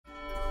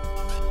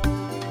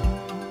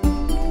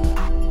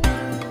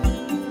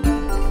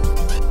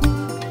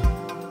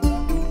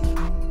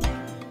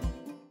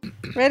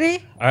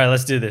Ready? All right,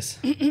 let's do this.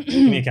 Give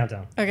me a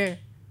countdown. Okay.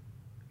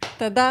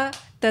 Ta-da,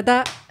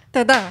 ta-da,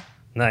 ta-da.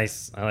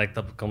 Nice. I like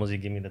como you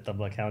give me the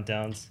tabla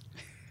countdowns.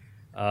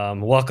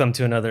 Welcome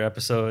to another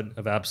episode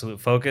of Absolute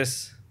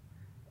Focus.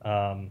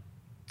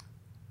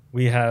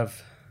 We have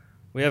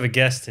a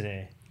guest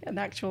today, An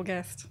actual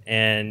guest.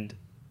 and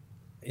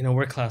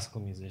we're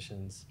classical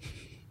musicians,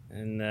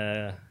 and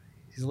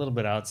he's a little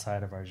bit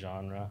outside of our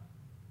genre,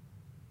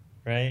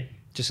 right?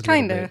 Just a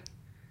Kinda. little bit.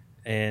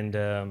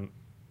 And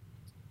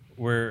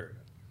we're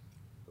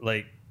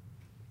like,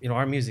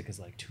 our music is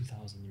like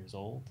 2,000 years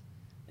old,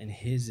 and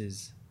his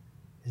is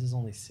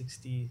only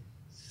 60,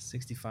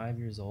 65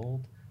 years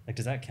old. Like,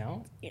 does that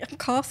count? Of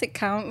course it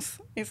counts.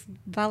 It's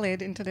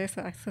valid in today's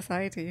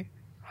society.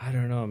 I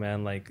don't know,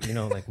 man. Like,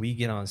 like we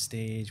get on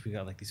stage, we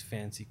got like these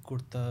fancy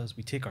kurtas,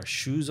 we take our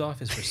shoes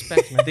off. It's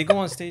respect, man. They go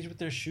on stage with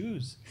their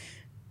shoes.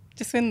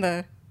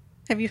 Jaswinder,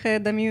 have you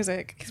heard the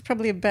music? He's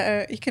probably a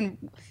better. He can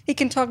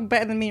talk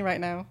better than me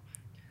right now.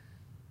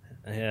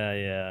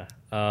 Yeah.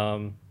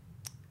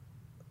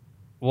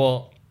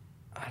 Well,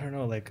 I don't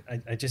know. Like,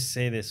 I just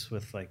say this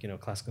with like,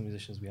 classical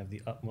musicians, we have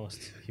the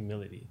utmost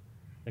humility.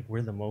 Like,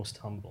 we're the most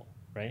humble,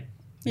 right?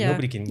 Yeah,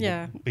 Nobody can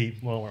yeah. be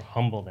more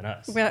humble than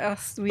us. We are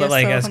But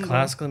like, so as humble.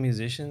 classical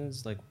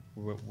musicians, like,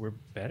 we're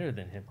better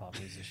than hip hop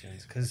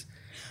musicians because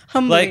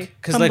Humbly,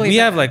 like humbly we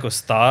have better. like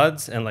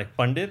ustads and like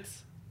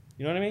pundits,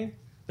 you know what I mean?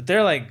 But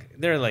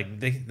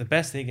the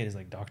best they get is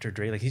like Dr.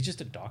 Dre. Like, he's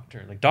just a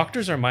doctor. Like,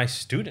 doctors are my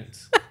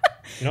students.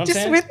 You know what I'm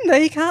saying?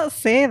 Jaswinder, you can't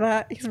say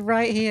that. He's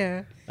right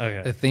here.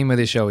 Okay. The theme of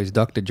the show is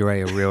Dr.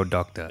 Dre, a real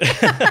doctor.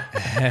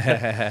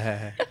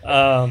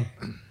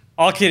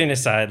 All kidding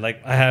aside,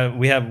 like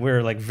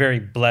we're like very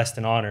blessed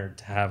and honored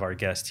to have our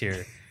guest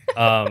here.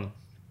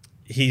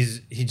 He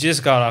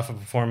just got off a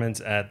performance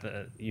at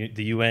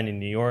the UN in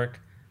New York.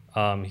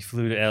 He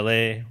flew to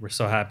LA. We're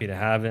so happy to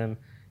have him.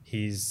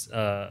 He's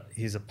a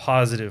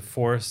positive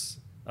force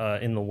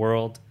in the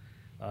world.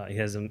 He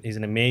is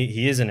an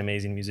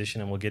amazing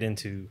musician, and we'll get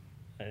into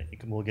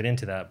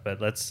that. But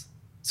let's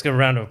give a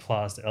round of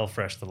applause to El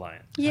Fresh the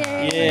Lion.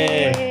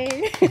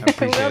 Yay!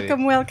 appreciate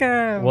Welcome.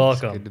 Good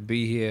Welcome. to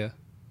be here.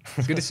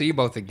 It's good to see you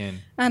both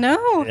again. I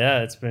know.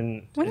 Yeah, it's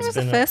been. When it's was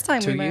the been first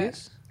time 2 we met?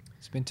 years?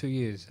 It's been 2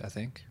 years, I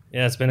think.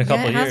 Yeah, it's been a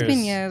couple it years. has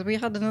been years. We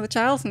had another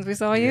child since we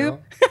saw you.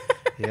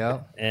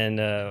 Yeah.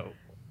 And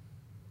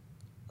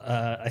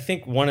I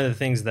think one of the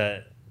things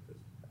that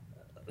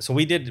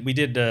we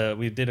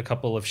did a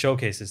couple of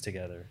showcases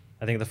together.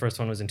 I think the first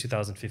one was in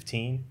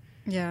 2015,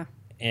 Yeah.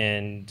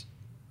 and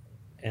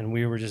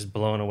we were just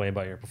blown away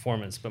by your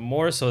performance. But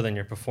more so than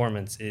your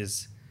performance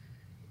is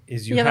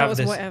you Yeah, that have was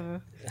this.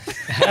 whatever.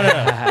 I don't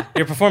know.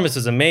 Your performance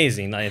was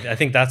amazing. I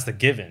think that's the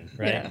given,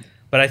 right? Yeah.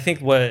 But I think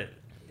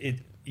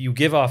you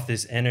give off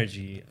this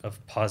energy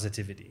of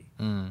positivity,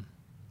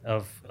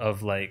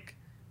 of like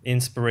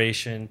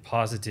inspiration,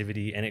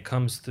 positivity, and it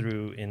comes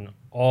through in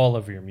all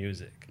of your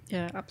music.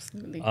 Yeah,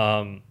 absolutely.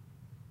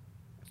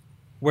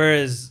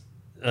 Whereas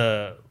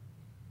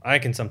I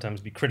can sometimes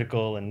be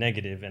critical and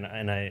negative, and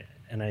I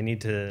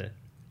need to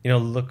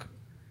look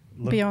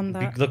Beyond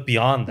that. Look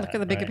beyond that. Look at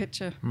the bigger right?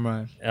 picture.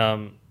 Right.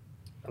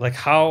 Like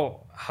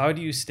how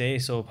do you stay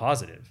so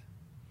positive?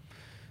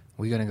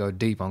 We're going to go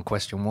deep on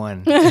question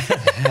one.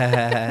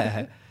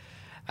 I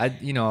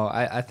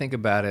think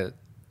about it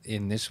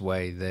in this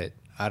way that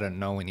I don't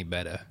know any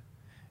better,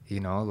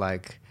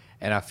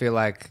 and I feel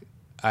like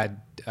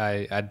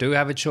I do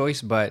have a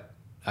choice, but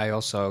I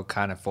also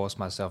kind of force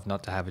myself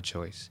not to have a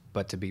choice,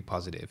 but to be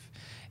positive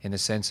in the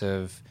sense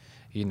of,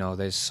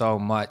 there's so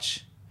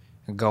much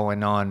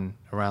going on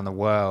around the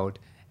world,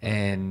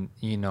 and,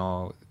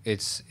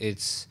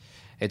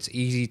 it's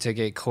easy to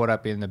get caught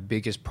up in the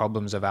biggest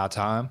problems of our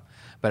time.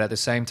 But at the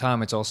same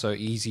time, it's also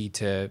easy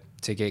to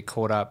get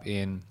caught up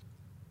in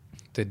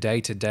the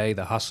day-to-day,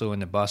 the hustle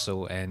and the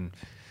bustle, and,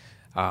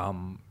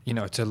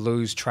 to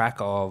lose track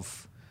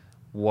of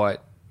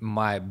what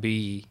might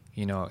be,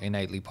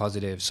 innately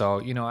positive. So,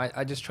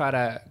 I just try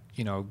to,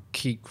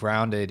 keep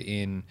grounded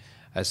in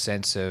a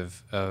sense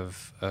of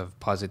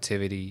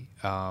positivity,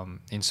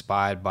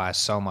 inspired by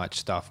so much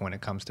stuff when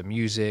it comes to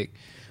music,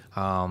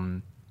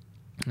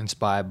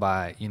 inspired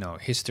by,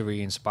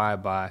 history,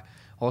 inspired by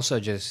also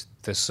just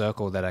the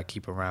circle that I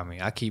keep around me.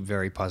 I keep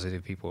very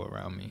positive people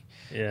around me.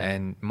 Yeah.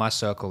 And my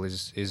circle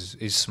is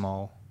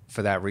small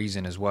for that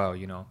reason as well,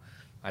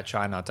 I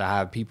try not to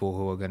have people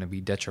who are going to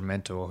be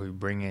detrimental or who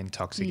bring in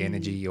toxic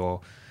energy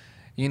or,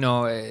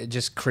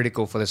 just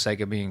critical for the sake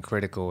of being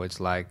critical. It's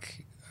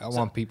like I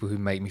want people who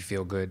make me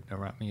feel good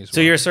around me as well.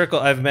 So your circle,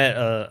 I've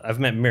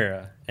met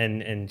Mira,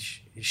 and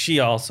she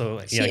also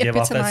gave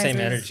off that same epitomizes-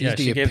 energy. She's Yeah,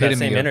 the she gave that epitome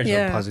same of energy.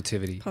 Yeah.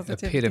 positivity.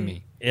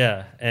 Epitome.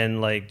 Yeah,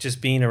 and like just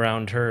being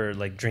around her,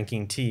 like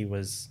drinking tea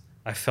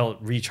I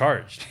felt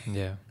recharged.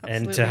 Yeah.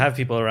 And to Absolutely. have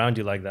people around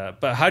you like that.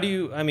 But how do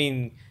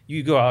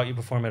you go out, you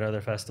perform at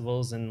other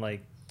festivals, and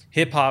like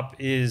hip hop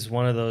is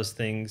one of those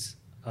things,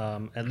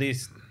 at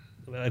least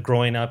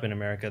growing up in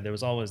America, there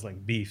was always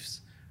like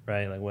beefs,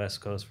 right? Like West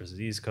Coast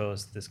versus East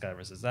Coast, this guy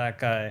versus that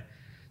guy.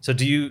 So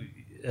do you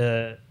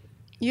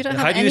You don't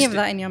How have do you any of st-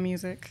 that in your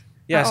music.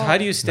 Yeah. at So all. how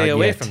do you stay Not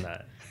away yet. from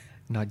that?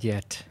 Not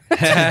yet. He's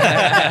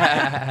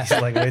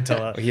like, wait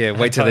till Yeah,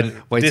 wait till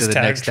the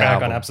next track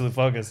album. on Absolute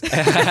Focus.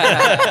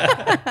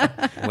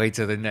 Wait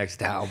till the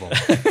next album.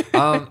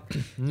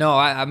 No,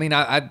 I mean,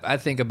 I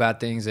think about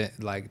things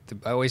that, like,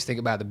 I always think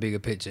about the bigger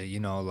picture, you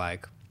know,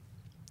 like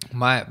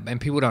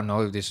and people don't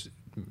know this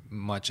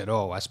much at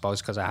all, I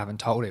suppose, because I haven't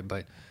told it,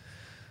 but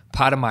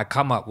part of my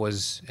come up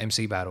was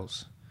MC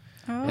battles.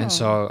 Oh. And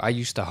so I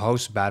used to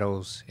host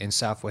battles in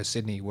Southwest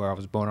Sydney, where I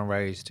was born and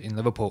raised, in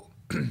Liverpool,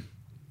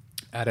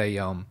 at a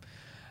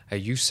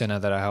youth center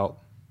that I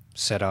helped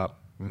set up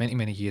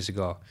many years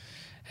ago.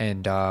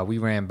 And we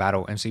ran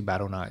MC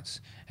battle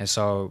nights. And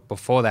so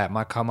before that,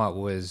 my come up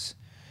was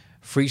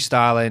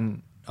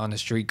freestyling on the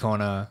street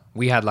corner.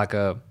 We had like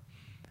a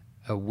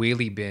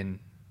wheelie bin.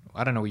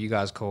 I don't know what you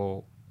guys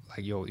call,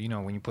 like, you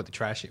know, when you put the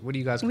trash. What do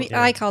you guys call it?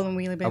 I call them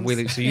wheelie bins. A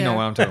wheelie. So you know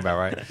what I'm talking about,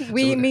 right?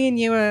 Me and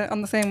you are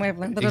on the same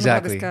wavelength. I don't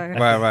Exactly. know about this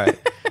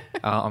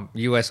guy. Right.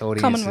 U.S.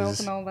 audiences. Commonwealth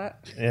and all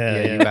that.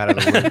 Yeah, you out of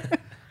the wood.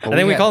 I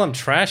think we call them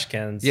trash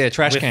cans. Yeah,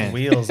 trash with cans.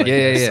 wheels. I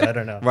guess. I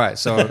don't know. Right.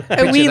 So A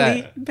picture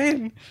wheelie that.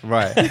 bin.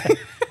 Right.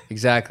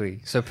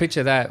 Exactly. So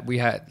picture that we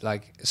had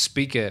like a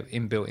speaker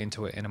inbuilt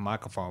into it and a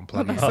microphone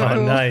plugged in. that's so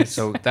cool. Nice.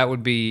 So that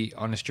would be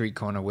on the street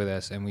corner with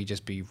us, and we'd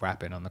just be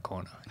rapping on the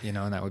corner, you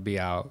know, and that would be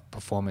our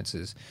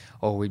performances,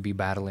 or we'd be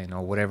battling,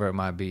 or whatever it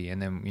might be,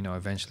 and then, you know,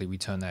 eventually we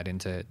turn that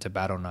into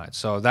battle night.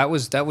 So that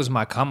was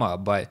my come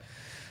up, but,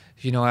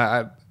 you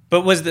know,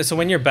 But so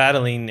when you're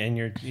battling and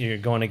you're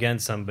going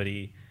against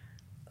somebody,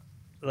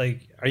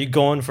 like, are you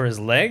going for his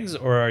legs,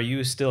 or are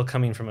you still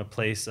coming from a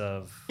place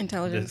of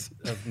Intelligence.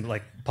 of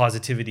like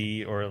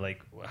positivity, or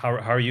like how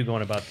are you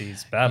going about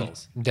these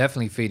battles?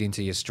 definitely feed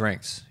into your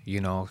strengths,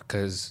 you know,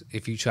 because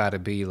if you try to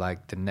be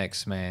like the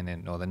next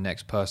man or the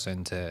next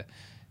person to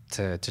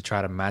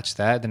try to match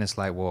that, then it's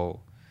like,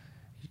 well,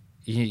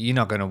 you're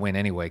not going to win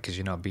anyway, because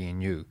you're not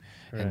being you,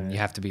 and Right. you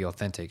have to be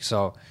authentic.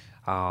 So,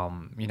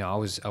 you know, I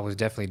was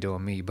definitely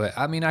doing me. But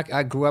I mean,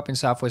 I grew up in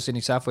Southwest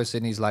Sydney. Southwest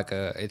Sydney's like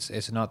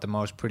it's not the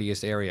most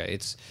prettiest area.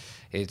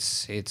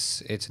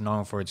 It's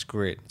known for its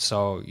grit.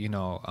 So, you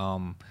know,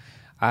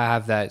 I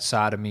have that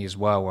side of me as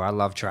well, where I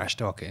love trash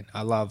talking.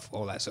 I love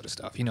all that sort of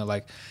stuff. You know,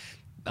 like,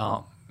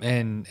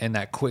 and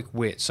that quick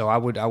wit. So I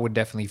would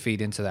definitely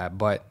feed into that.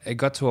 But it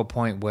got to a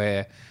point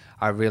where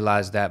I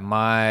realized that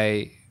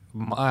my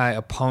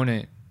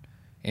opponent,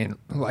 in,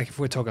 like, if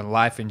we're talking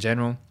life in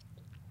general,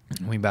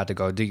 we about to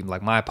go deep.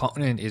 Like, my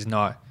opponent is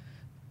not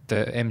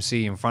the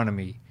MC in front of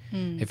me.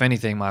 If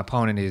anything, my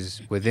opponent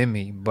is within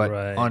me. But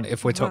Right.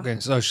 if we're talking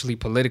socially,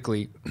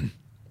 politically,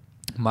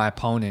 my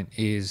opponent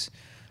is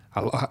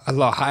a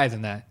lot higher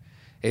than that.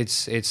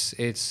 It's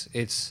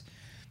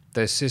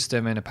the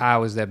system and the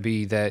powers that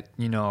be that,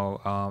 you know,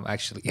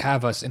 actually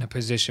have us in a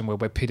position where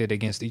we're pitted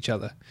against each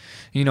other.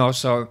 You know,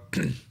 so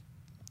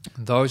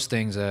those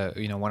things are,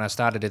 you know, when I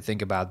started to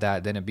think about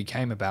that, then it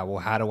became about, well,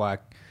 how do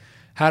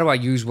I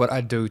use what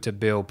I do to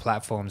build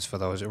platforms for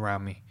those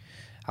around me,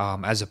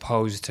 as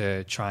opposed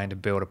to trying to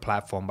build a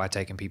platform by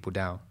taking people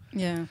down.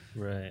 Yeah.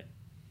 Right.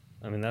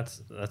 I mean,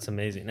 that's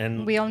amazing.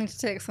 And We all need to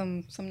take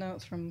some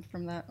notes from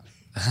that.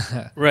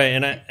 right,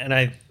 and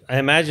I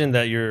imagine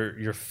that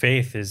your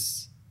faith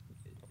is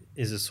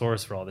a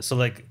source for all this. So,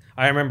 like,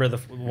 I remember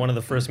one of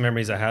the first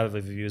memories I have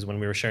of you is when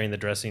we were sharing the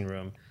dressing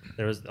room.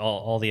 There was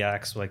all the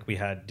acts, like, we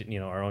had, you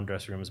know, our own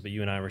dressing rooms, but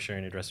you and I were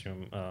sharing a dressing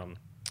room.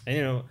 And,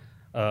 you know,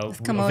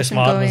 commotion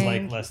Vismod was going.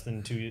 like less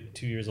than two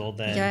years old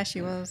then. Yeah,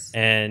 she was.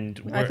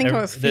 And I think I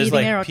was there's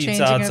feeding her or like pizza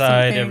changing her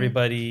outside. something.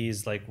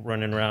 Everybody's like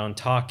running around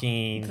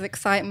talking There's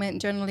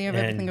excitement generally of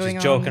everything and going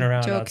just on. joking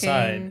around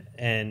outside.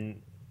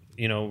 And,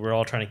 you know, we're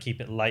all trying to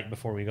keep it light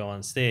before we go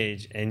on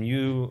stage. And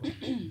you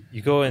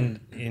go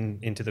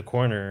into the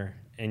corner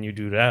and you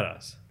do that at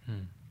us.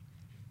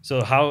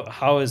 So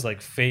how is,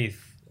 like,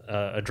 faith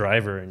a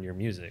driver in your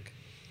music?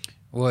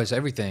 Well, it's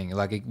everything.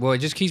 Like, it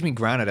just keeps me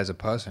grounded as a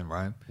person,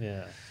 right?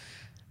 Yeah.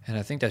 And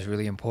I think that's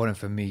really important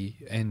for me,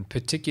 and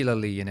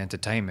particularly in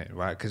entertainment,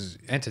 right? Because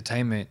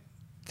entertainment,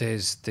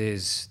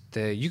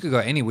 you could go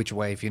any which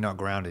way if you're not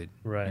grounded.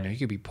 Right. You know, you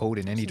could be pulled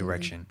in any Absolutely.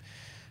 direction,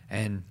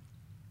 and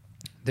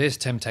there's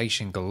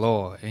temptation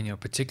galore. And, you know,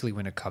 particularly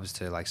when it comes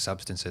to like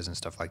substances and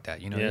stuff like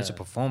that. You know, Yeah. as a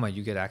performer,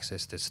 you get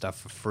access to stuff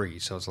for free.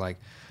 So it's like,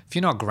 if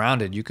you're not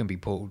grounded, you can be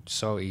pulled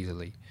so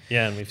easily.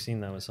 Yeah, and we've seen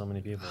that with so many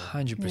people.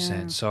 100%.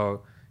 Yeah.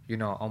 So, you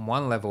know, on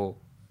one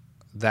level,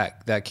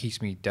 that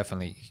keeps me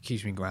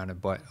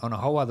grounded, but on a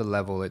whole other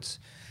level, it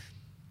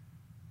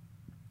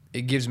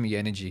gives me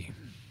energy,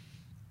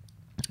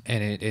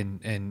 and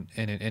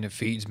it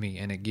feeds me,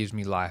 and it gives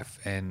me life,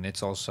 and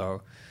it's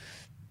also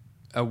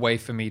a way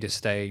for me to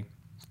stay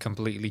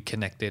completely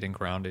connected and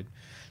grounded.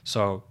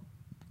 So,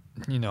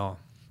 you know,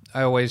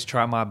 I always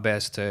try my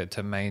best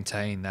to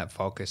maintain that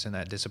focus and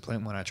that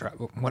discipline when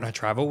I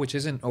travel, which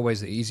isn't always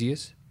the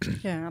easiest,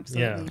 Yeah,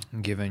 absolutely.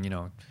 given, you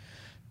know,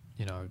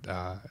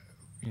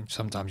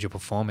 sometimes you're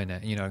performing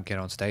it, you don't get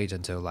on stage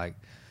until like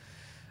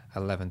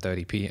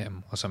 11:30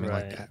 p.m. or something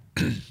like Right.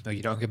 that. Or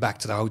you don't get back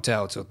to the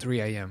hotel till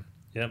 3 a.m.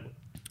 Yep.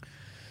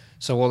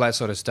 So all that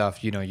sort of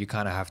stuff, you know, you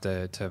kind of have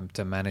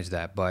to manage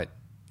that. But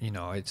you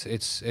know,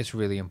 it's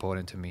really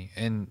important to me,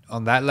 and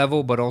on that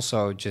level, but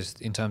also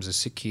just in terms of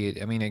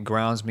Sikhi, I mean, it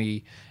grounds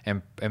me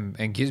and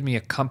gives me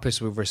a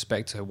compass with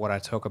respect to what I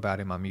talk about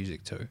in my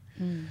music too.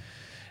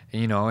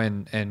 You know,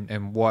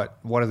 and what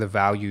are the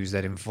values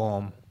that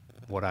inform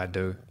what I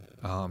do.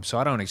 So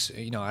I don't,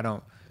 you know, I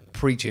don't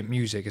preach in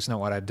music. It's not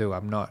what I do.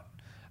 I'm not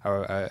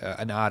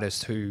an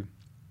artist who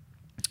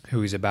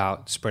is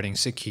about spreading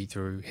Sikhi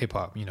through hip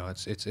hop. You know,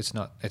 it's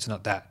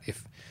not that.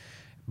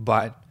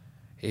 But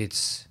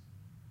it's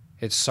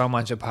so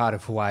much a part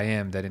of who I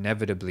am that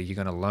inevitably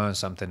you're gonna learn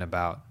something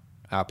about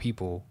our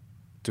people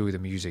through the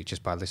music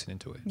just by listening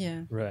to it.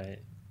 Yeah. Right.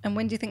 And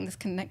when do you think this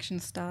connection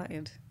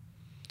started?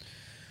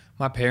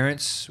 My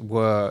parents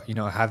were, you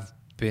know, have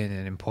been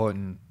an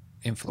important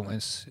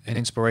influence and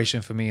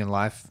inspiration for me in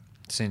life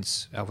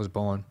since I was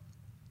born.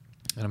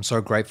 And I'm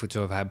so grateful to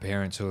have had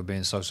parents who have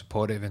been so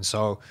supportive and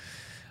so,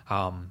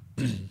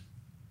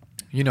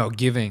 you know,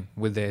 giving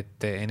with their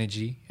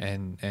energy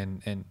and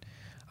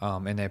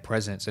their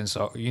presence. And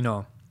so, you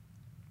know,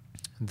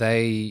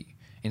 they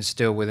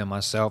instill within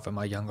myself and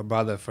my younger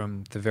brother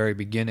from the very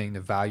beginning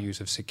the values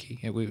of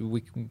Sikhi.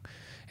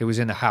 It was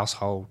in the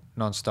household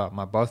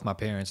nonstop. Both my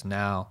parents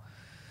now,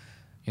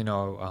 you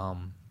know,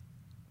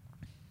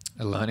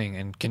 are learning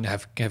and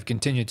have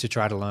continued to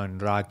try to learn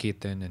Ra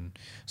Kirtan, and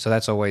so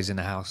that's always in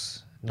the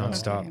house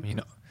nonstop. Okay. You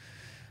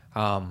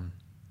know,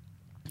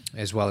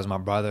 as well as my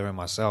brother and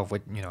myself.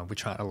 We're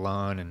trying to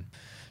learn, and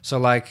so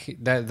like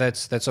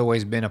that's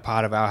always been a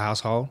part of our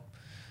household.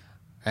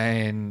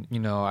 And you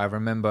know, I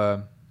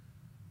remember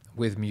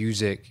with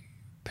music,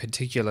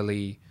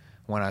 particularly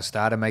when I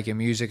started making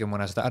music and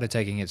when I started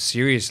taking it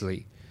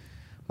seriously,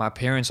 my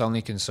parents'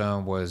 only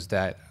concern was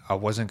that I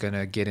wasn't going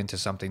to get into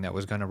something that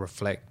was going to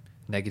reflect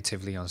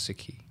negatively on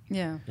Sikhi.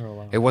 Yeah. Oh,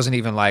 wow. It wasn't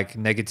even like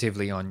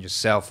negatively on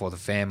yourself or the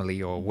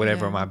family or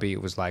whatever it might be.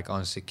 It was like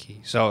on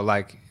Sikhi. So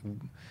like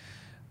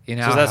in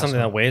our So is that something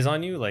that household, weighs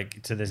on you,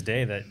 like to this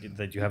day,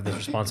 that you have this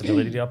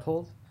responsibility to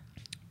uphold?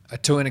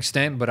 to an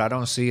extent, but I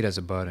don't see it as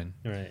a burden.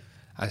 Right.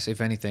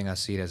 If anything, I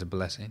see it as a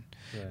blessing,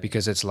 Right.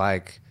 because it's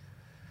like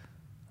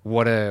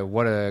what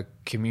a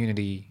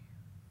community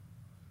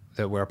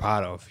that we're a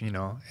part of, you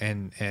know,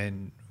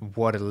 and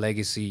what a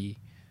legacy,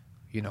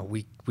 you know,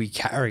 we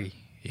carry,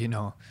 you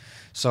know.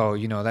 So,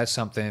 you know, that's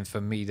something for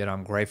me that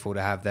I'm grateful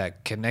to have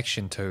that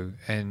connection to.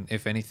 And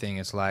if anything,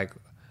 it's like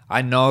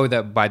I know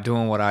that by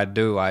doing what I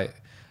do, I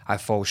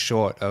fall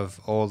short of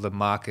all the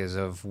markers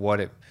of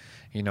what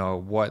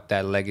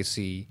that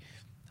legacy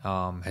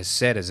has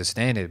set as a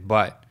standard.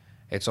 But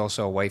it's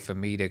also a way for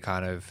me to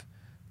kind of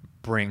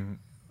bring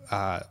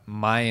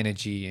my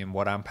energy and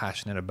what I'm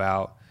passionate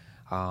about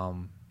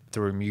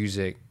through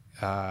music,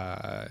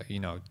 you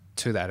know,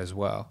 to that as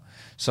well.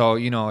 So,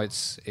 you know,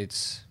 it's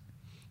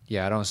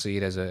yeah, I don't see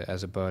it as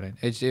a burden.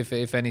 It's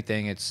if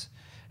anything, it's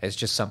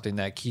just something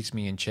that keeps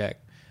me in check,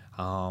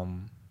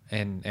 and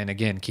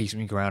again keeps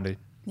me grounded.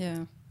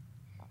 Yeah.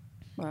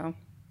 Wow.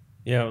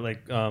 Yeah,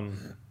 like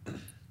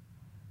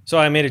so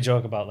I made a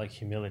joke about like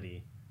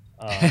humility.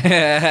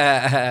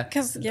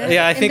 Because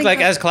Yeah, I think like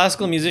as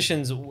classical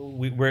musicians,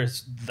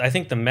 I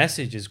think the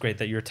message is great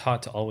that you're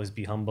taught to always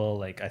be humble.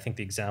 Like I think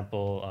the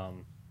example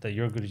that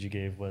your Guruji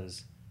gave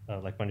was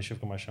like Pandit Shiv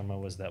Kumar Sharma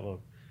was that,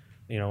 well,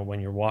 you know, when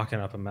you're walking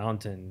up a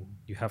mountain,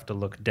 you have to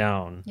look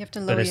down. You have to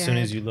but lower as your soon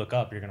head. as you look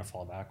up, you're gonna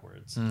fall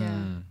backwards.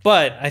 Yeah.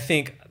 But I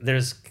think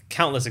there's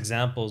countless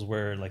examples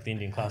where like the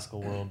Indian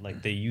classical world,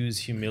 like they use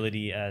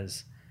humility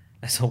as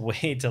a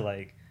way to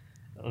like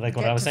what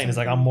Get I was to saying is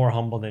like I'm something. more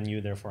humble than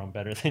you, therefore I'm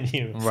better than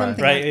you. Right.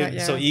 Something Right. like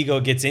that, So yeah. ego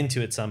gets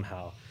into it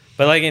somehow.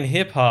 But like in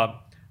hip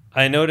hop,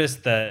 I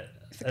noticed that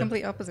It's the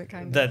complete opposite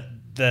kind of.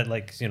 that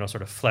like, you know,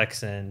 sort of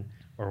flexing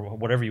or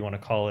whatever you want to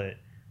call it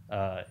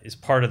is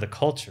part of the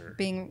culture.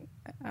 Being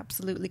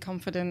absolutely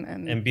confident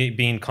and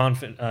Being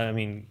confident. I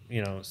mean,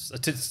 you know,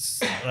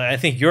 I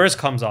think yours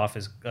comes off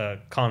as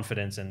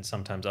confidence, and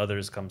sometimes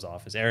others comes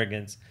off as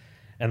arrogance.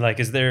 And like,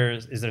 is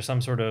there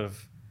some sort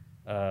of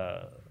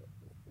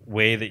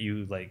way that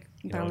you like,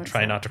 you know, Balance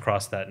try that. not to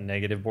cross that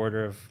negative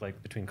border of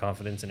like between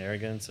confidence and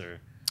arrogance?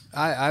 Or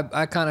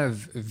I kind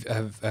of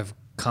have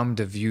come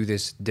to view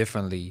this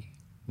differently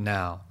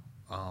now,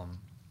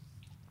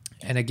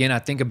 and again I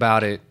think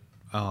about it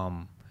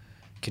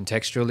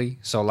contextually.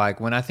 So like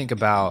when I think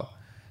about,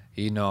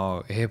 you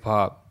know, hip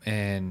hop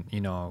and,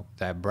 you know,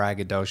 that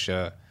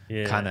braggadocio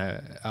Yeah. kind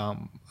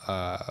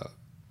of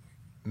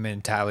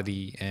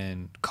mentality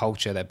and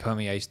culture that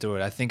permeates through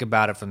it, I think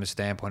about it from the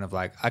standpoint of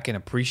like I can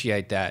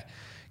appreciate that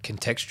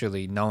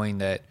contextually, knowing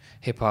that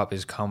hip hop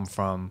has come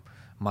from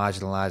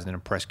marginalized and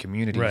oppressed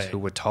communities Right. who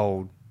were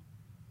told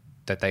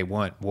that they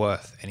weren't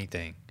worth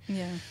anything.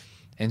 yeah.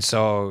 And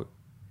so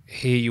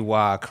here you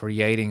are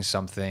creating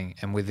something,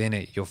 and within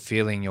it you're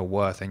feeling your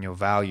worth and your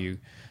value.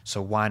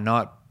 So why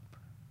not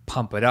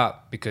pump it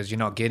up, because you're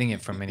not getting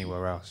it from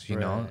anywhere else, you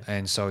know? Right.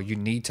 And so you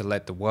need to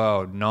let the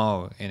world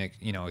know in,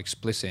 you know,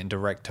 explicit and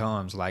direct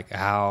terms, like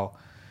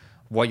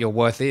what your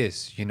worth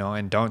is, you know,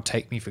 and don't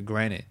take me for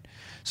granted.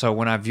 So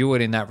when I view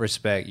it in that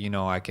respect, you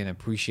know, I can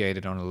appreciate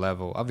it on a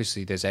level.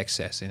 Obviously, there's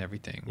excess in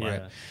everything,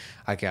 right?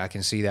 I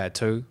can see that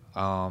too,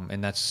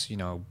 and that's, you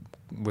know,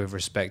 with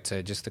respect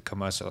to just the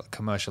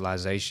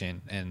commercialization,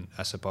 and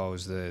I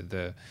suppose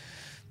the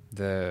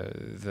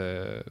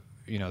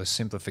you know, the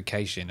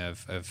simplification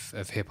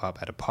of hip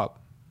hop at a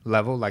pop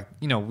level. Like,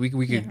 you know, we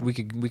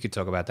could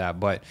talk about that,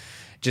 but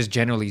just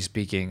generally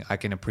speaking, I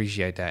can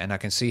appreciate that, and I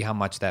can see how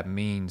much that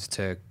means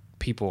to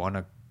people on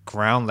a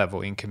ground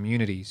level in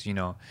communities, you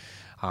know,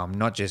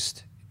 not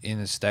just in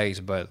the States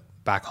but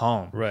back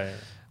home, Right.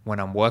 when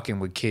I'm working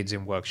with kids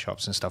in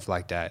workshops and stuff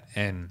like that,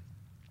 and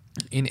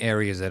in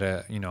areas that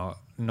are, you know,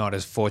 not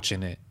as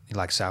fortunate,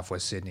 like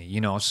Southwest Sydney,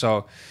 you know.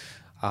 So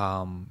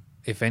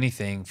if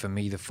anything, for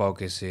me, the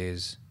focus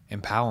is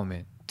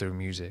empowerment through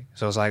music.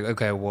 So it's like,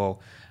 okay,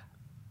 well,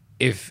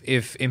 if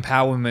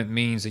empowerment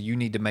means that you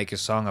need to make a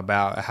song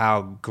about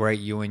how great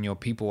you and your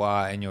people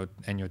are, and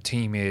your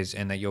team is,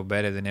 and that you're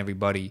better than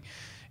everybody,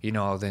 you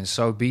know, then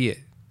so be it.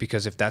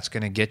 Because if that's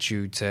going to get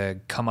you to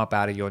come up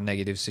out of your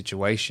negative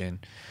situation,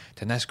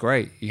 then that's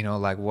great. You know,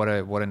 like what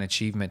an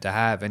achievement to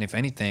have. And if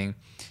anything,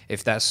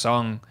 if that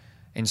song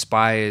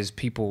inspires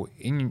people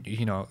in,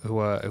 you know, who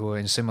are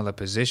in similar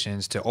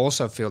positions to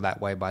also feel that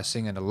way by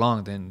singing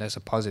along, then that's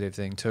a positive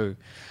thing too.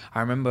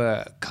 I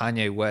remember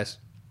Kanye West,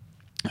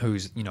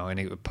 who's, you know,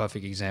 a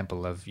perfect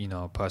example of, you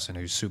know, a person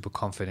who's super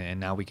confident, and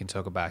now we can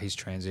talk about his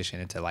transition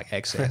into like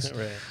excess.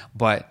 Right.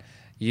 But,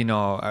 you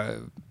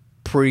know,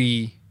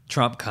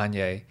 pre-Trump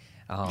Kanye,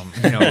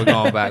 you know, we're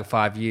going back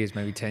 5 years,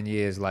 maybe 10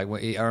 years. Like,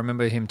 I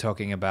remember him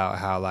talking about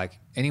how, like,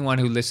 anyone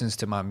who listens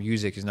to my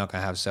music is not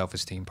going to have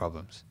self-esteem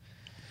problems.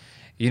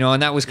 You know,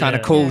 and that was kind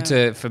of cool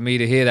for me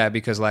to hear that,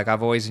 because, like,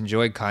 I've always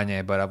enjoyed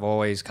Kanye, but I've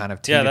always kind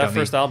of that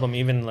first album,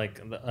 even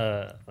like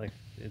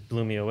it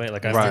blew me away.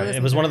 Like,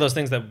 it was one of those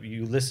things that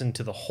you listen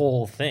to the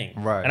whole thing.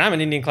 Right. And I'm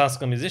an Indian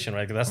classical musician,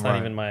 right? 'Cause that's not Right.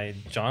 even my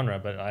genre,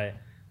 but I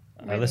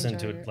listened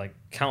to it like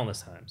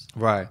countless times.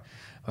 Right.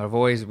 But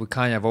with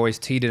Kanye, I've always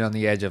teetered on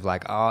the edge of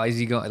like, oh, is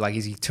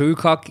he too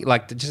cocky?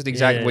 Like, just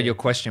exactly what your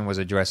question was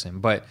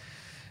addressing. But,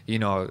 you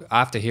know,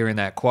 after hearing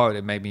that quote,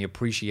 it made me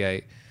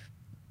appreciate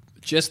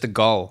just the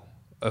goal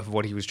of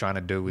what he was trying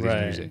to do with his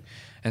music.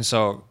 And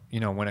so, you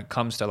know, when it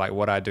comes to like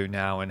what I do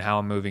now and how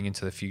I'm moving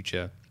into the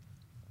future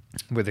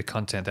with the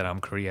content that I'm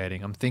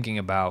creating, I'm thinking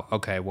about,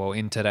 okay, well,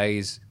 in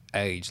today's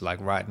age, like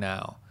right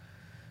now,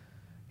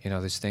 you know,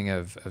 this thing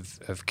of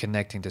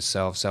connecting to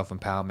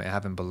self-empowerment,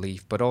 having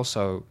belief, but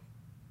also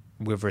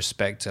with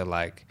respect to,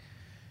 like,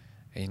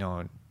 you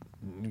know,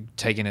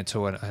 taking it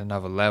to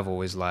another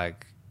level is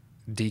like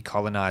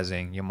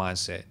decolonizing your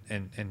mindset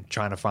and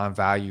trying to find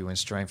value and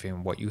strength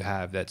in what you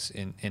have that's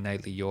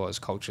innately yours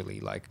culturally.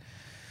 Like,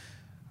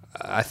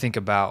 I think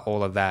about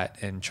all of that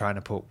and trying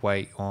to put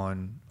weight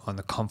on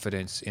the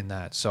confidence in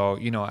that. So,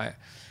 you know, I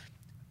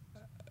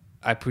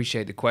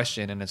appreciate the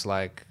question, and it's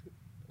like,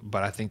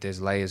 but I think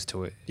there's layers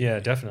to it. Yeah,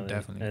 definitely.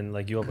 And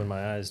like, you opened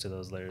my eyes to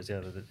those layers.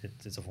 Yeah,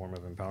 it's a form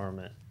of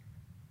empowerment.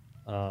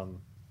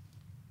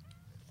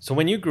 So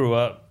when you grew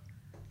up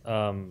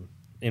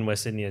in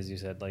West Sydney, as you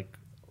said, like,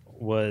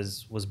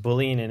 was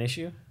bullying an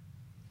issue?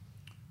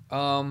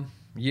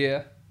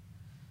 Yeah,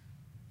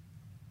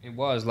 it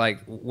was. Like,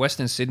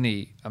 Western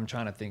Sydney, I'm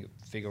trying to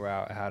figure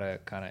out how to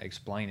kind of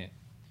explain it,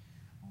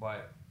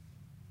 but,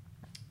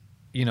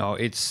 you know,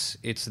 it's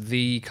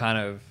the kind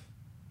of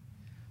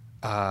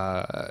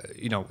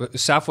you know,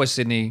 Southwest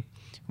Sydney,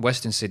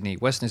 Western Sydney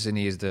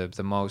is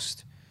the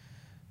most,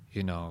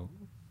 you know,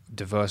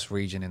 diverse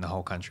region in the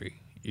whole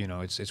country. You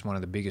know, it's one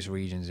of the biggest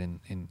regions in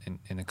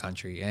the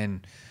country,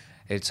 and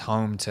it's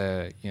home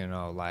to, you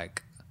know,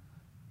 like,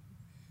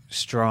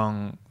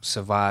 strong,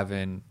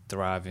 surviving,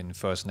 thriving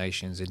First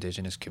Nations,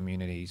 Indigenous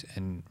communities,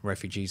 and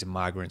refugees and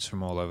migrants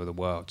from all over the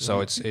world.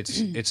 So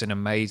it's an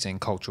amazing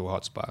cultural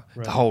hotspot,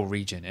 the whole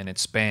region, and it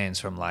spans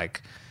from,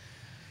 like,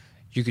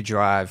 you could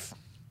drive.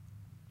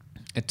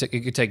 It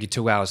could take you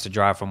 2 hours to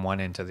drive from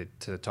one end to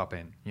the top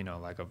end, you know,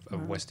 like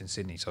of Western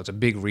Sydney. So it's a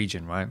big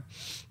region, right?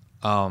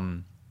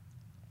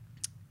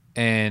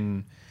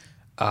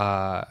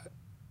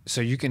 So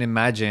you can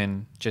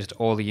imagine just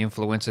all the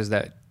influences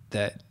that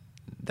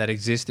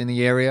exist in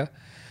the area,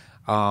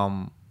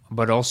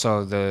 but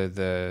also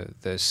the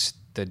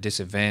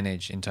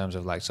disadvantage in terms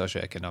of, like,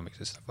 socioeconomics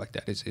and stuff like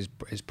that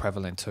is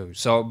prevalent too.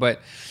 So,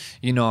 but,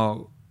 you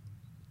know,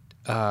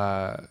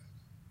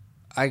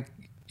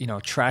 you know,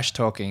 trash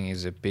talking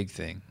is a big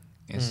thing.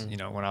 You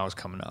know, when I was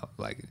coming up,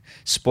 like,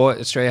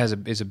 Australia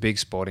is a big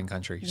sporting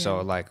country. Yeah.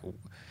 So, like,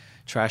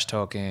 trash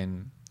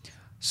talking,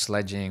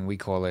 sledging, we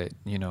call it,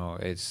 you know,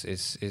 it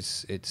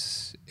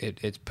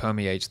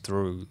permeates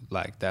through,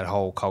 like, that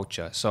whole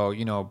culture. So,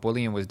 you know,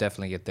 bullying was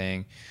definitely a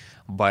thing,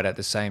 but at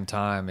the same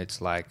time, it's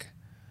like,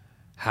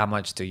 how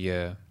much do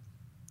you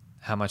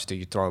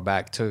throw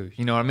back too?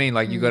 You know what I mean?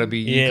 Like, you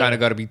kind of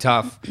got to be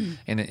tough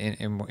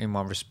in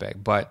one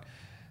respect, but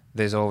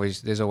there's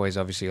always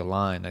obviously a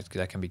line that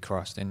can be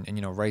crossed, and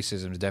you know,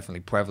 racism is definitely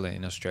prevalent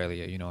in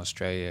Australia. You know,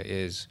 Australia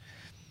is,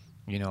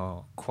 you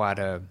know, quite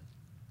a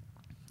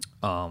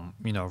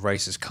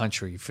racist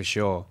country for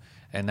sure,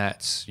 and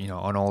that's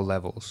on all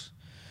levels.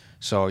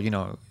 So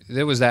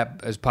there was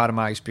that as part of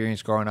my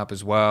experience growing up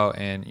as well,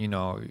 and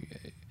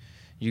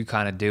you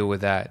kind of deal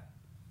with that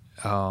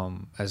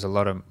as a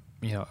lot of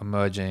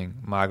emerging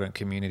migrant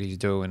communities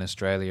do in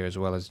Australia, as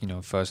well as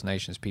First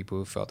Nations people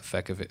who felt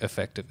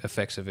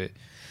effects of it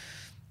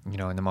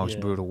in the most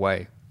brutal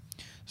way.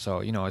 So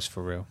it's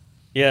for real.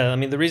 Yeah, I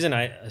mean, the reason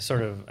I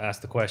sort of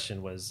asked the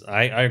question was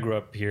I grew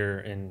up here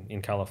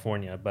in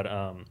California, but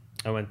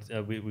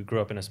we grew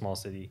up in a small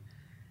city,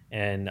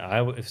 and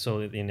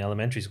so in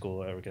elementary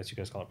school, or I guess you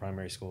guys call it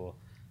primary school,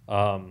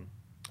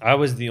 I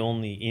was the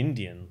only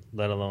Indian,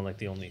 let alone like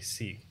the only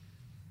Sikh,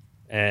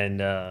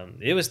 and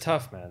it was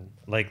tough, man.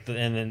 Like,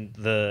 and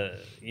then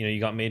you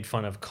got made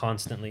fun of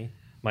constantly.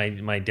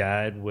 My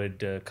dad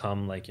would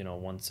come like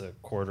once a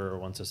quarter or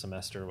once a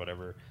semester or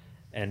whatever,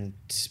 and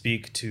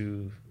speak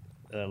to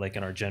like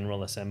in our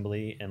general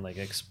assembly and like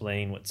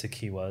explain what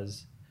Sikhi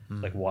was,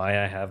 like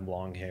why I have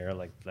long hair,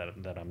 like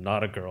that I'm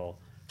not a girl,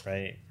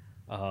 right?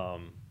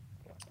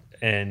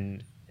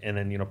 And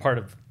then part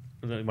of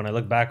when I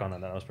look back on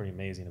that was pretty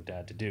amazing of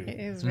Dad to do. It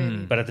is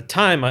really. But at the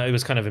time, it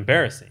was kind of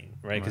embarrassing,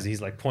 right? Because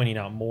he's like pointing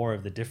out more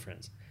of the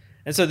difference.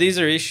 And so these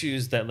are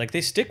issues that like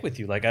they stick with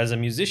you. Like as a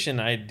musician,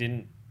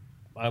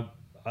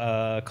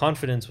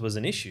 confidence was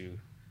an issue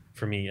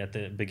for me at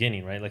the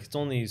beginning, right? Like it's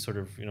only sort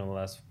of the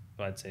last,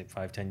 I'd say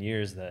 5-10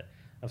 years that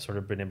I've sort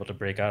of been able to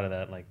break out of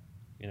that. Like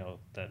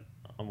that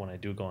when I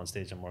do go on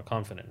stage, I'm more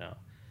confident now.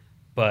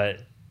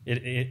 But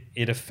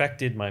it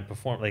affected my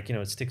performance. Like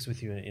it sticks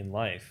with you in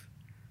life.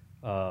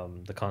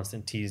 The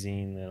constant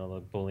teasing,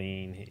 the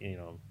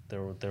bullying.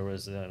 There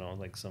was like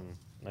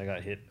I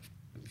got hit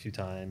a few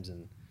times,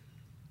 and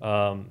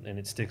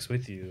it sticks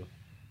with you.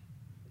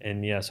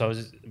 And yeah, so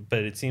but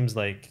it seems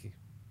like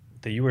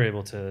that you were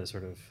able to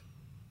sort of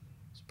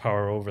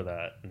power over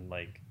that, and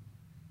like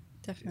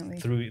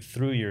Definitely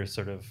through your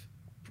sort of,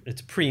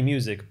 it's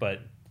pre-music,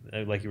 but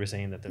like you were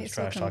saying that there's It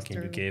still trash comes talking,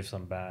 you through. gave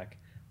some back,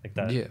 like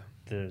that. Yeah.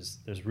 There's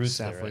roots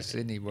there, Southwest right?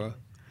 Sydney, bro.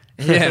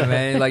 Yeah,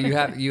 man. Like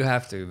you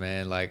have to,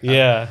 man. Like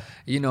Yeah.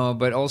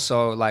 but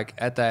also like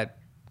at that,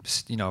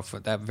 for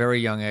that very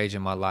young age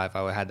in my life,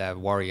 I had that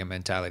warrior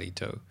mentality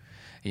too.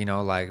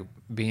 Like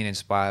being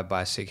inspired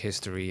by Sikh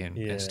history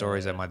and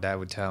stories that my dad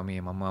would tell me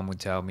and my mom would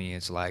tell me.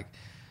 It's like,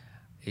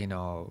 I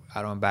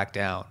don't back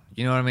down.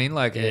 You know what I mean?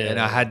 Like, and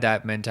I had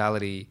that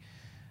mentality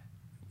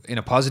in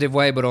a positive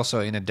way, but also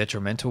in a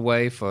detrimental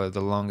way for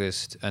the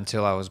longest,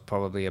 until I was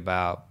probably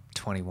about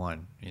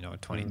 21,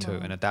 22.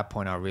 And at that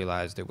point, I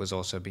realized it was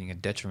also being a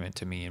detriment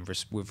to me, and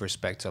with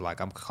respect to like,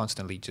 I'm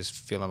constantly just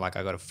feeling like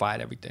I got to fight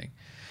everything.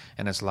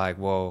 And it's like,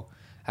 well,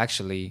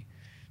 actually,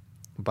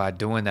 by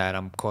doing that,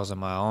 I'm causing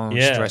my own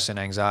stress and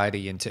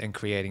anxiety and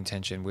creating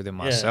tension within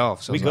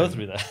myself. So we it's go like,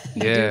 through that.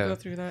 You do go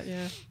through that,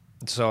 yeah.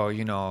 So, It's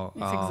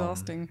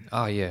exhausting.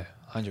 Oh, yeah,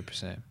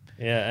 100%.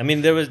 Yeah, I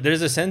mean,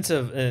 there's a sense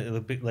of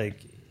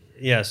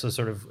so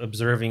sort of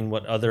observing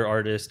what other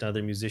artists,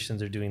 other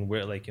musicians are doing.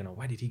 Where like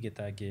why did he get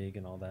that gig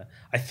and all that?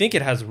 I think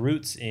it has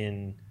roots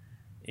in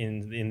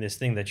this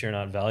thing that you're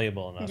not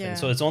valuable enough. Yeah. And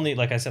so it's only,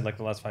 like I said, like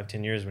the last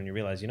 5-10 years when you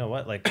realize,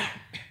 what, like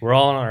we're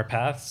all on our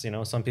paths.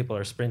 Some people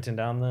are sprinting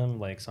down them,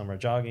 like some are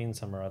jogging,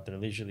 some are at their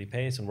leisurely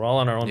pace, and we're all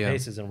on our own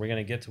paces, and we're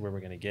gonna get to where we're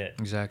gonna get.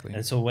 Exactly.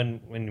 And so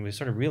when we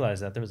sort of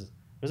realized that, there's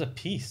a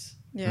peace.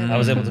 Yeah. I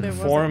was able to There was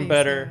a perform piece,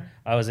 better.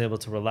 yeah. I was able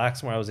to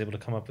relax more. I was able to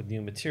come up with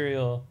new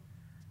material.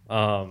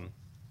 But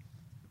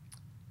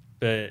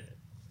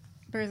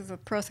There's a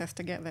process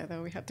to get there,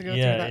 though. We had to go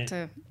Yeah, through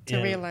that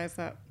to realize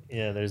that.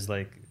 yeah, there's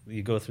like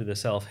you go through the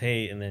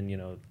self-hate, and then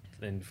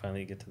then you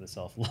finally get to the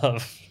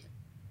self-love.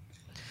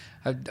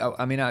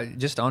 I mean,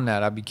 just on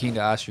that, I'd be keen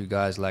to ask you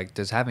guys, like,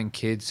 does having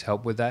kids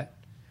help with that?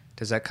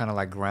 Does that kind of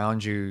like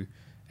ground you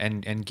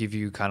and give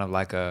you kind of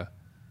like a,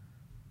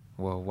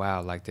 well,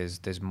 wow, like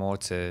there's more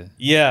to...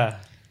 Yeah.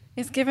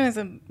 It's given us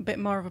a bit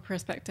more of a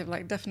perspective.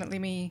 Like, definitely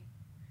me.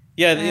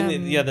 Yeah,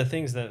 the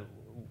things that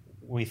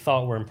we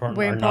thought were important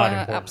We're are important,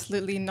 not important.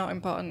 absolutely not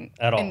important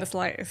At all. in the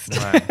slightest.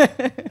 Right.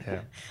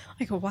 Yeah.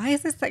 Like, why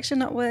is this section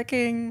not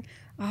working?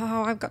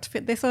 Oh, I've got to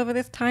fit this over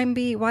this time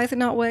beat. Why is it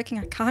not working?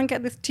 I can't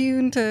get this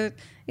tune to...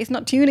 It's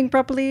not tuning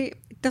properly.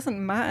 It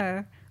doesn't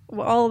matter.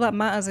 All that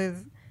matters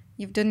is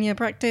you've done your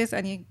practice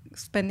and you're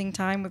spending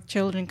time with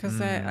children, because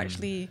they're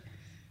actually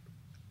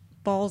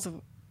balls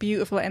of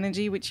beautiful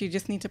energy which you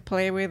just need to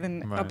play with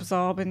and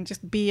absorb and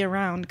just be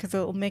around, because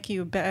it'll make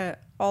you a better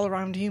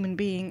all-around human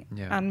being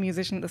and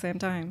musician at the same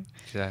time.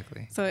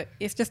 Exactly. So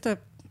it's just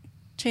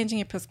changing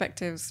your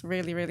perspectives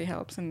really, really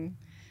helps. And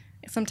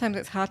sometimes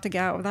it's hard to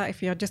get out of that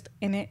if you're just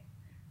in it,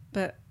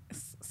 but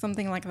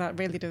something like that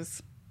really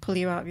does pull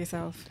you out of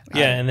yourself.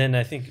 Yeah, and then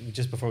I think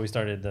just before we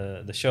started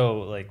the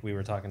show, like we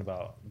were talking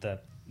about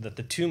that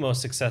the two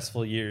most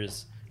successful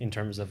years in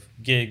terms of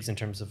gigs, in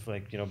terms of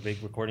like big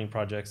recording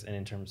projects, and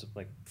in terms of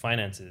like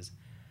finances,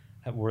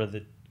 were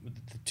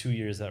the 2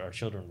 years that our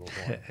children were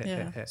born.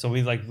 Yeah. So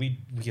we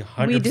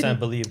 100% didn't-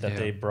 believe that Yeah.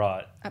 they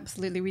brought,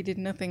 Absolutely, we did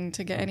nothing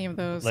to get any of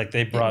those. like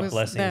they It brought was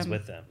blessings them.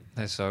 with them.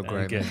 That's so and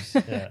great, man. gifts.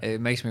 Yeah.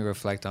 It makes me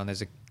reflect on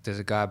there's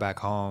a guy back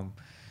home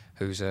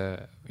who's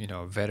a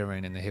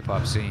veteran in the hip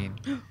hop scene.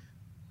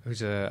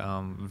 Who's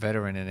a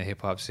veteran in the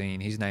hip hop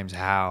scene. His name's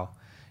Hal.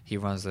 He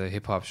runs the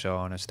hip hop show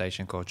on a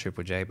station called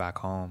Triple J back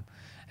home.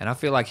 And I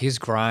feel like his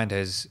grind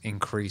has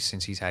increased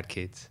since he's had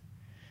kids.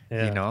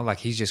 Yeah. You know, like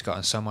he's just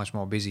gotten so much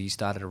more busy. He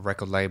started a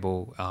record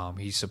label.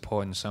 He's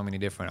supporting so many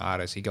different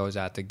artists. He goes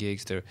out to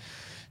gigs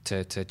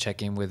to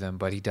check in with them,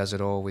 but he does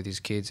it all with his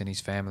kids and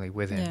his family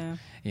with him. Yeah.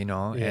 You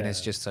know, and it's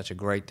Yeah. just such a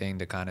great thing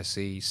to kind of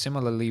see.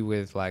 Similarly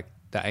with like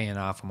the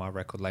A&R for my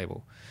record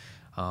label.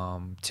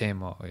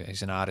 Tim,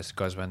 he's an artist,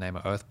 goes by the name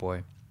of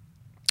Earthboy.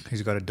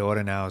 He's got a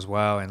daughter now as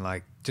well, and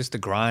like just the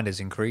grind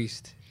has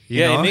increased.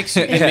 You know? It makes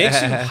you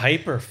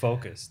hyper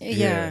focused.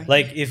 Yeah.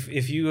 Like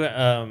if you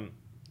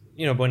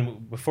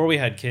before we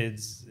had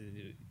kids,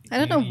 I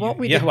don't know what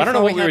we did I don't know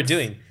before what we we were had-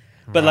 doing.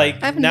 But Right.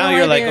 like I have now no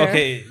you're like, idea.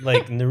 okay,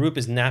 like Naroop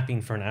is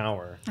napping for an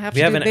hour. I have We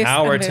to have do an this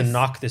hour and to this.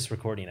 knock this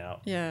recording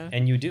out. Yeah.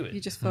 And you do it. You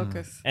just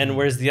focus. And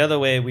whereas the other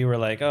way, we were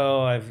like,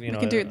 oh, We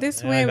can do it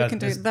this way, we can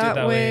do it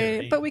that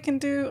way, but we can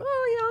do,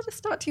 oh yeah, I'll just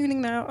start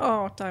tuning now.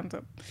 Oh, time's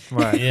up.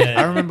 Right.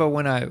 Yeah. I remember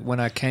when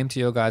I came to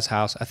your guys'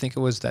 house. I think it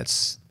was that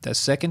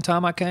second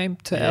time I came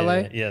to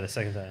LA. Yeah, the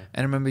second time. And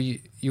I remember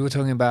you were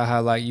talking about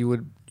how like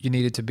you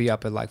needed to be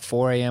up at like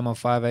 4 a.m. or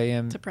 5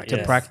 a.m. To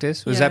practice.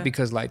 practice. Was Yeah. that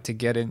because like to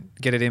get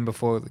it in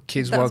before the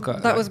kids That was, woke up?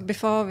 that like- was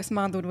before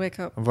Ismand would wake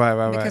up.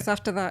 right. Because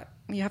after that,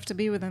 you have to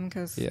be with them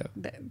because Yeah.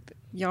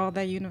 you're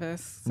their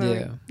universe. So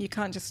Yeah. you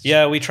can't just...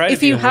 Yeah, we try to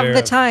If be you have aware the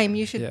of- time,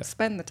 you should Yeah.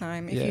 spend the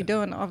time. If Yeah. you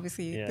don't,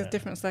 obviously, Yeah. there's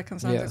different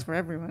circumstances Yeah. for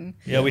everyone.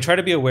 Yeah, we try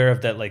to be aware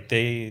of that. Like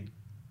we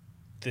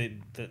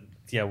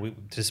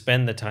to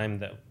spend the time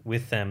that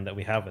with them that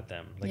we have with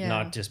them. Like Yeah.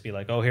 not just be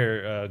like, oh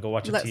here, go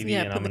watch a TV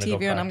and put I'm the gonna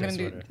TV go on. I'm practice.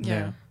 going to do... whatever. Yeah.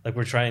 Yeah. Like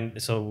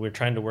we're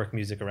trying to work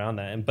music around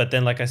that. And but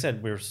then like I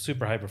said, we're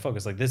super hyper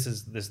focused. Like this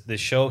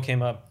show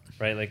came up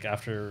right like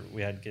after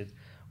we had kids.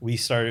 We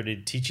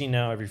started teaching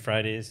now every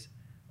Fridays.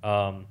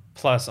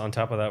 Plus on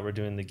top of that, we're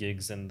doing the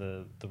gigs and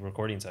the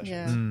recording sessions.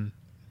 Yeah. Mm,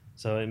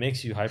 So it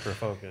makes you hyper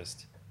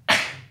focused.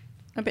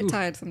 A bit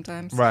tired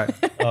sometimes. right.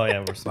 Oh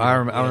yeah, I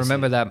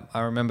remember that.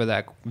 I remember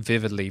that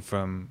vividly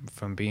from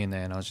being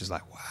there, and I was just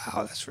like,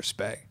 wow, that's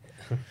respect.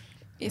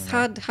 It's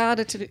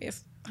harder to do.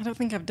 I don't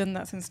think I've done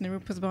that since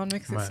Naroop was born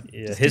because Right. it's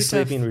Yeah, just his too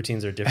tough. sleeping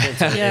routines are different.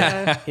 So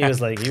Yeah. he was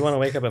like, "You want to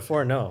wake up at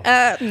 4? No, No, I'm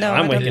I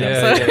don't waking think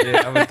up. so. Yeah.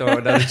 I'm gonna throw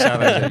another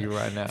challenge at you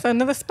right now. So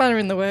another spanner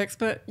in the works,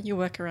 but you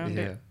work around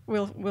Yeah. it.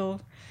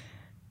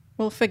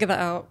 We'll figure that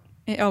out.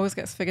 It always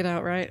gets figured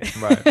out, right?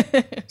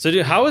 Right. So,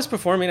 dude, how was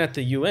performing at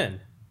the UN?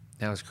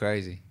 That was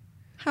crazy.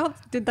 How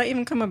did that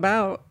even come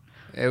about?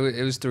 It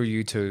was through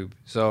YouTube.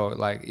 So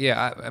like,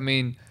 yeah, I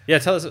mean, Yeah,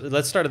 tell us.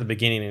 Let's start at the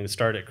beginning and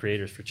start at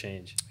Creators for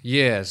Change.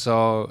 yeah.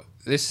 So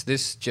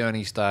this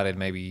journey started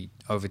maybe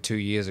over 2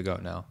 years ago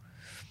now.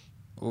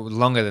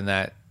 Longer than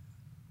that,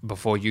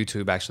 before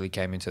YouTube actually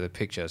came into the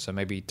picture. So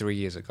maybe 3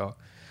 years ago,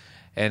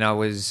 and I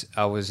was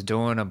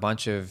doing a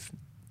bunch of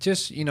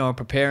just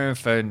preparing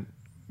for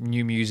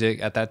new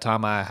music. At that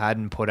time, I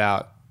hadn't put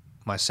out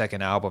my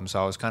second album,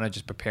 so I was kind of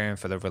just preparing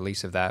for the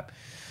release of that,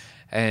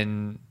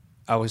 and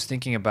I was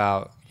thinking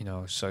about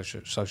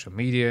social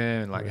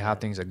media and like how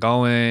things are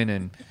going,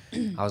 and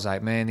I was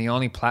like, man, the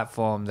only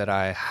platform that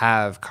I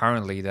have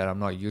currently that I'm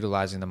not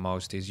utilizing the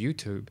most is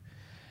YouTube,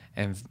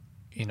 and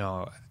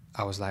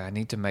I was like, I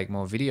need to make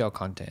more video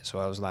content. So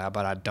I was like,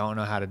 but I don't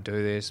know how to do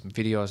this.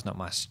 Video is not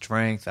my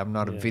strength. I'm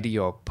not a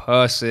video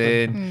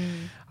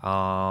person.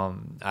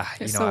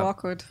 It's so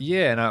awkward.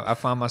 Yeah, and I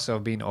find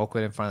myself being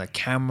awkward in front of the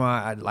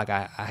camera.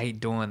 I hate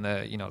doing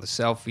the the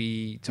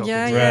selfie. Talking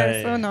Yeah, to- yeah, Right.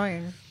 it's so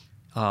annoying.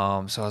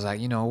 So I was like,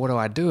 what do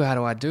I do? How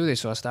do I do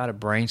this? So I started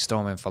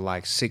brainstorming for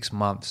like 6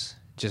 months,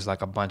 just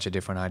like a bunch of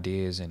different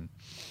ideas, and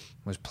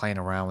was playing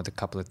around with a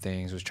couple of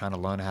things, was trying to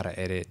learn how to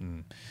edit,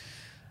 and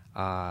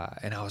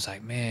I was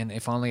like, man,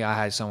 if only I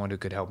had someone who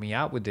could help me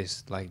out with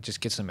this, like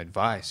just get some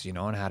advice,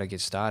 on how to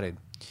get started.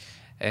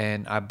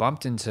 And I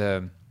bumped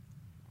into,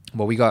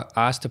 we got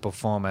asked to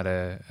perform at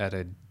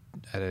a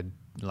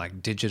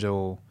like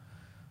digital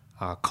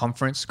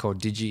conference called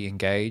Digi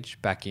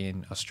Engage back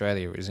in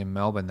Australia. It was in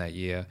Melbourne that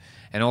year,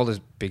 and all the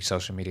big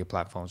social media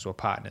platforms were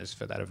partners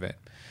for that event.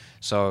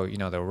 So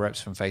there were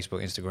reps from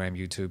Facebook, Instagram,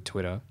 YouTube,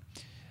 Twitter,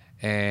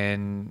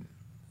 and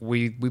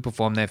we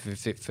performed there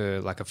for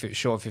like a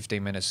short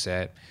 15-minute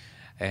set,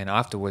 and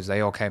afterwards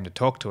they all came to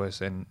talk to us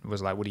and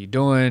was like, what are you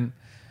doing?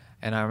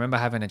 And I remember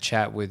having a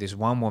chat with this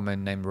one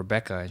woman named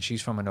Rebecca, and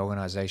she's from an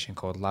organization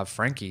called Love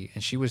Frankie,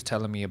 and she was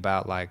telling me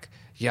about like,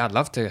 yeah, I'd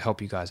love to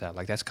help you guys out.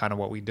 Like that's kind of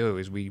what we do,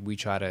 is we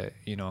try to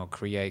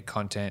create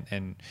content,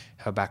 and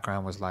her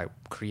background was like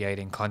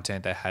creating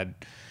content that had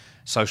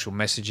social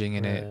messaging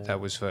in it, that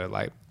was for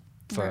like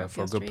Right up for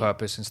your a good street.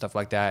 purpose and stuff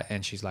like that.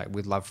 And she's like,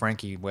 with Love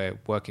Frankie, we're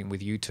working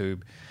with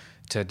YouTube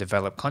to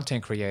develop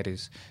content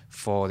creators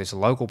for this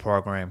local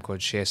program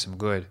called Share Some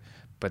Good.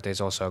 but there's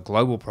also a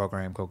global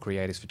program called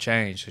Creators for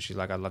Change. So she's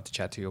like, I'd love to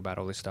chat to you about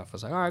all this stuff. I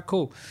was like, all right,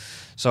 cool.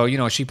 So, you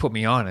know, she put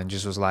me on and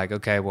just was like,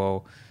 okay,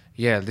 well,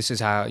 yeah, this is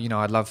how, you know,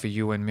 I'd love for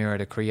you and Mira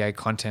to create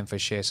content for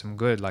Share Some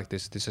Good, like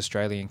this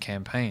Australian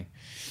campaign.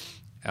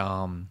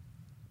 And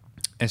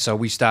so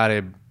we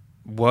started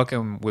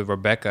working with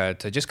Rebecca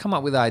to just come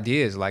up with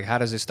ideas, like how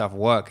does this stuff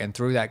work? And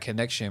through that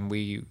connection,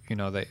 we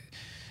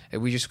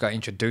just got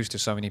introduced to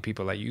so many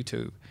people like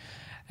YouTube.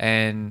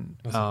 And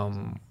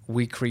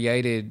we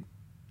created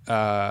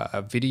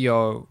a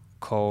video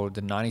called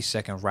the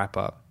 90-second wrap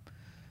up,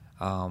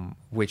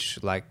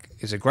 which like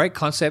is a great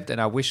concept, and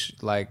I wish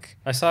like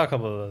I saw a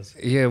couple of those.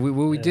 Yeah,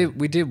 we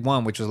did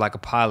one which was like a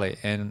pilot,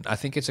 and I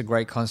think it's a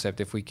great concept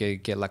if we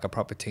could get like a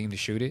proper team to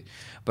shoot it.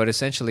 But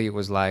essentially, it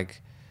was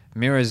like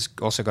Mira's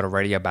also got a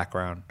radio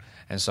background,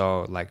 and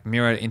so like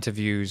Mira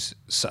interviews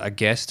a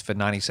guest for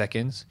 90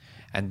 seconds,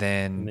 and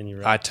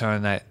then I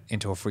turn that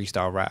into a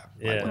freestyle rap,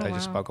 like what they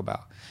just spoke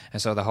about.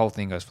 And so the whole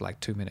thing goes for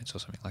like 2 minutes or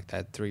something like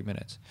that, 3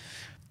 minutes.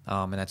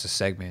 And that's a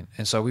segment.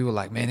 And so we were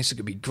like, man, this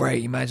could be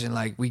great. Imagine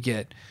like we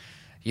get,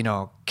 you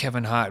know,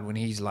 Kevin Hart when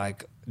he's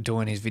like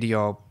doing his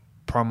video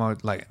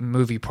promo, like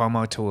movie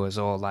promo tours,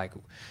 or like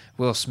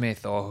Will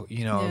Smith, or,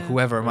 you know,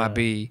 whoever it might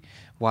be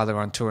while they're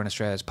on tour in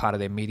Australia as part of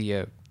their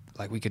media.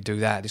 Like we could do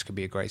that. This could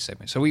be a great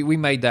segment. So we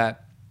made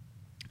that.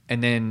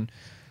 And then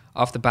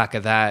off the back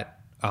of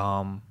that,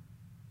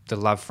 the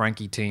Love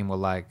Frankie team were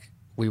like,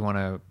 we want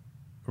to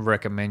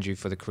recommend you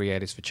for the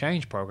Creators for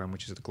Change program,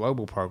 which is the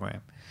global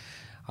program.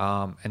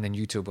 And then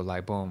YouTube were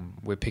like, boom,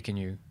 we're picking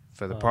you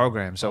for the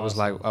program. So it was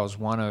like I was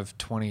one of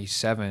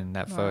 27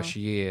 that first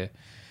year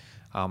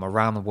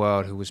around the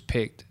world who was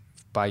picked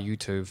by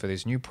YouTube for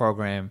this new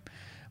program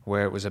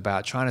where it was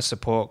about trying to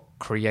support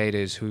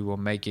creators who were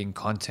making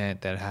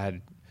content that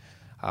had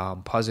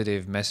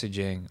positive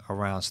messaging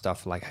around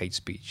stuff like hate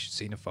speech,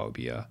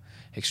 xenophobia,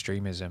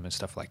 extremism, and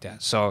stuff like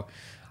that. So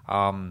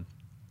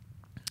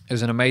it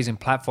was an amazing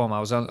platform. I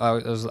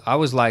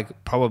was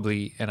like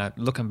probably, and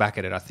looking back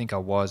at it, I think I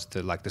was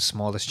the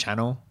smallest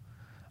channel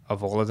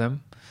of all of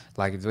them.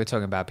 Like we're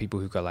talking about people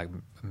who got like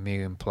 1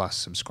 million plus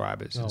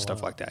subscribers and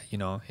stuff like that, you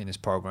know, in this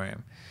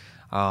program.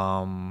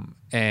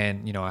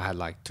 And you know, I had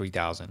like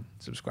 3,000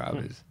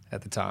 subscribers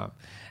at the time,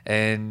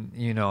 and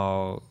you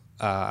know,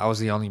 I was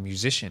the only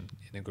musician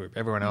in the group.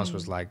 Everyone else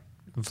was like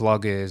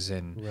vloggers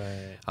and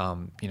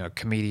you know,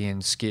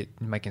 comedians,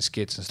 making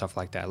skits and stuff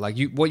like that, like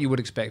what you would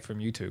expect from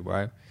YouTube,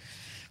 right?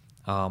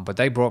 But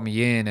they brought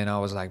me in and I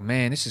was like,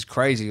 man, this is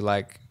crazy.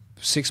 Like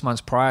 6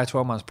 months prior,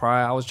 12 months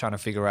prior, I was trying to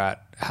figure out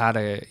how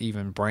to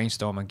even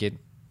brainstorm and get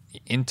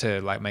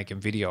into like making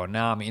video.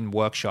 Now I'm in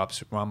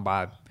workshops run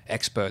by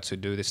experts who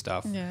do this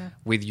stuff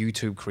with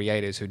YouTube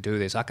creators who do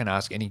this. I can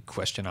ask any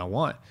question I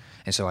want.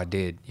 And so I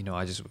did, you know,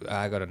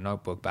 I got a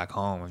notebook back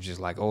home of just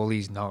like all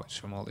these notes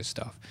from all this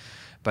stuff.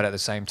 But at the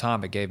same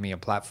time, it gave me a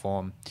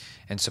platform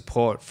and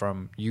support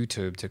from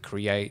YouTube to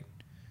create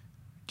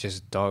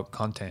just dope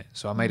content.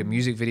 So I made a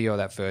music video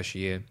that first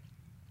year.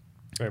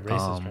 Right,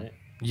 Racist, right?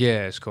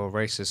 Yeah, it's called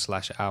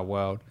Racist / Our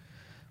World.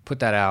 Put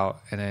that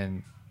out, and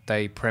then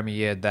they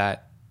premiered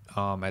that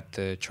at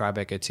the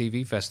Tribeca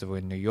TV Festival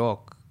in New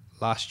York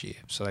last year.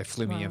 So they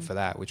flew me in for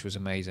that, which was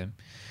amazing.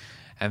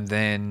 And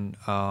then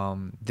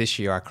this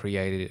year I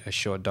created a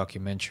short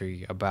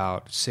documentary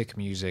about Sikh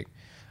music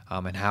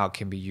and how it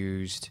can be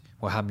used,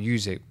 or how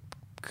music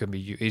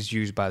is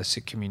used by the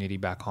Sikh community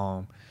back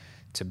home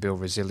to build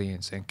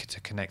resilience and to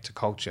connect to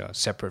culture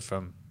separate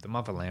from the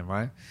motherland,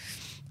 right?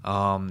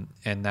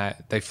 And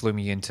that they flew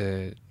me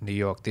into New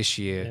York this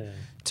year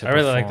to I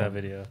really like that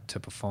video. To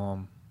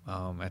perform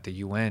at the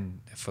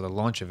UN for the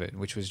launch of it,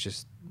 which was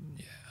just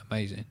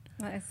amazing.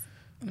 That is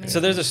amazing. So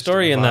there's a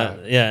story in that,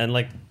 and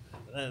like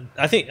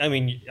I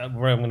mean,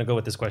 where I'm going to go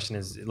with this question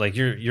is like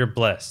you're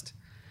blessed.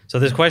 So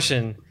this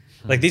question,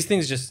 like these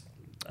things just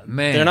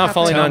they're not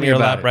falling on your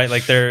lap, right?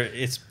 Like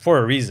it's for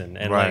a reason,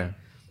 and like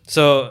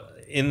so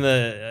in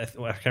the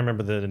I can't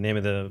remember the name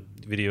of the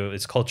video.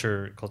 It's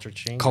Culture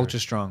Change. Culture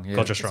Strong. Yeah.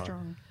 Culture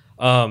Strong.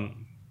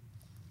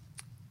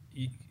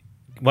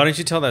 Why don't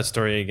you tell that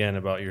story again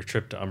about your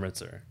trip to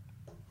Amritsar?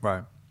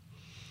 Right.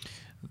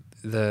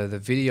 The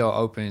video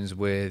opens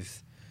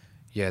with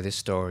this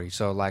story.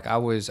 So like I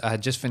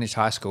had just finished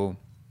high school,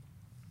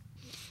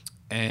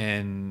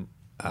 and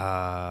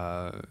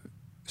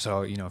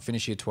so you know,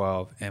 finished year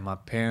 12, and my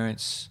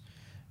parents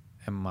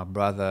and my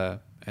brother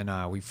and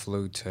I, we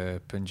flew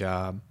to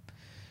Punjab,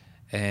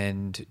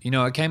 and you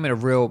know, it came at a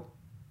real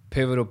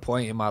pivotal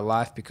point in my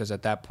life because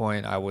at that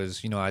point I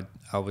was, you know,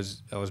 I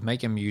was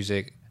making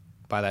music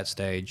by that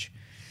stage.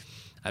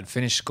 I'd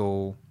finished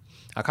school.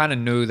 I kind of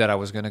knew that I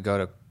was going to go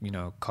to, you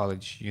know,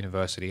 college,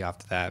 university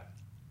after that.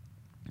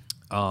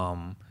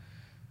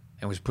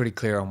 It was pretty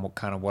clear on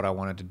what I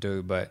wanted to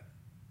do, but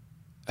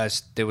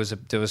there was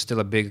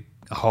still a big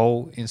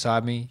hole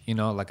inside me, you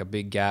know, like a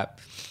big gap.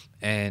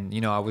 And,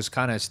 you know, I was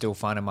kind of still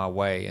finding my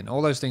way, and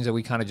all those things that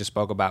we kind of just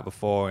spoke about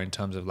before in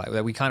terms of like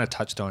that we kind of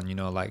touched on, you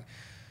know, like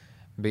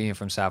being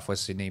from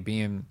Southwest Sydney,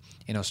 being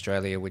in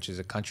Australia, which is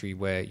a country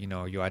where, you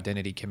know, your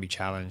identity can be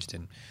challenged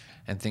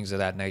and and things of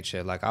that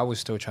nature. Like I was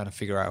still trying to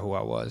figure out who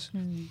I was.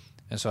 And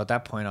so at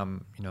that point,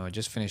 I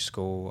just finished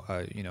school.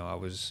 I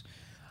was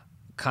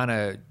kind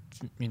of,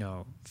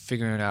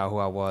 figuring out who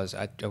I was.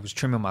 I was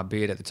trimming my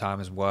beard at the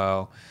time as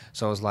well.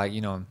 So I was like,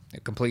 a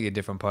completely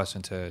different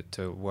person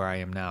to where I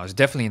am now. I was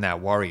definitely in that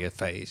warrior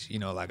phase,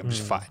 like I'm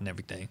just fighting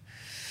everything.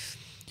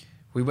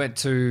 We went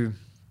to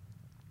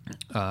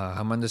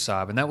Harmandir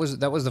Sahib, and that was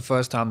the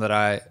first time that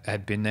I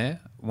had been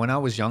there. When I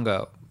was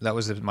younger, that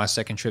was my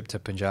second trip to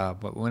Punjab.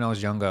 But when I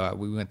was younger,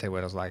 we went there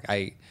when I was like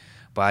 8,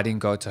 but I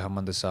didn't go to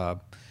Harmandir Sahib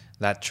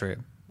that trip.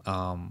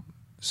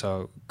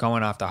 So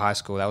going after high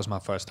school, that was my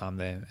first time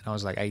there, and I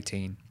was like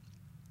 18.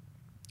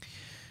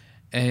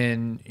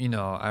 And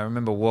I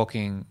remember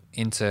walking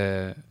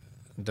into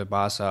the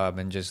Bar Sahib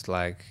and just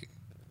like,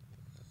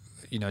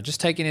 just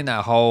taking in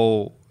that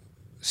whole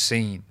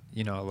scene.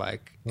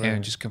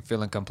 And just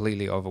feeling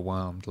completely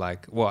overwhelmed.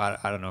 Like, well,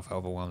 I don't know if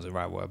overwhelmed is the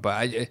right word, but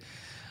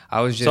I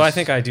was just. So I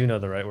think I do know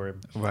the right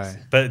word. Right.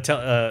 But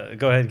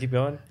go ahead, keep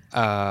going.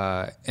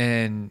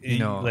 And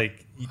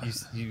like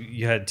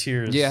you had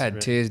tears. Yeah, I had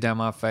right? tears down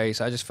my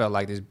face. I just felt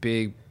like this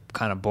big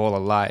kind of ball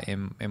of light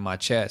in my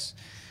chest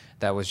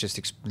that was just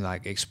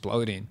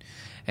exploding,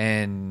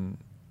 and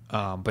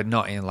but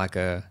not in like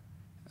a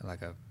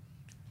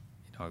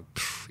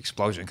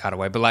explosion kind of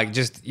way, but like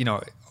just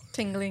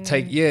tingling.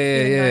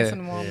 Yeah. Nice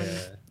and warm.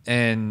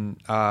 And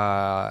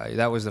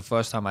that was the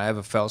first time I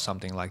ever felt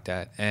something like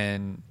that.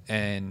 And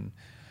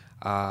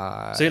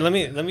so let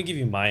me give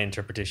you my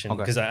interpretation,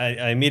 because Okay.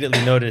 I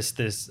immediately noticed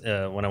this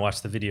when I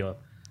watched the video.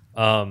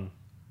 So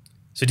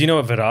do you know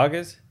what virag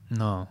is?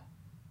 No.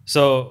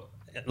 So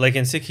like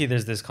in Sikhi,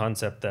 there's this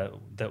concept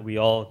that we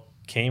all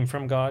came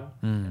from God,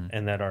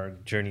 and that our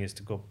journey is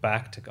to go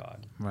back to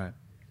God. Right.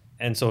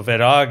 And so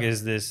virag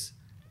is this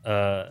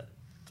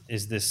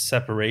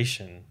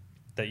separation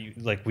that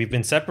we've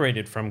been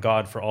separated from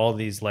God for all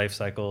these life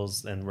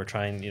cycles, and we're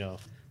trying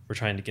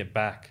to get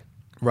back.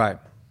 Right.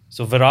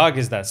 So virag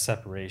is that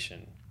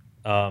separation.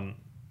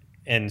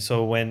 And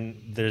so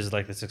when there's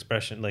like this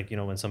expression, like,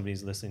 when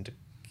somebody's listening to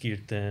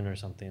kirtan or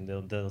something,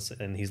 they'll say,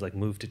 and he's like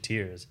moved to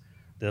tears,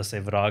 they'll say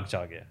virag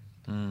jage.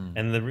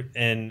 And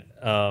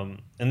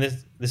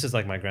this is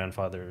like my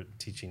grandfather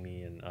teaching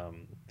me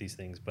and these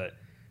things, but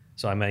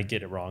so I might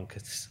get it wrong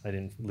because I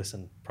didn't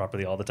listen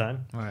properly all the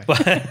time. Right.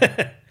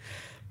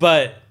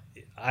 But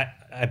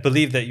I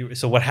believe that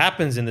so what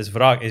happens in this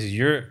virag is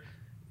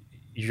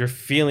you're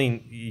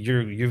feeling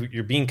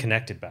you're being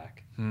connected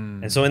back.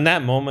 And so in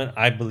that moment,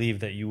 I believe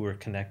that you were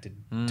connected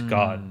to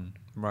God.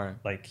 Right.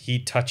 Like he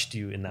touched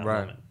you in that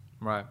moment.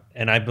 Right.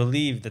 And I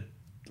believe that,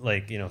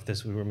 like,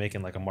 if we were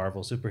making like a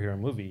Marvel superhero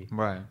movie,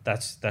 Right.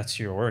 that's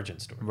your origin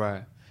story.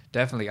 Right.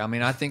 Definitely. I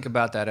mean, I think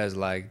about that as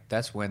like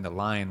that's when the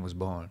lion was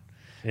born.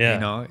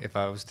 Yeah. If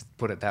I was to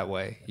put it that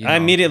way. I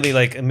immediately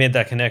made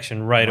that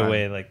connection right Right.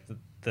 away, like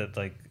that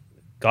like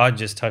God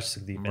just touched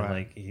Sukhdeep, and Right.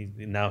 like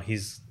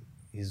he's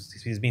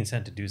being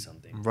sent to do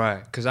something.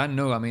 Right. Because I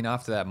knew,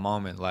 after that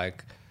moment,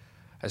 like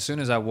as soon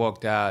as I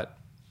walked out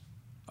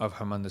of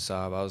Harmandir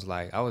Sahib, I was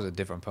like, I was a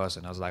different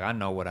person. I was like, I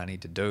know what I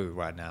need to do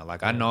right now.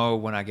 Like, I know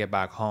when I get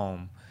back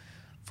home,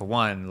 for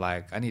one,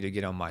 like, I need to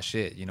get on my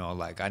shit,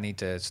 like, I need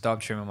to stop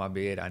trimming my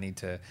beard. I need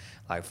to,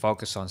 like,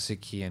 focus on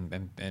Sikhi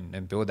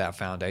and build that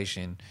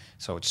foundation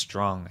so it's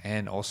strong.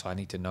 And also, I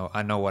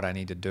know what I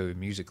need to do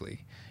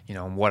musically,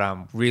 and what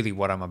I'm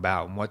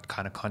about and what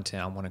kind of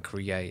content I want to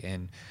create.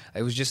 And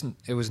it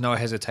was no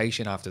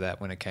hesitation after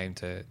that when it came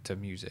to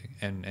music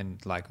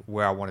and like,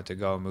 where I wanted to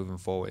go moving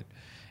forward.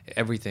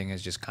 Everything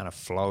has just kind of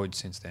flowed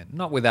since then.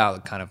 Not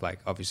without kind of like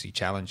obviously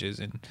challenges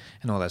and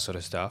all that sort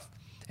of stuff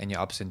and your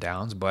ups and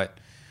downs, but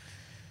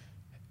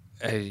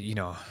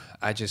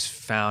I just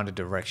found a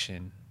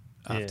direction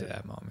after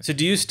that moment. So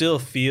do you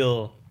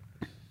feel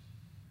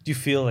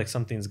like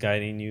something's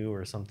guiding you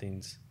or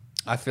something's?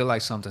 I feel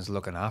like something's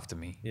looking after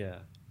me. Yeah.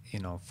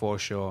 For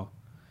sure.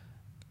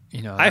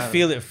 I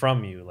feel it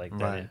from you, like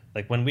that. Right.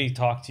 Like when we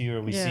talk to you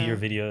or we see your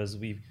videos,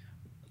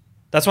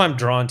 that's why I'm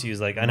drawn to you. Is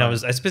like, and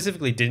Right. I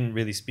specifically didn't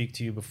really speak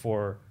to you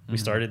before we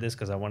started this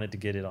because I wanted to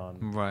get it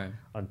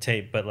on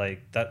tape. But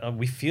like that,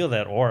 we feel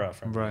that aura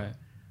from you. Right.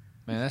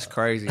 Man, that's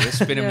crazy. It's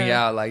spinning me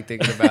out, like,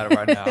 thinking about it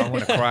right now. I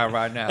want to cry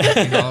right now.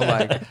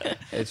 Like,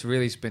 it's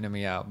really spinning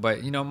me out.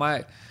 But,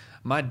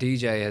 my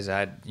DJ has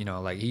had,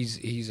 like,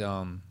 he's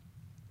a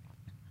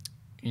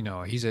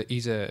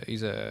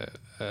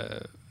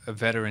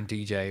veteran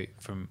DJ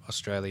from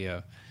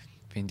Australia,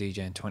 been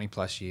DJing 20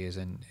 plus years,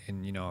 and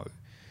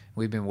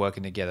we've been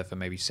working together for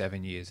maybe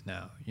 7 years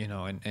now,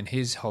 and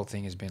his whole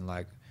thing has been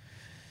like,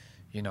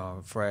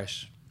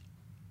 Fresh,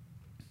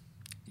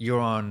 you're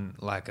on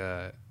like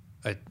a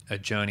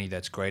journey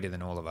that's greater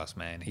than all of us,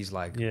 man. He's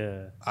like,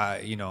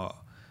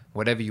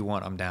 whatever you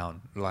want, I'm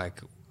down.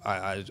 Like,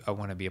 I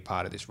want to be a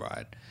part of this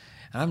ride.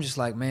 And I'm just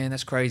like, man,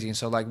 that's crazy. And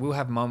so, like, we'll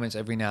have moments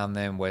every now and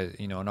then where,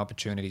 an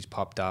opportunity's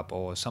popped up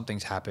or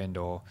something's happened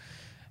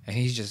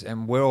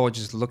and we're all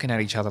just looking at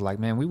each other like,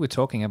 man, we were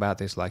talking about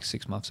this like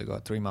 6 months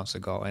ago, 3 months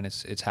ago, and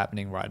it's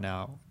happening right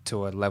now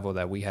to a level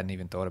that we hadn't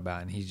even thought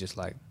about. And he's just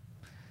like,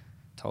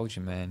 told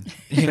you, man.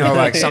 You know,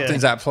 like Yeah.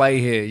 something's at play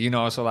here, you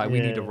know, so like we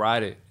need to Yeah.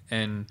 write it.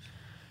 And,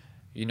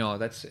 you know,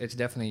 it's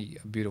definitely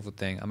a beautiful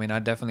thing. I mean, I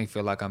definitely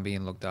feel like I'm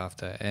being looked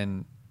after,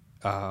 and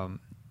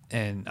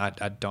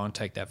I don't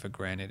take that for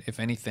granted. If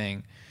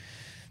anything,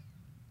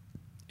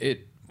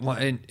 it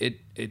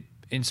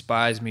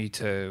inspires me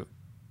to,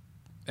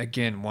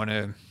 again, want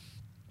to,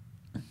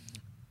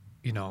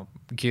 you know,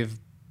 give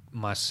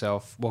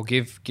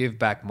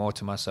back more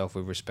to myself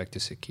with respect to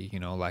Siki, you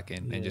know, like,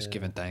 and just Yeah.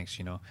 giving thanks,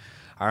 you know.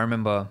 I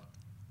remember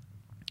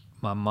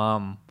my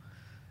mom,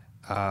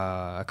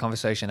 a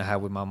conversation I had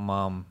with my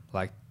mom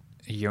like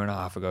a year and a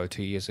half ago,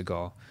 2 years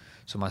ago.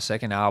 So my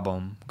second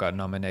album got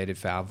nominated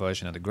for our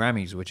version of the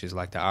Grammys, which is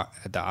like the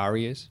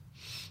Arias.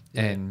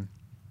 Yeah. And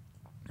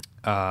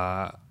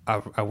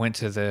I went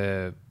to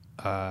the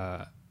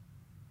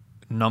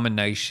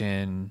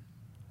nominations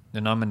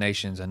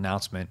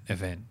announcement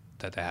event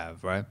that they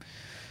have, right?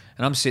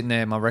 And I'm sitting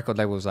there, my record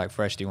label was like,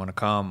 Fresh, do you want to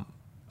come?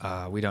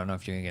 We don't know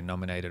if you're going to get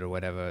nominated or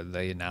whatever.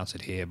 They announce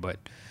it here, but,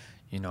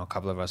 you know, a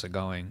couple of us are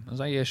going. I was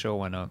like, yeah, sure,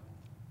 why not?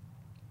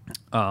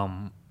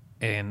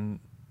 And,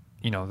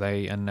 you know,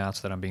 they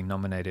announced that I'm being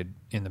nominated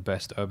in the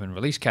Best Urban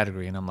Release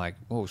category. And I'm like,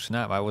 oh,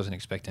 snap, I wasn't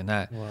expecting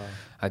that. Wow.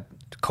 I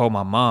called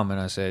my mom and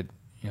I said,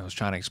 you know, I was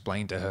trying to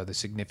explain to her the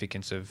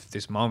significance of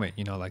this moment,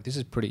 you know, like this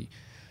is pretty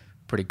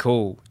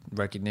cool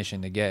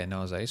recognition to get. And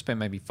I was like, I spent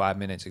maybe 5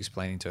 minutes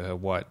explaining to her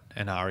what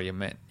an aria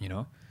meant, you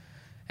know?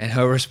 And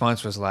her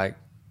response was like,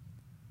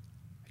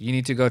 you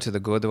need to go to the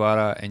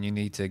Gurdwara and you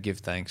need to give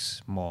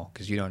thanks more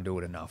because you don't do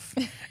it enough.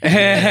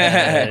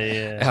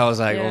 Yeah. I was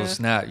like, Yeah. oh,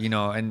 snap, you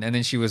know? And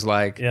then she was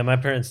like, Yeah, my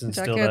parents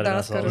instilled Jacket, that in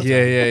us all the that's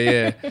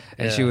time. yeah.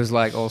 And she Yeah. was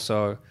like,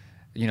 also,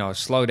 you know,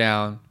 slow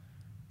down.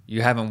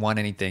 You haven't won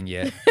anything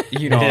yet.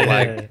 You know, Yeah.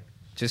 like,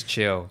 just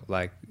chill.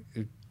 Like,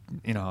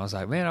 you know, I was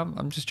like, man,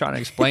 I'm just trying to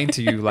explain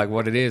to you like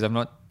what it is. I'm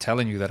not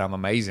telling you that I'm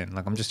amazing.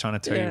 Like, I'm just trying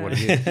to tell you what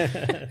it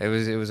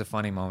is. It was a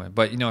funny moment,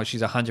 but you know,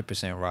 she's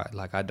 100% right.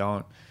 Like, I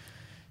don't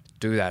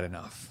do that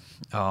enough,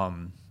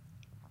 and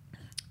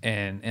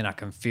I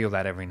can feel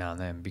that every now and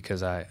then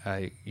because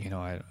I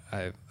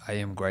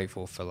am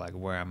grateful for like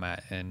where I'm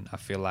at, and I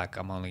feel like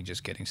I'm only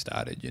just getting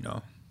started. You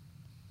know.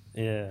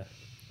 Yeah.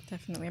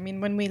 Definitely. I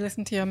mean, when we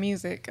listen to your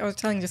music, I was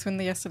telling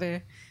Jaswinder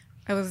yesterday,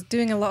 I was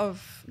doing a lot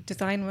of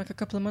design work a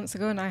couple of months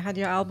ago and I had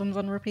your albums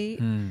on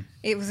repeat.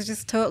 It was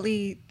just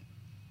totally,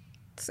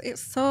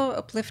 it's so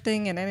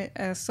uplifting,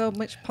 and so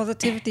much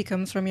positivity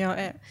comes from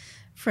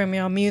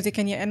your music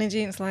and your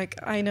energy. It's like,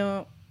 I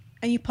know,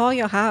 and you pour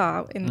your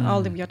heart out in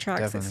all of your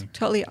tracks. Definitely. It's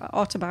totally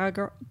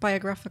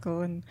autobiographical,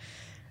 and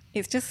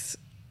it's just,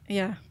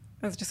 yeah,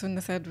 as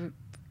Jaswinder said,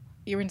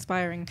 you're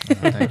inspiring.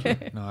 Thank you.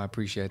 No, I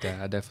appreciate that.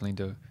 I definitely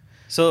do.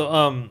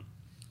 So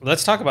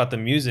let's talk about the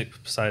music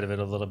side of it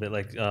a little bit.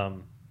 Like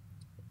so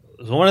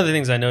one of the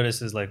things I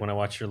noticed is like when I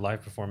watch your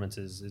live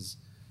performances is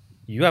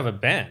you have a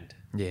band.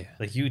 Yeah.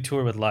 Like you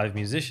tour with live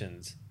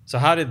musicians. So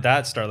how did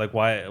that start? Like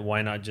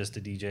why not just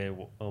a DJ?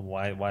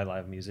 Why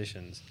live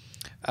musicians?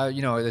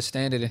 You know, the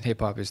standard in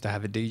hip hop is to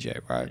have a DJ,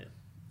 right? Yeah.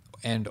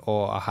 And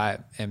or a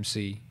hype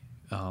MC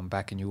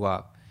backing you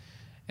up.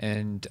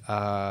 And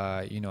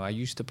you know, I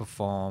used to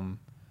perform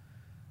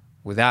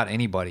without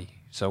anybody.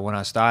 So when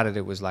I started,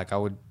 it was like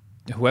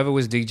whoever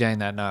was DJing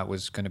that night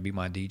was going to be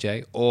my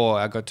DJ. Or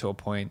I got to a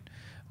point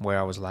where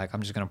I was like,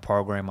 I'm just going to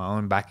program my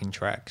own backing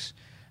tracks.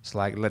 It's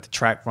like, let the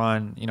track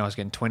run. You know, I was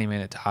getting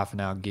 20-minute to half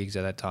an hour gigs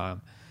at that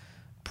time.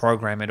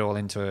 Program it all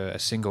into a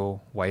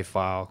single WAV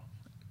file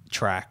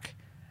track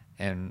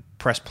and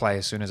press play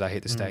as soon as I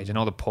hit the stage. And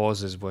all the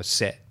pauses were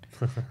set.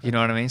 You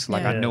know what I mean? So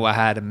like, I Yeah. knew I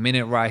had a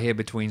minute right here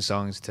between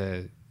songs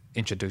to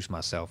introduce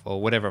myself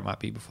or whatever it might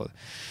be before.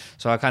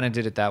 So I kind of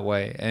did it that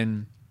way.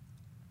 And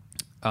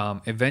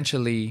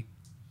eventually,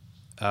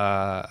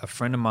 a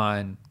friend of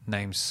mine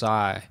named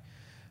Sai,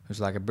 who's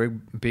like a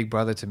big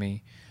brother to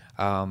me,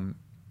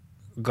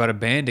 got a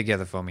band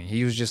together for me.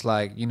 He was just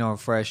like, you know,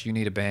 Fresh, you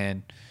need a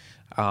band.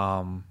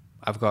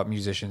 I've got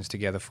musicians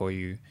together for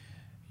you.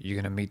 You're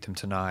going to meet them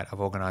tonight. I've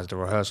organized a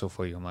rehearsal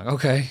for you. I'm like,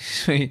 okay,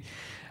 sweet.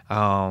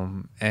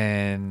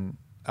 And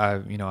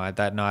you know, at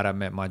that night I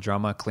met my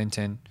drummer,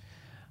 Clinton,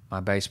 my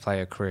bass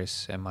player,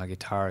 Chris, and my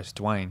guitarist,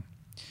 Dwayne.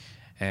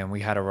 And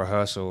we had a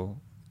rehearsal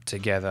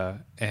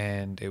together,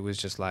 and it was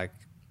just like,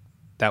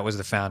 that was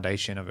the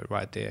foundation of it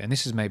right there. And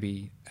this is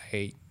maybe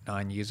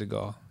 8-9 years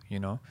ago, you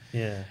know?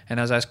 Yeah. And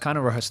as I kind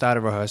of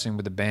started rehearsing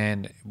with the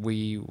band,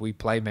 we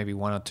played maybe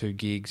 1 or 2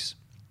 gigs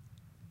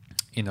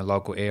in the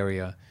local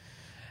area.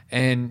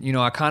 And, you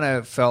know, I kind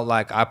of felt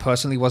like I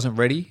personally wasn't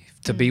ready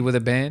to be with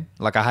a band.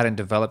 Like I hadn't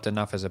developed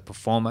enough as a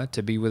performer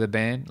to be with a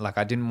band. Like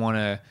I didn't want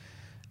to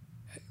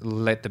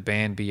let the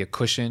band be a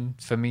cushion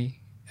for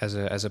me as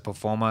a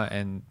performer,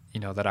 and, you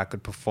know, that I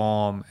could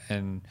perform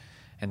and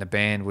the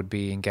band would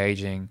be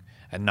engaging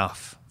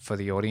enough for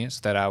the audience,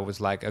 that I was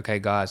like, okay,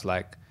 guys,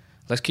 like,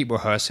 let's keep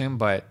rehearsing,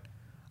 but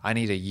I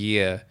need a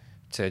year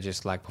to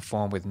just like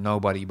perform with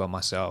nobody but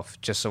myself,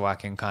 just so I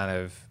can kind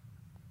of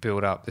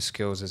build up the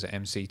skills as an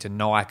MC to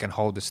know I can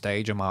hold the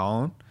stage on my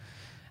own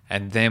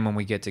and then when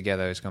we get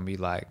together, it's gonna be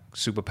like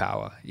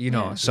superpower, you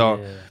know. So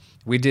Yeah.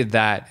 we did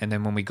that, and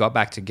then when we got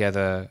back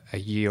together a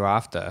year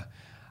after,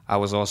 I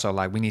was also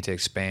like, we need to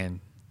expand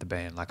the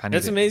band. Like I need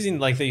That's to, amazing.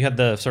 Like that you had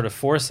the sort of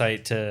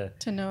foresight to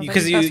know that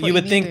because that's what you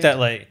would you think needed. that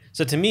like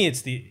so to me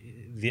it's the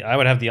I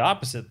would have the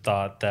opposite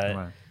thought that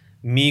Right.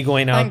 me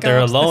going out Thank there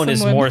God there's alone is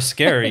someone. more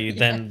scary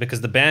than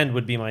because the band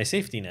would be my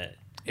safety net.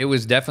 It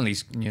was definitely,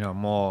 you know,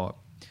 more.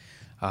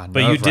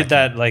 But you did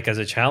that like as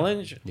a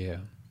challenge, Yeah.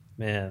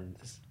 man.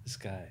 This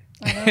guy.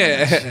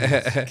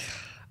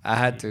 I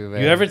had to.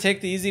 Man. You ever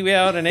take the easy way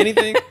out on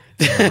anything?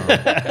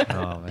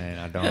 Oh man,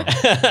 I don't.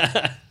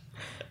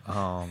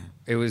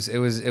 It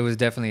was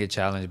definitely a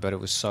challenge, but it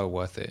was so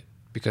worth it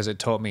because it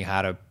taught me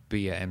how to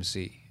be an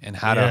MC and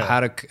how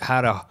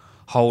to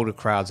hold a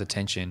crowd's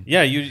attention.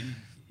 Yeah, you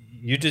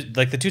just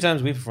like the 2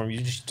 times we performed, you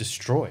just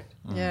destroyed.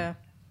 Yeah.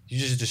 You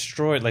just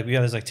destroyed. Like we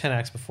had there's like 10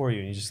 acts before you,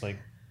 and you just like.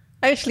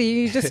 Actually,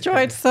 you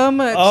destroyed so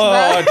much. Oh,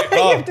 that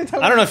oh, you have to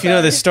tell I don't know the if you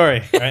know this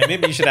story. Right?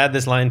 Maybe you should add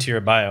this line to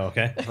your bio,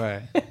 okay?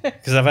 Right.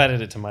 Because I've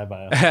added it to my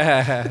bio.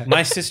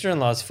 My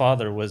sister-in-law's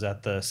father was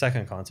at the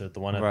second concert,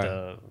 the one at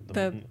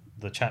Right.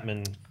 the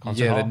Chapman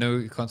concert Yeah, hall. the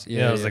new concert.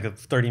 Yeah, it was like a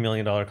 $30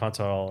 million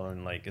concert hall,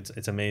 and like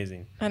it's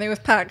amazing. And it was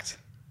packed.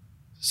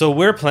 So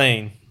we're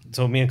playing.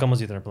 So me and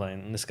Kamozithan are playing,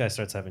 and this guy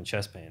starts having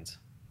chest pains.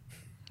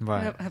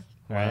 right.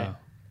 Right.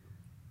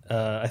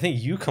 Wow. I think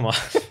you come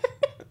off.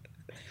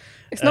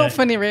 It's not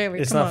funny, really.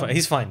 It's Come not on. funny.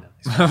 He's fine now.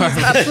 He's fine.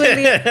 He's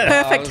absolutely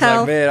perfect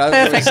health.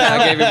 Perfect I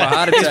health. gave him a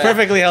heart attack. He's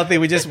perfectly healthy.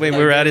 We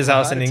were at his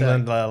house in Heart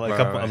England attack. like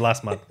Right.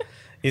 last month.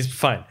 He's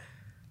fine,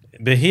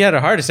 but he had a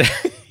heart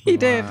attack. He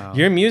did. Wow.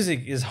 Your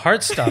music is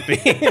heart stopping.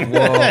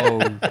 Whoa.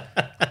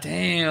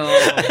 Damn.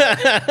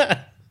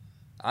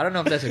 I don't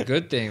know if that's a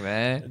good thing,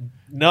 man.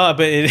 No,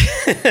 but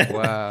it.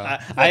 Wow.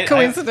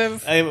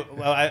 Coincidence.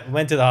 I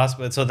went to the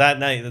hospital. So that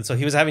night, so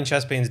he was having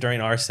chest pains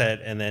during our set,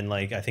 and then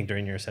like I think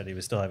during your set, he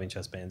was still having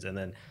chest pains, and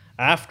then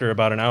after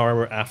about an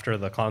hour after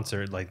the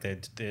concert, like they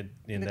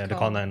had to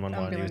call 911. He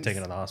was ambulance.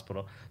 taken to the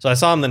hospital. So I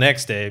saw him the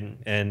next day,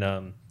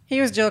 and He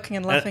was joking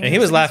and laughing. and he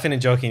was laughing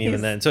and joking even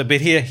he's- then. So,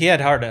 but he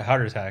had heart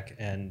attack,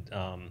 and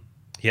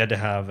he had to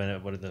have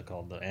what are they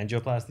called, the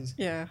angioplasties.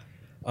 Yeah.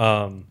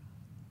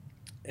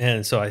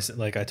 And so I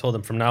told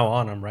him from now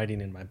on I'm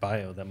writing in my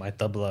bio that my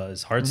tabla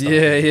is heart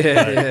stopping.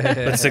 Yeah.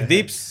 But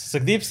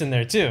Sugdeep's in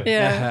there too.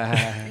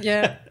 Yeah.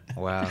 Yeah.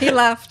 Wow. He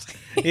laughed.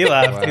 He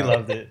laughed. He Wow.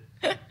 loved it.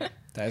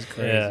 That's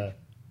crazy. Yeah.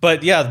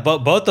 But yeah,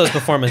 both those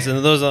performances,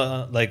 and those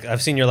like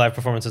I've seen your live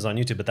performances on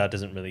YouTube, but that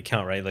doesn't really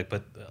count, right? Like,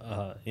 but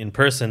in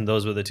person,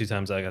 those were the 2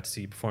 times I got to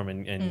see you perform,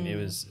 and it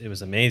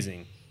was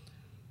amazing.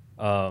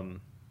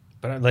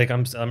 But like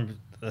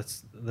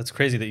that's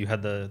crazy that you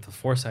had the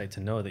foresight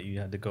to know that you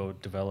had to go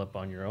develop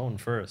on your own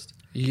first.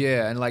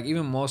 Yeah, and like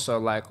even more so,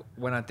 like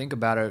when I think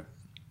about it,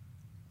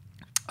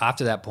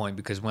 after that point,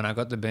 because when I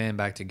got the band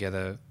back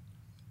together,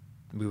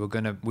 we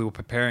were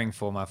preparing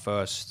for my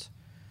first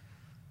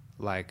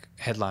like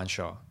headline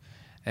show,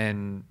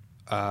 and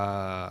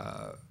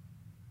I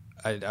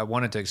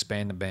wanted to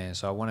expand the band,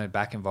 so I wanted a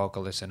backing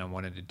vocalist and I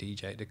wanted a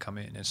DJ to come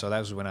in, and so that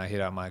was when I hit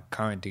up my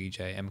current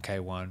DJ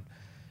MK1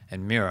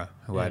 and Mira,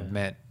 who Yeah. I'd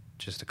met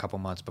just a couple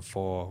months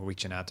before,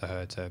 reaching out to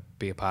her to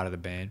be a part of the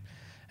band.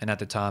 And at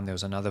the time, there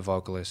was another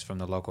vocalist from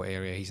the local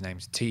area. His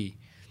name's T.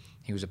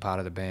 He was a part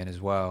of the band as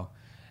well.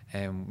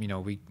 And, you know,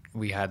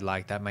 we had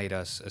like, that made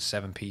us a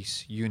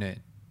 7-piece unit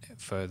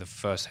for the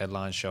first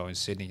headline show in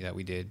Sydney that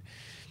we did.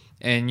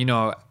 And, you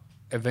know,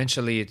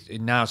 eventually,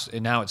 now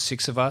it's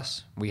 6 of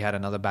us. We had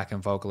another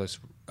backing vocalist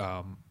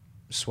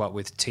swap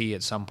with T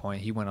at some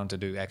point. He went on to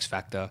do X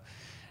Factor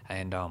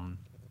and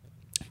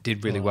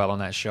did really well on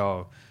that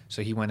show.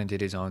 So he went and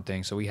did his own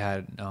thing. So we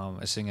had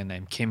a singer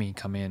named Kimmy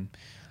come in,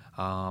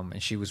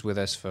 and she was with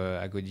us for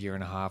a good year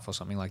and a half or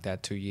something like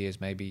that, 2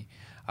 years maybe.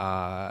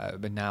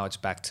 But now it's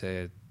back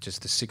to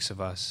just the 6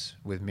 of us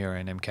with Mira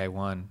and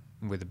MK1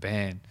 with the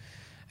band.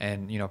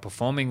 And, you know,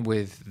 performing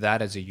with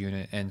that as a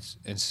unit and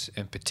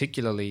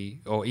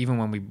particularly, or even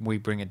when we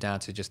bring it down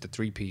to just the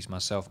 3-piece,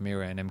 myself,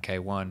 Mira, and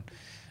MK1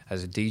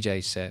 as a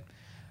DJ set,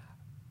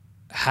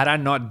 had I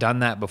not done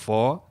that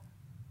before,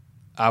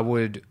 I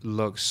would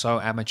look so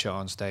amateur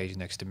on stage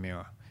next to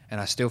Mira, and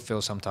I still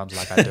feel sometimes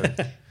like I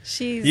do.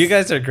 She's. You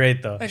guys are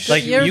great though.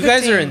 Like you're a you good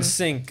guys are in team.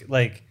 sync.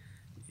 Like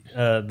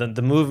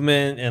the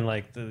movement and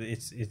like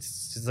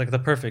it's like the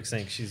perfect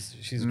sync. She's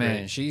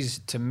Man, great. she's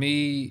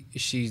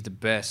the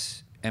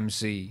best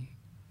MC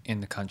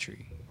in the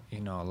country. You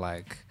know,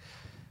 like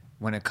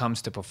when it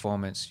comes to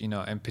performance, you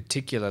know, and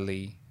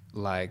particularly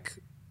like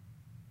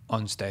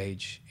on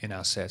stage in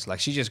our sets, like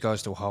she just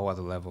goes to a whole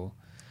other level.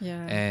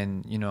 Yeah.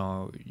 And, you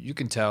know, you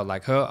can tell,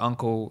 like, her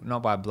uncle,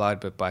 not by blood,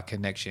 but by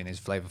connection, is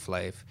Flavor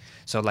Flav.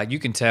 So, like, you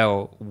can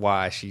tell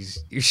why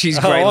she's great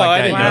I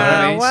like that, didn't you know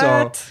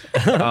what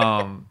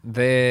I mean? Wow, So,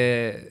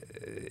 they're,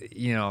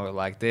 you know,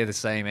 like, they're the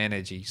same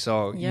energy.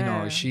 So, you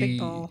know, big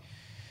ball.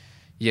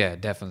 yeah,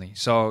 definitely.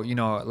 So, you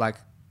know, like,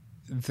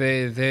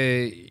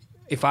 they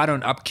if I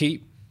don't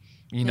upkeep,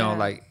 you know, Yeah.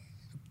 like,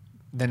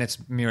 then it's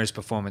Mira's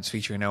performance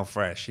featuring El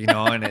Fresh, you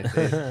know, and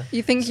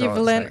You think so you've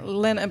it's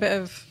learnt a bit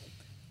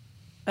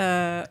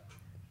of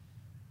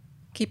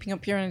keeping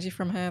up your energy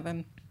from her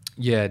then?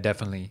 yeah,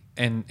 definitely.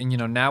 And you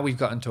know, now we've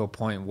gotten to a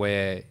point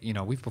where, you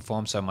know, we've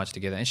performed so much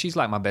together, and she's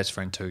like my best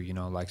friend too, you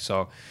know, like,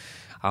 so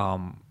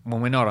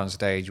when we're not on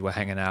stage, we're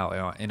hanging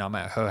out, and I'm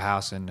at her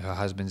house and her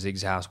husband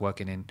Zig's house,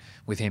 working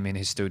with him in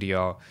his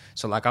studio.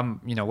 So like,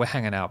 you know, we're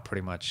hanging out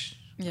pretty much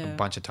a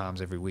bunch of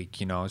times every week,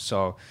 you know.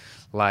 So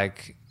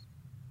like,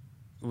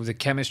 the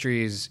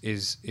chemistry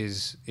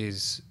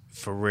is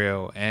for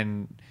real,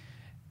 and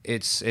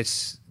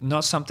it's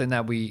not something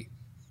that we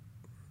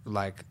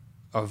like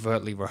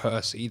overtly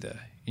rehearse either.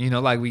 You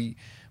know, like we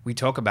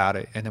talk about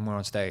it and then we're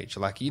on stage.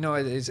 Like, you know,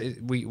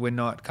 we're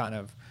not kind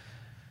of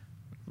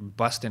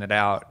busting it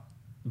out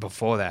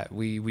before that.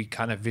 We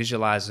kind of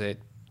visualize it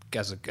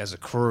as a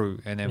crew,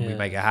 and then we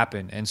make it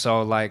happen. And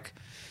so like,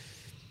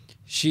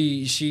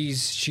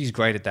 she's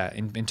great at that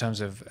in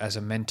terms of as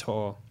a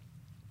mentor,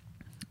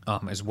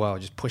 as well,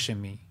 just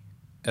pushing me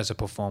as a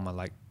performer.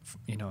 Like,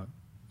 you know,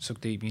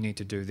 Sukhdeep, you need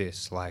to do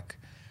this. Like,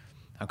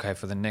 okay,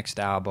 for the next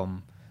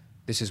album,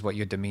 this is what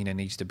your demeanor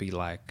needs to be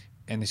like,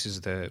 and this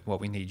is what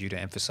we need you to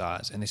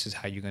emphasize, and this is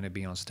how you're going to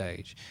be on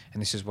stage,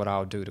 and this is what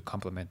I'll do to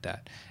complement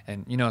that.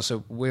 And you know,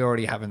 so we're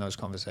already having those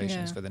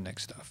conversations for the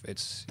next stuff.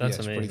 It's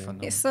pretty fun.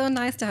 It's so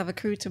nice to have a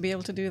crew to be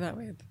able to do that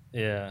with.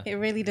 Yeah, it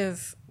really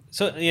does.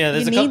 So yeah,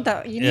 there's you need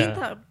that.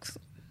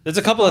 There's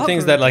a couple of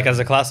things that, like, as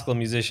a classical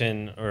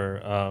musician,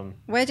 or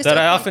that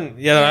I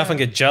often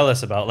get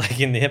jealous about, like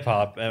in the hip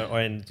hop,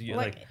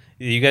 like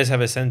you guys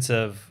have a sense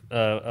of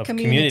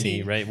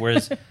community, right?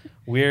 Whereas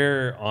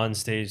we're on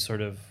stage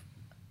sort of,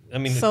 I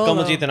mean,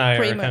 Kamaljeet and I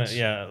are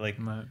kind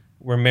of,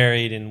 we're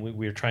married and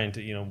we're trying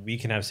to, you know, we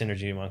can have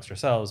synergy amongst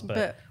ourselves,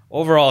 but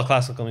overall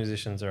classical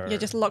musicians are... You're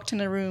just locked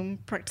in a room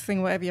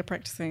practicing whatever you're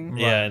practicing.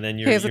 Yeah, and then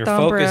here's a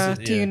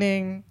tambura,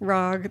 tuning,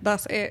 rag,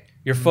 that's it.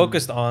 You're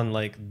focused on,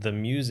 like, the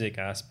music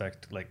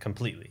aspect, like,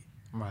 completely.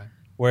 Right.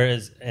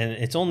 Whereas, and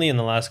it's only in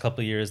the last couple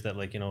of years that,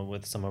 like, you know,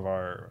 with some of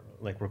our,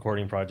 like,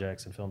 recording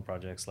projects and film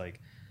projects,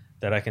 like,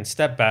 that I can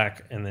step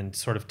back and then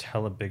sort of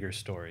tell a bigger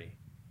story,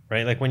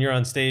 right? Like, when you're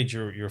on stage,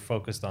 you're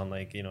focused on,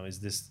 like, you know, is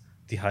this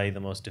Tihai the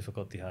most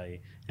difficult Tihai?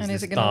 Is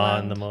this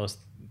Tan the most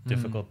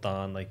difficult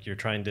Tan? Like, you're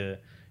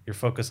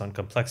focused on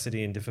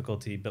complexity and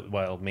difficulty, but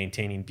while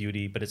maintaining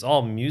beauty. But it's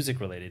all music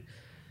related,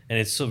 and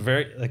it's so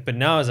very like. But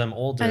now as I'm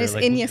older, and it's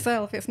like, in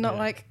yourself. It's not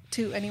like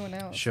to anyone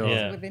else. Sure,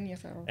 it's within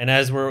yourself. And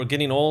as we're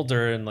getting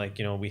older, and like,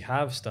 you know, we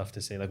have stuff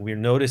to say. Like, we're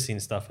noticing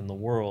stuff in the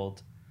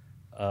world,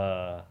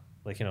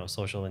 like, you know,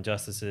 social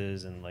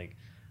injustices and like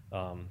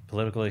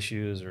political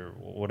issues or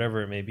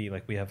whatever it may be.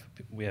 Like, we have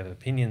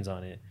opinions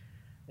on it,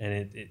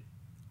 and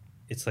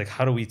it's like,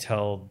 how do we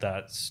tell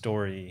that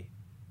story?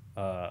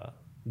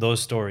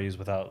 Those stories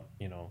without,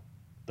 you know,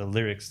 the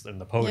lyrics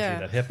and the poetry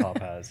that hip hop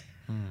has.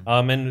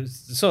 And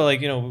so, like,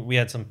 you know, we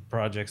had some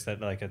projects that,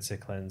 like, at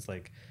Sick Lens,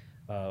 like,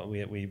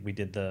 we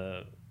did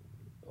the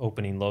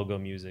opening logo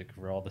music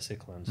for all the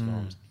Sick Lens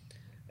films.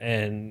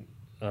 And,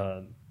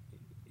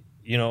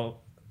 you know,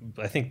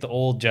 I think the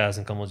old Jazz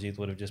and Kamaljeet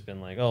would have just been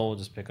like, oh, we'll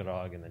just pick a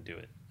rag and then do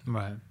it.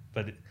 Right.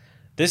 But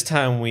this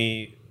time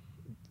we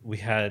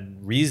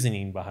had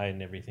reasoning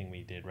behind everything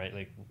we did, right?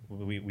 Like,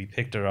 we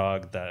picked a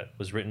rag that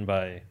was written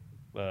by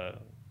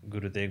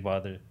Guru Tegh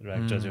Bahadur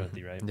Rag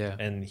Jajwati, right? Yeah.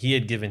 And he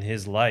had given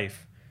his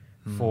life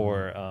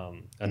for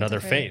another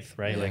faith,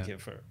 right? Yeah. Like,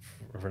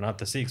 for not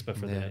the Sikhs, but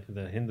for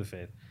the Hindu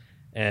faith,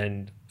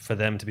 and for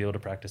them to be able to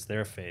practice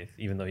their faith,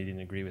 even though he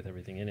didn't agree with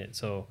everything in it.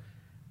 So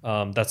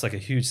that's like a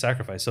huge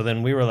sacrifice. So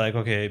then we were like,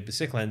 okay,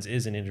 Sick Lens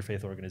is an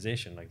interfaith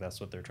organization. Like,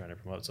 that's what they're trying to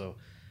promote. So,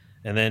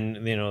 and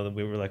then, you know,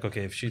 we were like,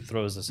 okay, if she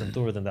throws the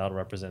santoor, then that'll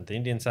represent the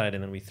Indian side.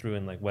 And then we threw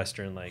in like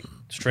Western, like,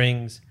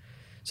 strings.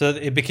 So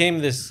it became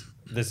this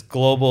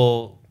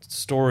global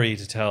story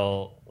to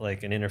tell,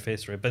 like, an interfaith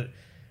story. But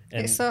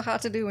it's so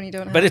hard to do when you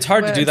don't have But it's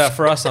hard words. to do that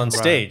for us on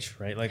stage,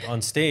 right? Like,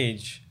 on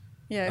stage,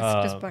 it's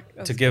just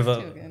back to give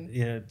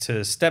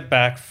to step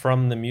back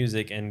from the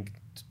music and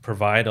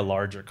provide a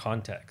larger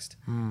context.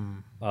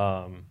 And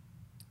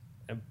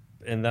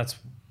that's,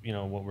 you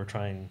know, what we're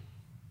trying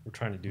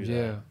to do.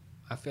 Yeah.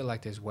 I feel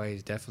like there's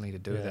ways definitely to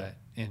do that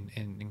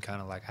in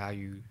kind of like how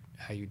you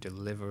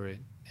deliver it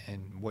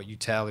and what you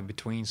tell in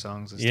between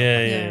songs and stuff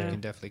like that. You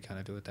can definitely kind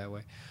of do it that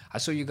way. I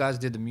saw you guys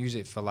did the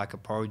music for like a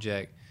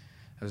project.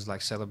 It was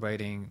like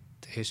celebrating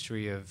the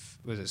history of,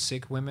 was it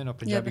Sikh women or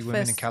Punjabi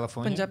women in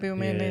California? Punjabi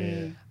women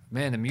in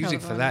Man, the music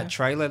California. for that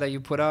trailer that you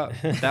put up,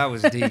 that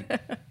was deep.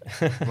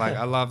 Like,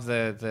 I love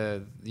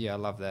I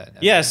love that.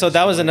 Yeah, so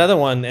that was another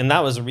one, and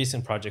that was a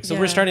recent project. So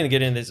we're Yeah. starting to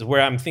get into this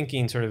where I'm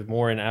thinking sort of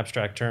more in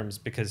abstract terms,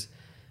 because,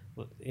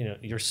 you know,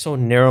 you're so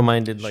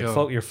narrow-minded. Like,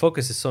 Sure. your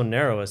focus is so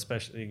narrow,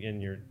 especially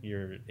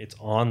in it's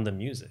on the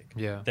music.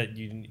 Yeah. That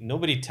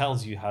nobody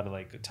tells you how to,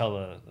 like, tell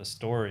a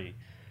story.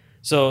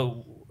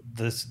 So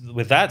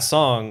with that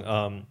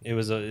song,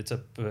 it's a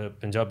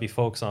Punjabi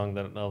folk song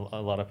that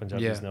a lot of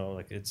Punjabis know.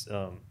 Like, it's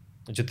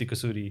Jutti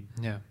Kasuri.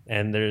 Yeah.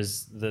 And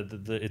there's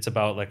the it's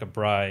about like a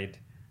bride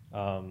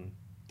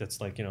that's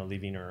like, you know,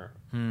 leaving her.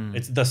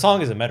 It's the song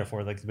is a metaphor,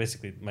 like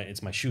basically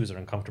it's my shoes are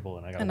uncomfortable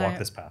and I gotta walk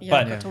this path. Yeah,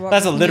 But I got to walk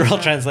that's a this new literal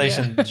path.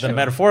 translation. Yeah. The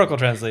metaphorical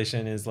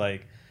translation is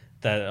like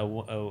that a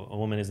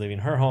woman is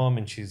leaving her home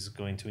and she's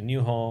going to a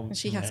new home, And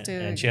she has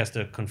to- and she has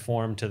to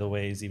conform to the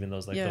ways, even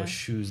those Yeah. those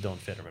shoes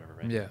don't fit or whatever.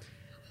 Right? Yeah.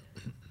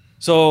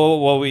 So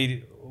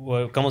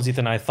what Kamaljeet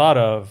and I thought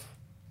of,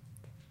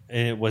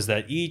 it was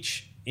that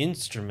each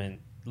instrument,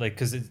 like,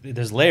 because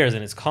there's layers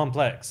and it's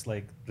complex,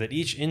 like that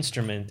each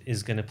instrument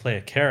is going to play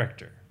a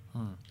character,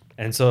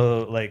 and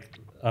so like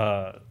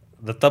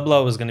the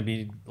tabla was going to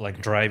be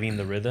like driving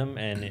the rhythm,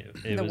 and it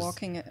The was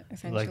walking, like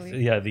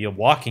essentially. the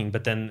walking,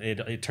 but then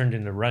it turned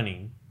into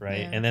running,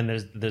 right? Yeah. And then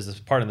there's this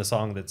part in the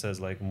song that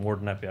says like more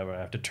than I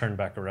have to turn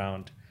back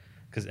around,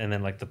 and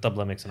then like the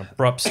tabla makes an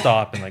abrupt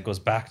stop and like goes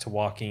back to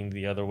walking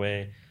the other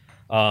way,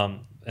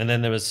 and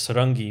then there was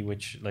sarangi,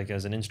 which like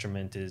as an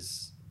instrument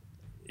is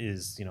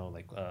you know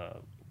like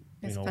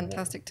It's you know,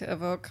 fantastic to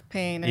evoke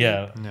pain. And,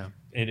 yeah, Yeah.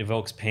 it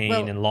evokes pain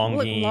Well, and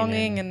longing,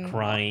 longing and and-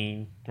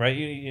 crying, right?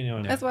 You know.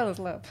 as well as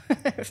love.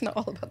 It's not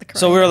all about the crying.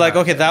 So we were like,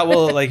 okay, that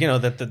will like, you know,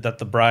 that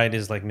the bride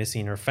is like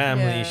missing her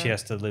family. Yeah. She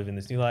has to live in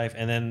this new life,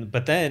 and then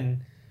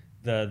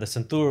the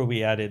santur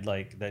we added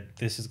like that.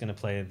 This is going to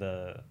play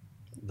the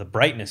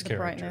brightness The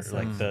character, brightness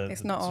like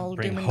it's not to all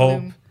bring doom and hope.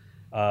 gloom.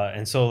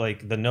 And so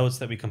like the notes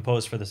that we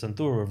composed for the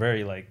santur were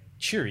very like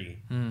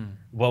cheery. Mm.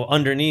 Well,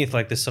 underneath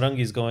like the sarangi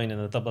is going and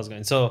the tabla is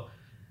going. So,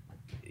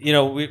 you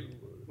know,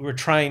 we're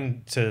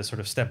trying to sort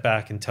of step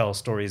back and tell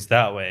stories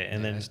that way,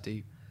 and then That's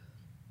deep.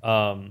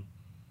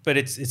 but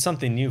it's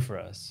something new for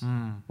us.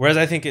 Mm. Whereas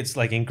I think it's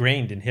like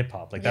ingrained in hip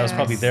hop. Like that was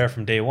probably Yes. there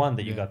from day one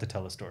that you Yeah. got to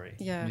tell a story.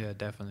 Yeah. Yeah,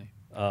 definitely.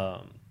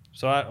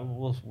 So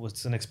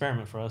it's an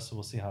experiment for us. So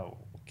we'll see how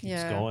it keeps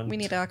Yeah. going. We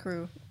need our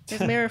crew.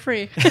 It's mirror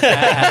free.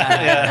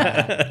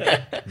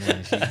 Yeah.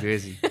 Man, she's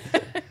busy.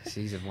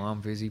 She's a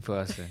one busy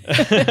person.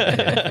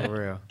 Yeah, for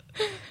real.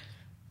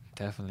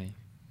 Definitely.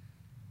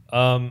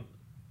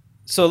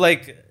 So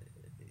like,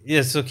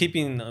 yeah. So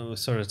keeping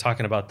sort of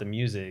talking about the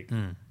music,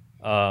 Mm.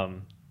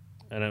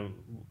 and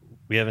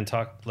we haven't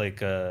talked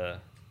like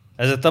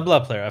as a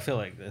tabla player. I feel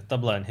like the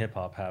tabla and hip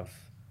hop have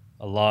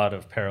a lot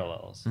of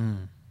parallels.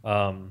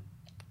 Mm.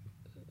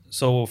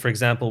 So, for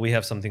example, we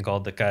have something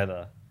called the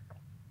qaida,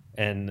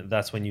 and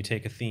that's when you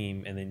take a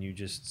theme and then you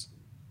just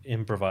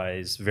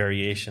improvise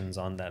variations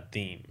on that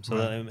theme. So,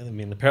 Right. I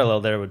mean, the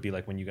parallel there would be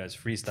like when you guys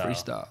freestyle.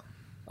 Freestyle.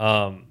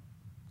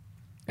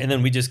 And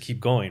then we just keep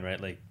going, right?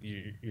 Like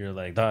you're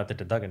like like I'm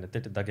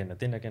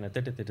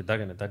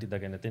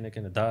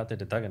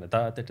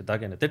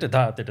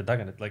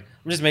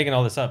just making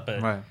all this up,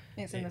 but Right.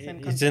 It's in the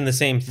same it's in the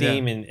same Yeah.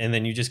 theme, and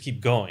then you just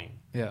keep going.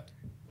 Yeah.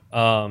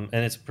 And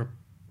it's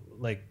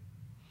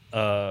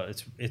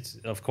it's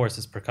of course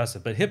it's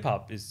percussive, but hip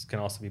hop can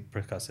also be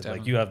percussive.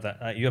 Like Definitely. you have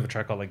that you have a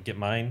track called like Get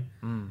Mine,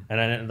 Mm.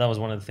 and that was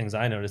one of the things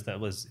I noticed it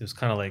was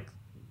kind of like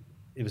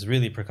it was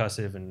really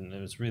percussive and it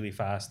was really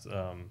fast.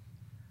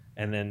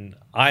 And then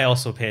I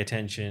also pay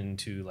attention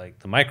to like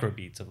the micro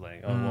beats of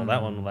like, oh well,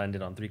 that one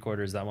landed on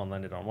 3/4, that one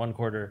landed on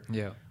 1/4.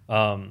 Yeah.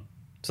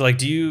 So like,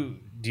 do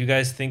you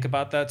guys think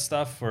about that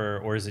stuff,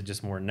 or is it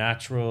just more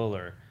natural,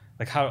 or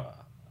like how,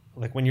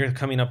 like when you're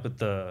coming up with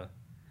the,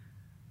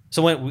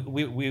 so when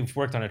we've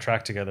worked on a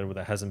track together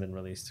that hasn't been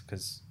released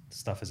because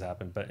stuff has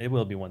happened, but it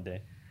will be one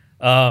day.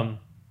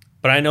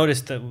 But I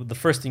noticed that the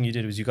first thing you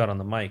did was you got on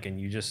the mic and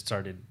you just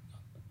started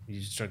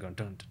going dun,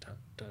 dun, dun,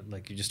 dun,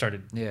 like you just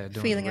started Yeah.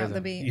 Doing feeling out rhythm.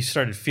 the beat. you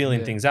started feeling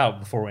Yeah. things out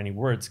before any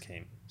words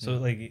came. So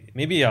like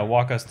maybe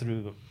walk us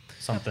through A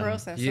something.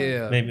 process. So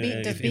Yeah.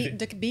 Maybe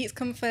the beats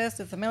come first.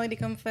 Does the melody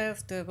come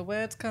first? Do the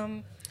words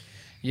come?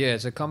 Yeah,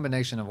 it's a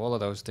combination of all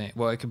of those things.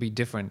 Well, it could be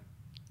different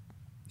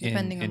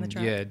Depending on the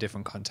track. Yeah,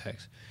 different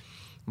contexts.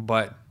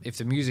 But if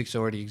the music's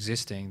already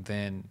existing,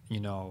 then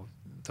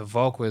the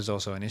vocal is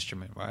also an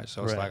instrument, right?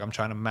 So it's Right. like I'm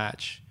trying to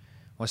match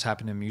what's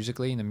happening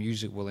musically, and the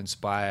music will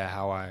inspire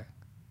how I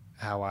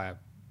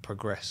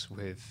progress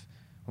with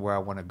where I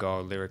want to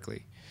go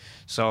lyrically.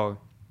 So,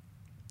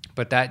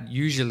 but that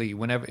usually,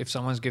 if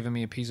someone's giving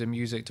me a piece of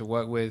music to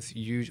work with,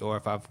 or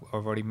if I've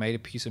already made a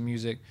piece of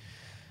music,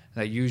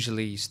 that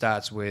usually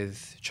starts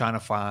with trying to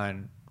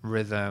find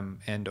rhythm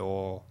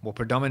or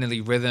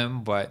predominantly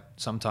rhythm, but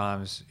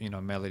sometimes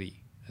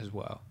melody as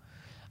well.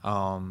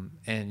 And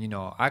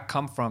I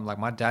come from, like,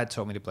 my dad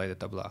taught me to play the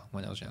tabla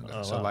when I was younger.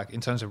 Oh, So wow. like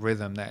in terms of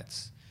rhythm,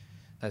 that's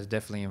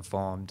definitely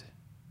informed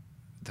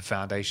the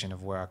foundation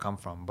of where I come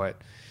from.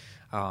 But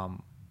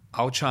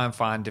I'll try and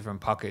find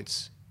different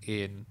pockets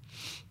in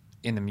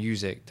the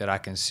music that I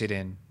can sit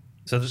in.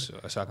 So,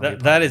 So I can be a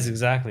that part is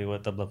exactly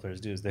what tabla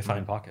players do, is they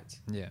find pockets.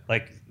 Yeah.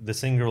 Like the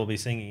singer will be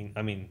singing,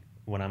 I mean,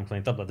 when I'm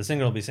playing tabla, the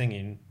singer will be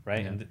singing,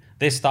 right? Yeah. And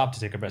they stop to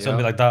take a breath. So it'll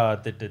be Yeah. like da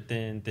da da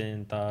din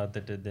din da da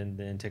da din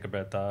din, take a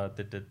breath da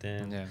da da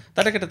din Yeah.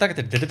 da da da da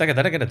da da da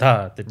da da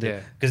da da. Yeah,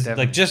 Because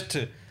definitely. like just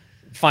to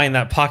find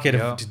that pocket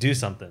Yeah. to do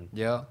something.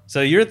 Yeah.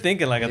 So you're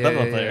thinking like a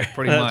tabla player.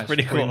 Pretty That's much.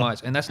 pretty cool. Pretty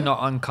much. And that's not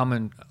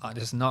uncommon.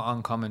 It's not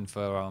uncommon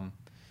for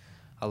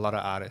a lot of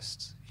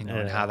artists, and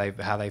Yeah. how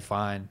they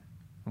find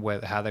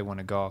how they want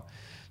to go.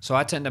 So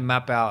I tend to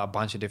map out a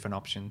bunch of different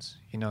options,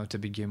 you know, to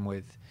begin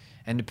with.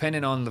 And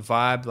depending on the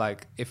vibe,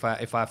 like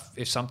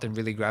if something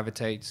really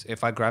gravitates,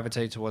 if I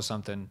gravitate towards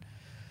something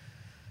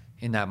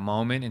in that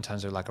moment in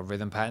terms of like a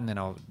rhythm pattern, then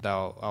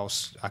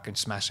I can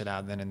smash it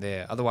out then and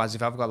there. Otherwise,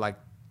 if I've got like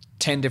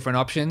 10 different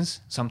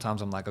options,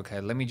 sometimes I'm like, okay,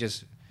 let me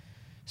just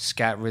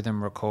scat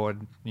rhythm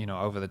record, you know,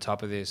 over the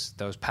top of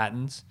those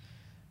patterns,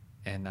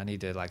 and I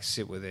need to like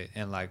sit with it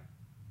and like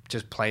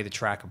just play the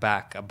track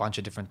back a bunch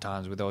of different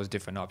times with those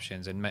different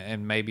options, and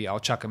maybe I'll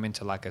chuck them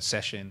into like a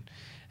session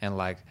and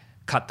like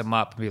cut them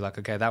up and be like,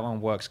 okay, that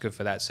one works good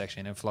for that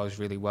section, it flows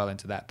really well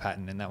into that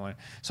pattern and that one.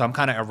 So I'm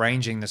kind of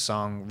arranging the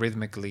song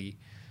rhythmically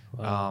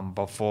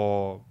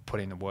before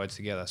putting the words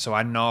together, so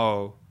I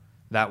know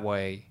that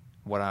way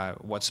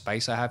what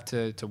space I have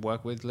to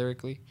work with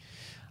lyrically.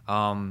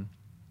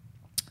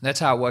 That's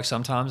how it works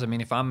sometimes. I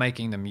mean, if I'm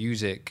making the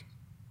music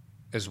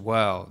as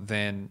well,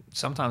 then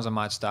sometimes I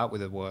might start with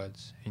the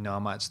words. You know, I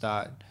might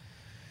start,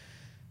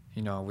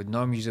 you know, with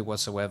no music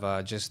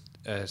whatsoever, just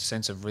a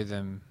sense of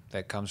rhythm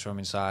that comes from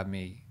inside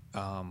me,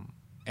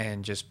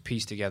 and just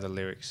piece together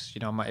lyrics. You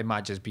know, it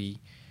might just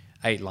be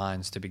 8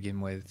 lines to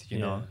begin with, you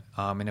know.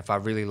 And if I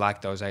really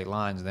like those 8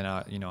 lines, then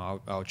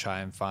I'll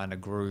try and find a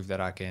groove that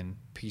I can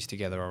piece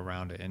together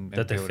around it and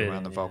build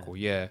around the vocal.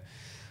 Yeah.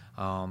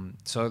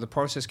 So the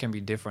process can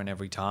be different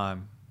every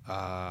time,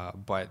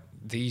 but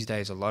these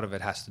days a lot of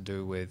it has to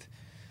do with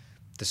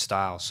the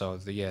style. So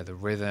the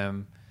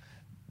rhythm,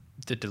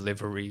 the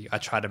delivery, I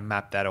try to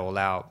map that all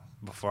out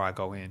before I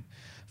go in.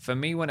 For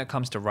me, when it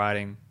comes to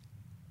writing,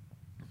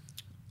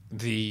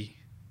 the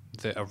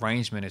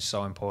arrangement is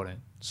so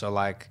important. So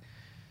like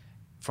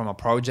from a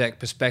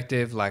project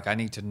perspective, like I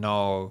need to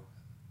know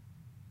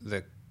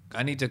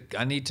I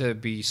need to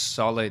be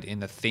solid in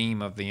the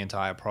theme of the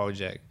entire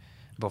project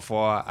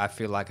before I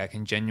feel like I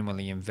can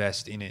genuinely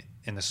invest in it,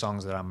 in the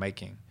songs that I'm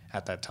making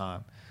at that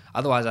time.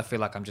 Otherwise, I feel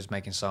like I'm just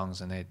making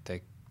songs and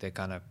they're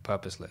kind of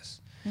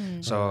purposeless.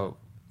 So,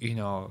 you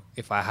know,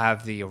 if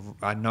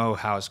I know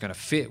how it's going to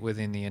fit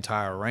within the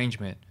entire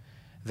arrangement,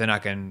 then I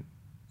can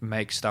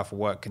make stuff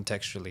work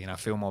contextually, and I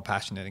feel more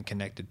passionate and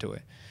connected to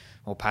it,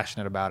 more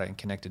passionate about it and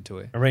connected to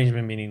it.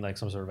 Arrangement meaning like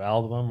some sort of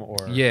album, or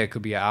yeah, it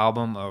could be an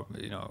album, or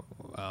you know.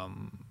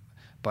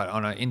 But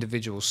on an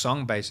individual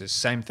song basis,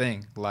 same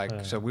thing.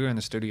 Like, so we were in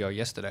the studio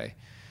yesterday,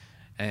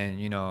 and,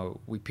 you know,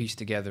 we pieced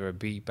together a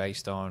beat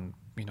based on,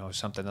 you know,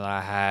 something that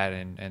I had,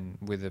 and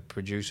with the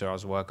producer I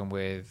was working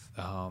with,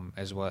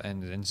 as well,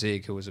 and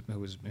Zig, who's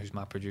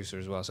my producer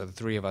as well. So the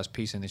 3 of us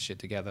piecing this shit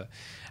together.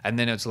 And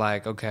then it's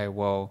like, okay,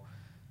 well,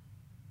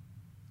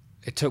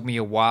 it took me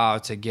a while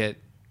to get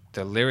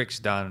the lyrics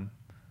done,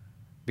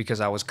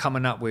 because I was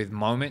coming up with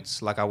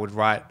moments. Like I would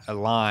write a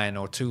line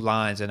or 2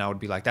 lines and I would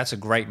be like, that's a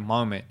great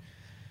moment,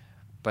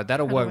 but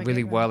that'll work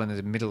really well in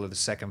the middle of the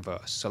second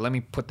verse. So let me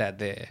put that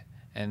there.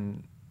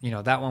 And, you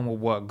know, that one will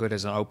work good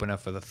as an opener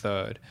for the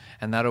third.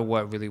 And that'll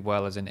work really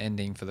well as an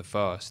ending for the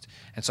first.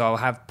 And so I'll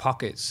have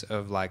pockets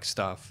of like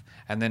stuff.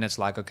 And then it's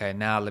like, okay,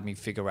 now let me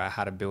figure out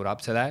how to build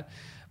up to that.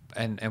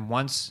 And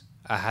once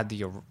I had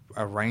the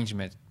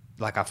arrangement,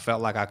 like I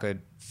felt like I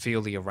could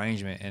feel the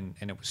arrangement and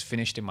it was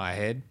finished in my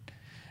head,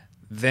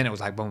 then it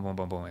was like boom, boom,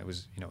 boom, boom. It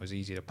was, you know, it was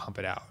easy to pump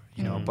it out,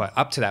 you know. But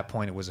up to that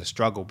point, it was a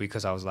struggle,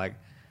 because I was like,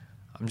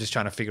 I'm just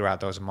trying to figure out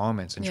those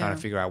moments and trying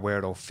to figure out where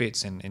it all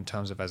fits in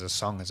terms of as a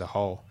song as a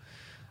whole.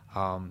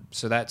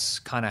 So that's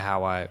kind of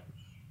how I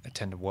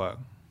tend to work.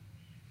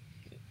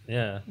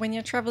 Yeah. When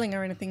you're traveling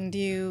or anything, do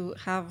you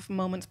have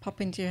moments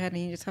pop into your head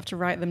and you just have to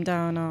write them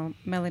down, or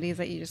melodies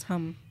that you just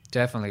hum?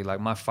 Definitely. Like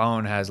my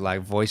phone has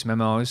like voice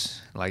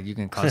memos. Like you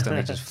can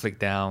constantly just flick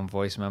down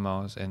voice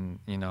memos, and,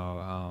 you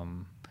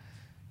know,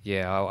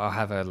 I'll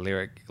have a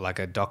lyric, like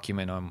a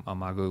document on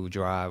my Google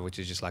Drive, which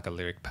is just like a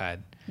lyric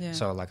pad. Yeah.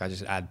 So like I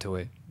just add to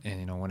it, and,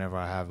 you know, whenever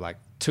I have like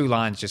 2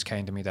 lines just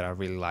came to me that I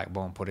really like,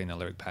 boom, put it in a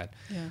lyric pad.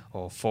 Yeah.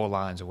 Or 4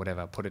 lines or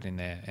whatever, put it in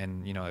there.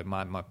 And, you know, it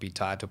might be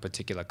tied to a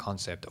particular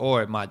concept,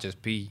 or it might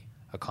just be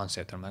a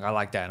concept. I'm like, I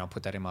like that, and I'll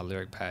put that in my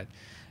lyric pad.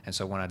 And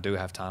so when I do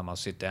have time, I'll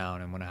sit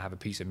down, and when I have a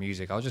piece of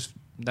music,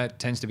 that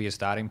tends to be a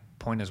starting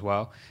point as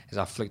well, is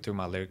I flick through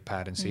my lyric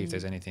pad and see if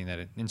there's anything that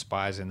it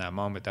inspires in that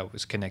moment that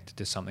was connected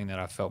to something that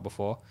I felt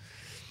before.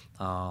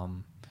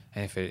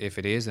 And if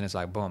it is, then it's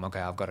like, boom, okay,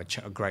 I've got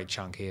a great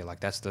chunk here. Like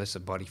that's a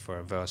body for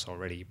a verse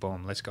already.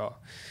 Boom, let's go.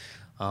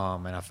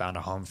 And I found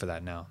a home for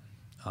that now.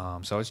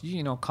 So it's,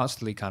 you know,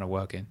 constantly kind of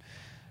working.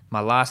 My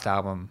last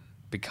album,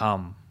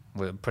 Become,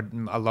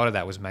 a lot of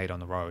that was made on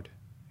the road.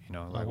 You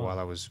know, like while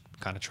I was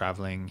kind of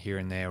traveling here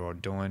and there, or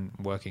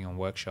working on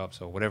workshops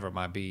or whatever it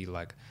might be,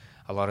 like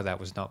a lot of that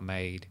was not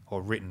made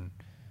or written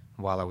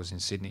while I was in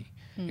Sydney.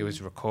 It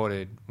was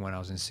recorded when I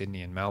was in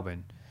Sydney and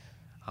Melbourne,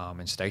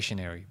 and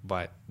stationary,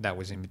 but that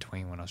was in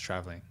between when I was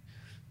traveling.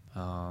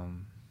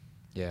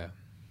 Yeah.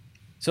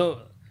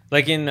 So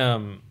like in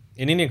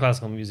Indian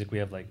classical music, we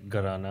have like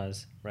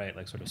gharanas, right?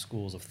 Like sort of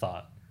schools of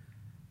thought.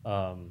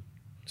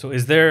 So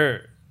is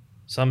there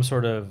some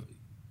sort of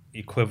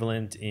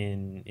equivalent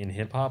in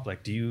hip hop?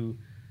 Like, do you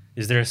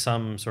is there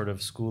some sort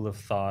of school of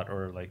thought,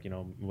 or like, you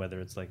know, whether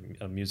it's like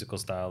a musical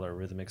style or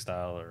rhythmic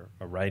style or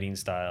a writing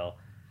style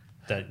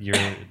that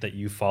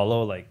you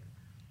follow, like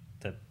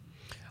that?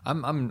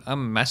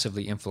 I'm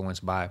massively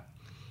influenced by,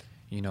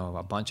 you know,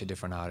 a bunch of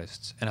different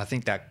artists, and I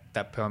think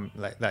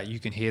that you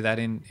can hear that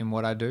in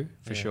what I do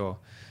for sure.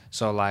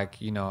 So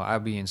like, you know, I'll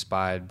be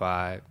inspired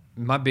by,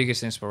 my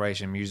biggest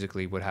inspiration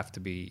musically would have to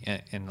be,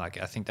 and like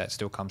I think that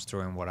still comes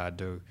through in what I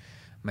do,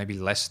 maybe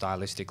less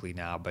stylistically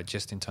now, but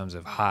just in terms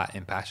of heart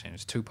and passion,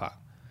 it's Tupac.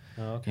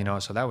 Oh, okay. You know,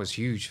 so that was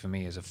huge for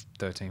me as a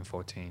 13,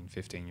 14,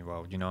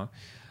 15-year-old, you know.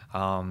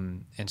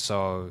 And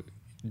so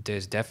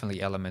there's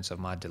definitely elements of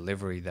my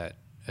delivery that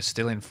are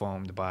still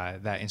informed by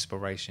that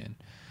inspiration.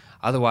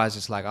 Otherwise,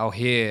 it's like I'll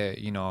hear,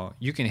 you know,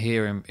 you can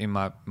hear in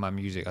my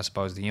music, I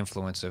suppose, the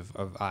influence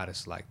of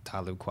artists like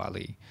Talib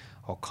Kweli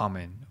or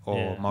Common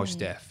or Mos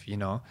Def, you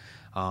know,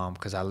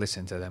 because I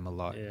listen to them a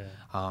lot.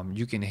 Yeah.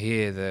 You can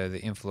hear the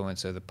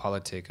influence of the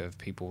politic of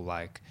people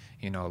like,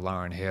 you know,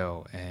 Lauryn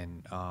Hill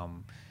and,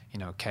 you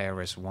know,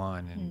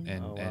 KRS-One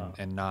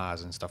and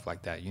Nas and stuff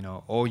like that, you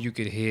know. Or you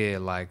could hear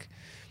like,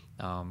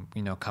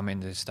 you know, come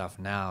into this stuff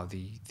now,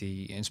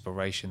 the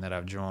inspiration that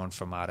I've drawn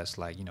from artists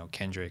like, you know,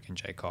 Kendrick and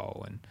J.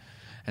 Cole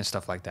and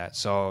stuff like that.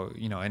 So,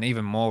 you know, and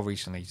even more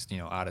recently, you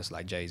know, artists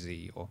like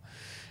Jay-Z or,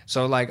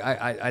 so like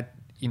I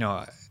you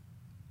know,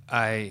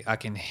 I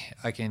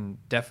can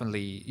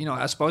definitely, you know,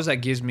 I suppose that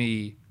gives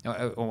me,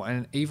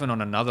 and even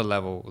on another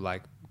level,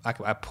 like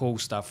I pull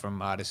stuff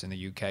from artists in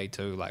the UK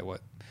too, like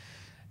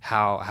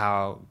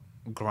how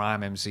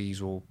grime MCs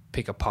will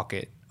pick a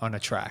pocket on a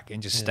track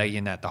and just stay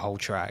in that the whole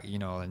track, you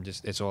know, and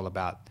just, it's all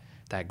about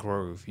that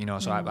groove, you know.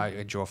 So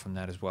I draw from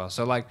that as well.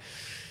 So like,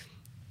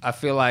 I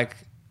feel like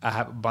I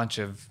have a bunch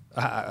of,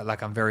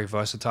 like I'm very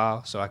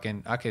versatile, so I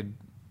could,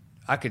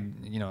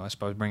 you know, I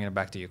suppose bringing it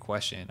back to your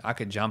question, I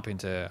could jump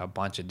into a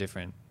bunch of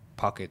different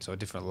pockets or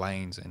different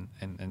lanes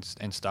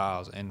and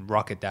styles and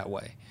rock it that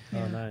way.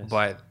 Oh, nice.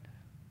 But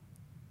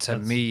to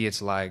me,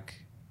 it's like,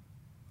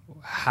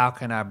 how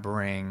can I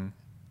bring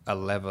a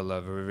level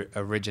of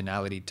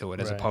originality to it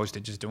as opposed to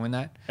just doing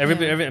that? I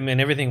mean,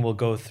 everything will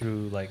go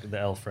through like the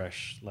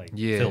L-Fresh like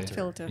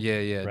filter. Yeah,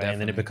 right? definitely.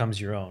 And then it becomes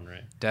your own,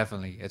 right?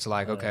 Definitely. It's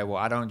like, okay, well,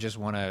 I don't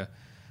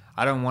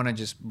want to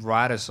just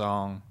write a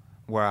song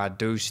where I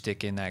do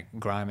stick in that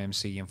grime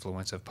MC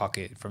influence of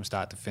Pocket from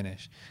start to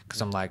finish,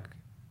 because I'm like,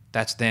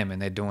 that's them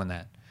and they're doing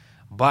that.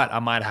 But I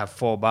might have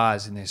 4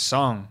 bars in this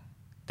song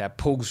that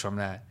pulls from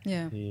that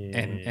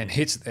and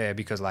hits there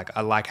because like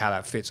I like how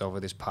that fits over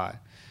this part,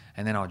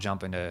 and then I'll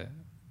jump into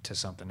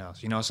something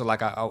else, you know. So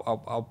like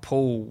I'll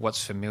pull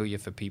what's familiar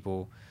for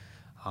people,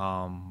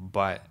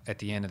 but at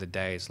the end of the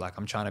day, it's like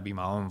I'm trying to be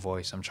my own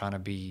voice. I'm trying to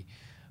be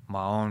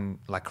my own,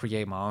 like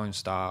create my own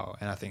style.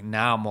 And I think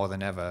now more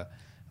than ever,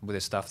 with the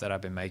stuff that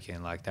I've been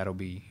making, like that'll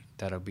be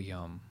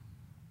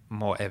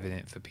more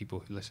evident for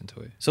people who listen to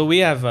it. So we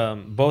have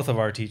both of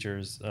our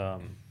teachers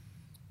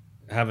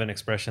have an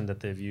expression that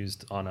they've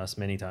used on us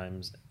many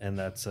times, and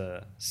that's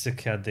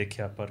 "sikha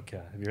dekha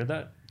parkya." Have you heard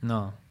that?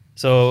 No.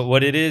 So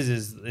what it is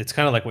it's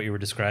kind of like what you were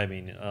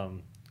describing.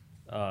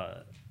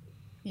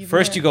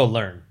 First, you go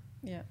learn.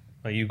 Yeah.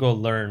 Like you go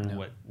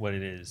learn what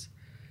it is.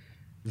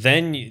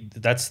 Then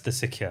that's the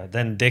sikha.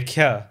 Then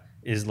dekha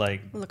is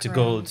like Look to around.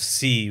 Go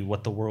see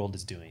what the world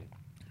is doing.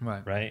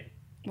 Right. Right.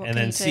 What And can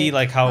then you see take?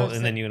 like How how, does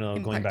and then, it you know,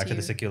 going impact back to the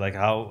you? sikha, like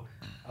how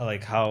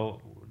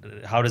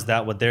does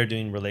that, what they're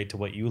doing, relate to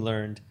what you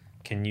learned?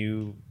 Can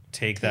you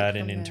take that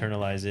and from there.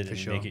 internalize it and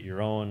sure. make it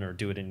your own, or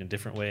do it in a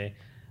different way?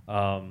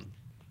 And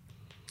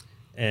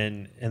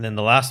then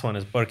the last one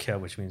is barkya,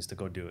 which means to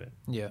go do it.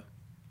 Yeah.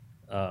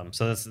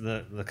 So that's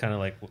the kind of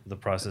like the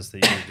process that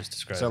you were just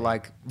describing. So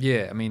like,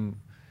 yeah, I mean,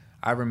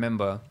 I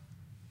remember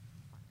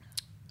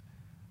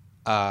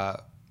a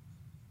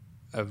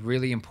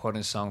really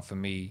important song for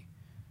me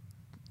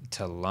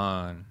to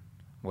learn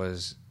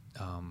was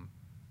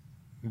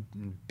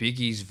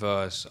Biggie's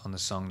verse on the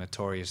song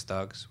Notorious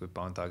Thugs with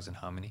Bone Thugs and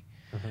Harmony.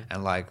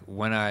 And like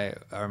when I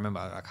remember,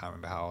 I can't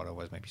remember how old I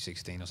was, maybe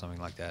 16 or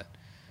something like that.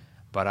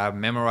 But I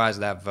memorized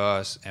that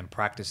verse and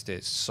practiced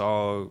it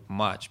so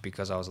much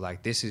because I was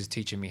like, this is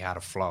teaching me how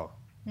to flow.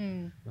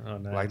 Oh,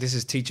 nice. Like this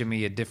is teaching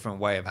me a different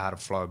way of how to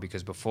flow,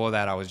 because before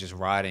that I was just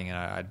writing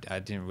and I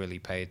didn't really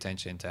pay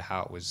attention to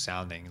how it was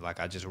sounding. Like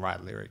I just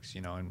write lyrics,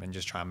 you know, and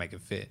just try and make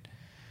it fit.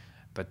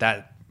 But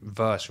that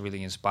verse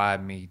really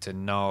inspired me to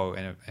know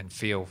and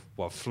feel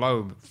what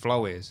flow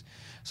is.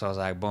 So I was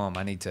like, boom,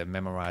 I need to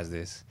memorize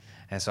this.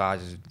 And so I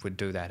just would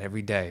do that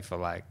every day for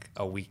like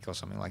a week or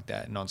something like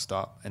that,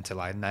 nonstop, until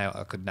I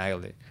could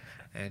nail it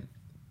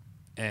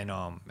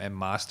and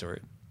master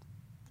it.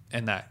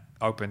 And that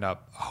opened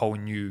up a whole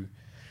new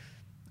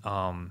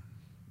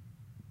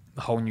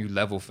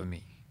level for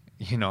me,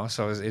 you know.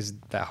 So it's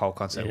that whole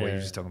concept what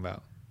you're just talking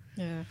about.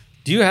 Yeah.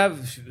 Do you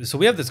have, so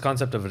we have this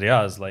concept of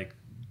riyaz, like,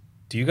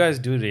 do you guys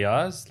do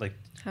riyaz? Like,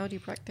 How do you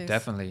practice?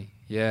 Definitely,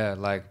 yeah.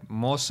 Like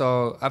more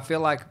so, I feel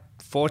like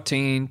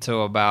 14 to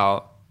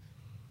about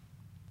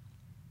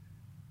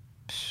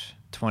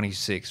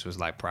 26 was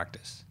like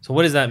practice. So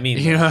what does that mean?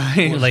 You know what I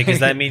mean? Like, does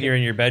that mean you're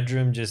in your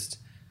bedroom just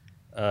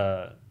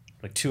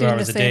like 2 Doing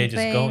hours the a day, same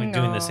just going thing,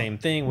 doing the or same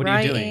thing? What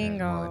are you doing? writing?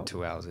 More than Oh.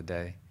 2 hours a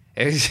day.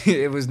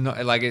 It was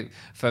not like it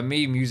for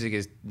me. Music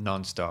is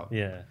nonstop.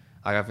 Yeah.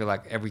 Like I feel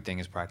like everything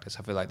is practice.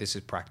 I feel like this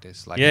is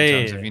practice. Like Yeah, in yeah,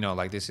 terms yeah. of, you know,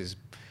 like this is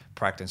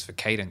practice for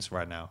cadence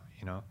right now,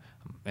 you know,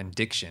 and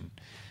diction,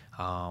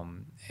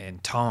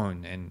 and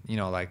tone, and, you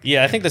know, like, Yeah,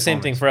 I and think the same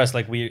thing performance. for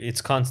us. Like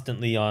it's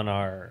constantly on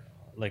our,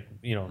 like,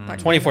 you know, Mm.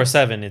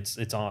 24/7.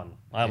 It's on.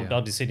 Yeah.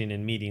 I'll be sitting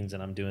in meetings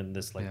and I'm doing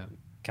this like Yeah.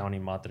 county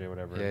matre or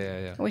whatever.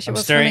 Yeah. I wish it I'm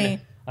was staring. funny.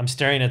 I'm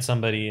staring at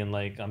somebody and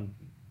like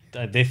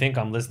they think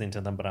I'm listening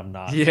to them, but I'm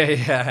not.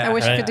 Yeah. I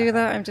wish I Right. could do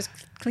that. I'm just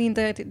clean,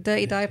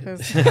 dirty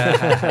diapers.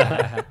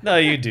 No,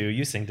 you do.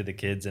 You sing to the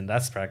kids, and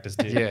that's practice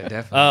too. Yeah,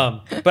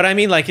 definitely. But I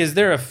mean, like, is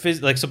there a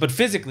but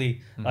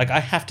physically, like, I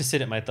have to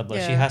sit at my tabla.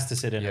 She Yeah. has to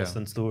sit in her Yeah.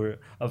 santur.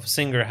 A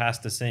singer has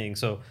to sing.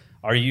 So,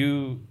 are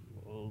you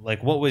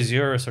like, what was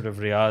your sort of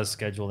riyaz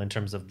schedule in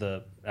terms of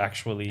the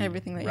actually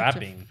Everything that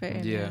rapping? you have to fit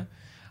in. Yeah.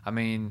 I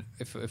mean,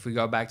 if we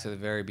go back to the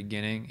very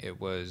beginning, it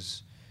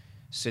was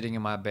sitting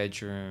in my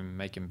bedroom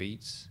making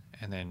beats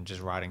and then just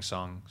writing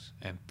songs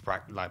and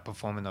like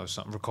performing those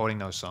songs, recording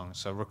those songs.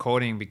 So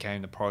recording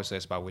became the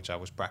process by which I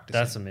was practicing.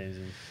 That's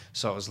amazing.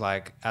 So it was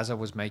like, as I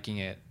was making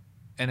it,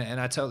 and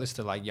I tell this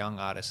to like young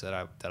artists that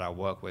I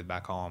work with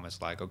back home. It's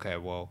like, okay,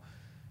 well,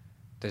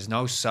 there's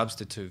no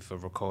substitute for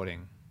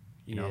recording.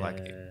 You know, like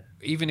Yeah.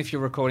 even if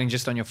you're recording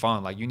just on your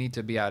phone, like you need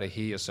to be able to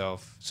hear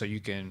yourself so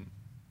you can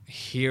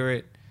hear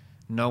it,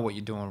 know what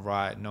you're doing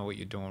right, know what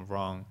you're doing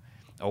wrong,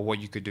 or what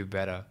you could do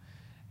better,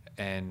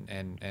 and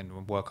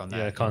work on that.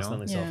 Yeah, you know?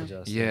 constantly Yeah.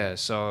 self-adjust. Yeah,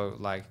 so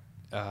like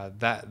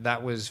that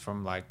was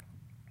from like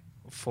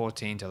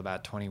 14 till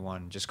about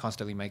 21, just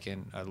constantly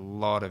making a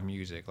lot of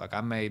music. Like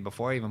I made,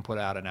 before I even put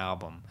out an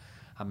album,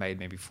 I made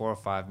maybe 4 or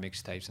 5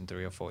 mixtapes and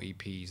 3 or 4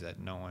 EPs that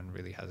no one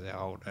really has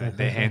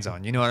their hands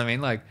on. You know what I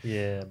mean? Like,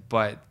 Yeah.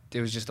 but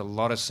there was just a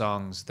lot of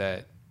songs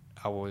that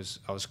I was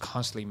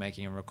constantly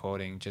making and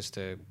recording just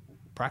to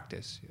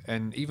practice.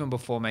 And even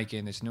before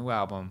making this new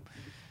album,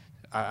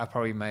 I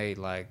probably made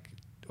like,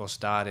 or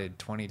started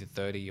 20 to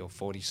 30 or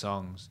 40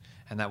 songs,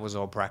 and that was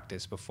all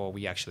practice before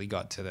we actually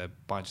got to the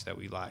bunch that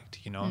we liked,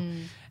 you know.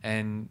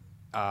 And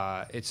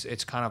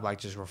it's kind of like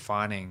just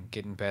refining,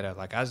 getting better.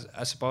 Like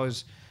I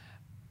suppose,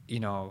 you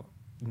know,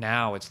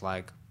 now it's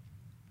like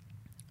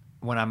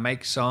when I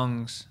make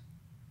songs,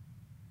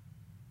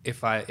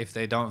 if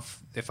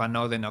I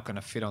know they're not going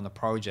to fit on the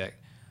project,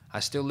 I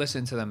still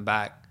listen to them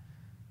back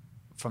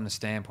from the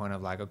standpoint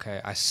of like, okay,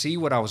 I see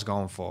what I was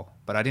going for,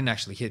 but I didn't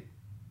actually hit,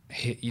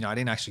 you know, I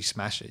didn't actually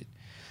smash it.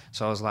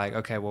 So I was like,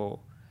 okay,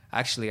 well,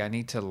 actually I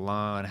need to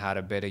learn how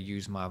to better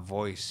use my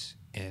voice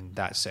in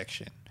that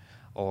section,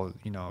 or,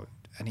 you know,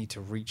 I need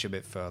to reach a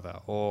bit further,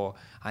 or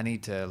I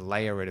need to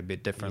layer it a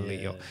bit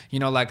differently. Yeah. Or, you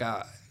know, like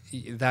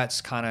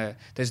that's kind of,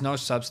 there's no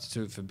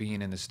substitute for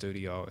being in the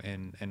studio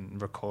and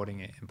recording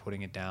it and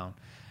putting it down.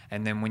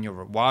 And then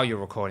while you're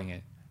recording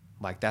it,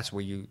 like that's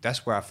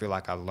where I feel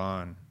like I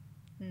learn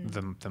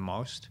the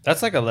most.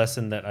 That's like a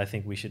lesson that I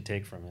think we should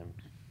take from him,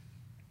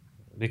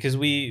 because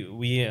we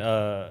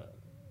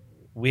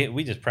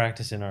just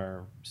practice in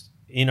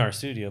our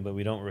studio, but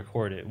we don't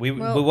record it.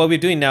 But what we're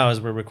doing now is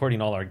we're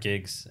recording all our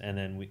gigs, and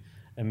then we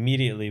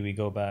immediately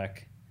go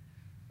back.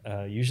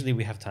 Usually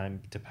we have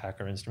time to pack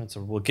our instruments,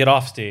 or we'll get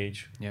off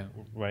stage, Yeah.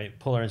 right,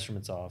 pull our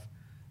instruments off,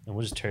 and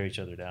we'll just tear each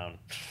other down,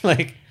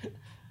 like,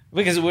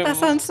 because That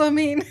sounds so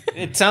mean.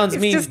 it sounds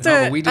It's mean. just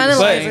No, but we do the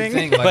same analyzing.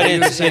 thing. Like But we do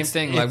the it's- same it's-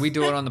 thing. Like we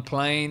do it on the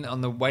plane on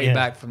the way Yeah.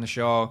 back from the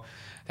show.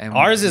 And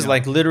Ours you is know,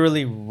 like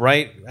literally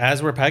right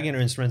as we're packing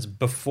our instruments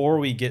before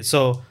we get.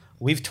 So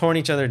we've torn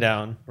each other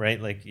down,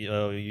 right? Like,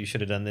 oh, you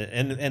should have done that.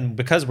 And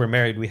because we're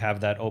married, we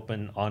have that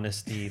open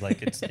honesty.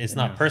 Like it's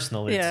not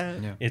personal. It's, Yeah.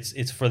 Yeah.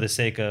 it's for the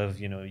sake of,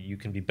 you know, you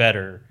can be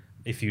better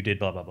if you did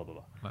blah blah blah blah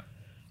blah.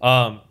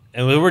 Right.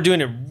 And we're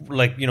doing it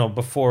like, you know,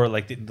 before,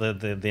 like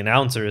the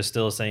announcer is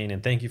still saying,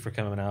 and thank you for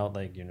coming out,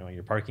 like, you know,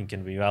 your parking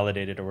can be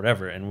validated or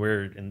whatever, and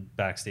we're in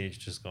backstage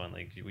just going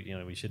like, you know,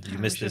 you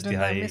missed this I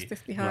behind. missed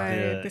this behind.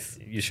 This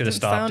You should have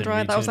didn't stopped sound and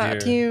right. That was out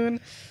of retuned your- tune.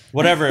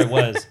 whatever it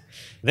was.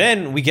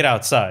 Then we get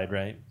outside,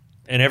 right?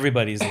 And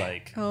everybody's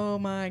like, Oh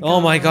my god.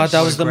 "Oh my god,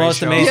 that was the Great most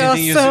show. amazing You're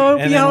thing you so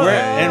said." And then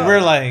beyond- we're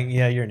like,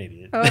 "Yeah, you're an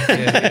idiot."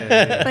 Okay.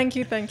 Yeah. Thank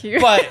you.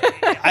 But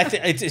I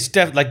think it's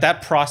definitely like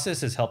that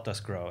process has helped us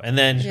grow. And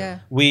then Yeah.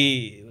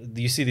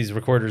 you see these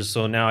recorders,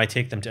 so now I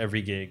take them to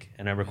every gig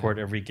and I record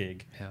every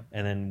gig, Yeah.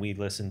 and then we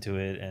listen to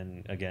it,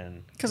 and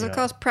again, Because you of know,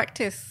 course,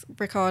 practice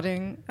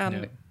recording and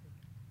Yeah.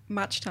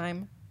 match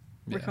time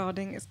Yeah.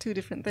 recording is two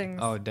different things.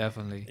 Oh,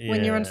 definitely.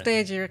 When you're on yeah.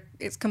 stage,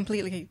 it's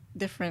completely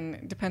different.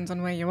 It depends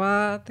on where you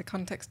are, the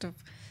context of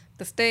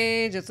the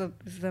stage. Is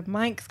the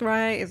mic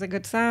right? Is a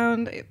good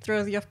sound? It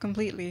throws you off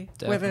completely.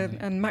 Definitely.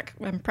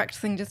 And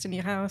practicing just in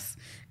your house,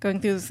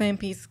 going through the same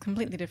piece,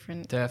 completely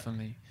different.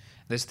 Definitely.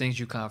 There's things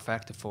you can't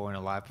factor for in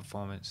a live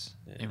performance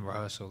in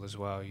rehearsal as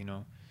well, you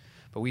know.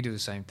 But we do the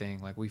same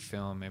thing. Like we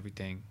film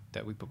everything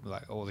that we put,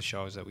 like all the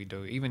shows that we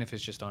do, even if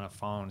it's just on a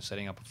phone,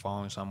 setting up a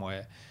phone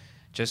somewhere,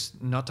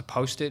 just not to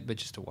post it, but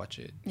just to watch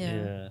it.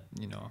 Yeah.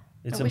 You know.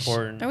 It's I wish-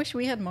 important. I wish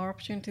we had more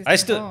opportunities I to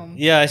still, perform.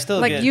 I still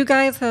Like get, you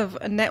guys have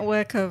a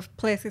network of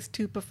places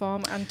to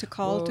perform and to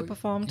call to Well,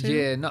 perform to.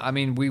 Yeah, no, I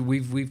mean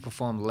we've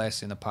performed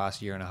less in the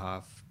past year and a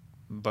half,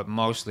 but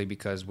mostly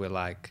because we're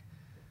like,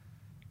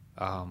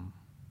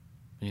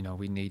 you know,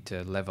 we need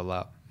to level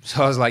up.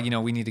 So I was like, you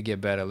know, we need to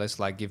get better. Let's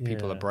like give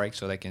people a Yeah. break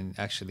so they can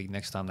actually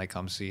next time they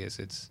come see us,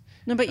 it's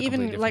No, but a even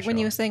completely like when different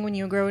you show. were saying when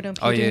you were growing up,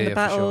 you Oh, were yeah, doing the yeah,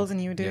 for sure. battles and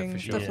you were Yeah, doing for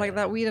stuff sure. like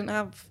that. We didn't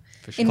have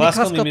for sure. indie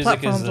classical classical music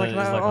platforms is, like is that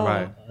like at all.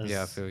 Right.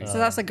 Yeah, I feel you. So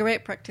that's a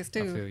great practice I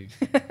too. feel you.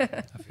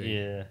 I feel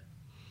you.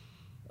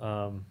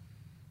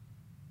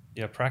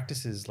 Yeah,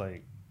 practice is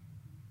like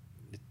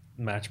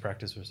match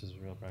practice versus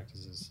real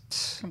practice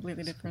is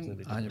Completely different.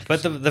 completely different.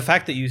 100%. But the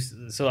fact that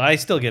so I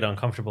still get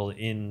uncomfortable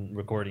in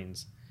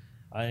recordings.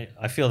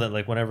 I feel that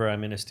like whenever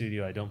I'm in a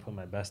studio, I don't put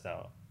my best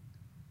out,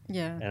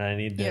 Yeah. and I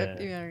need to.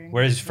 Yeah,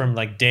 whereas from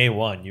like day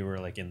one, you were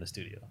like in the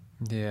studio.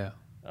 Yeah.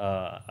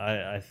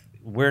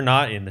 We're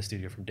not in the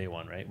studio from day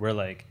one, right? We're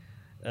like,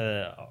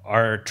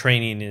 our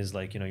training is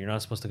like, you know, you're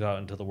not supposed to go out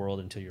into the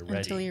world until you're ready.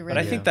 Until you're But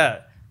I ready. think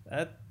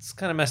that's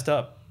kind of messed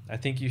up. I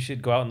think you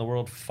should go out in the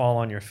world, fall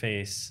on your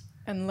face,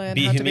 And learn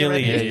be how to be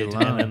ready. humiliated, Yeah,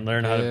 you and then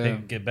learn how to Yeah.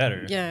 get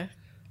better. Yeah.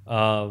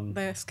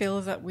 The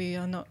skills that we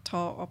are not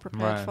taught or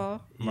prepared Right.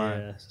 for.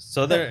 Yeah.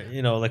 So there,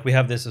 you know, like we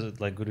have this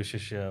like Guru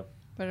Shishya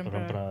Parampara.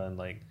 Parampara, and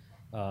like,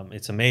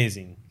 it's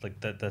amazing. Like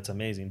that's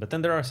amazing. But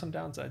then there are some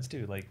downsides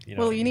too. Like, you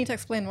know. Well, you need to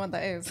explain what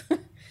that is.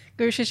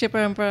 Guru Shishya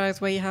Parampara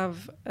is where you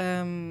have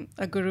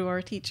a guru or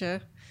a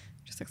teacher.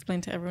 Just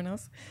explain to everyone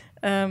else.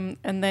 And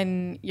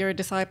then you're a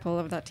disciple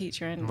of that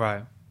teacher, and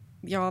Right.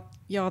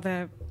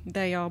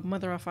 they're your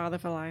mother or father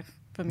for life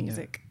for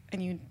music,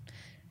 and you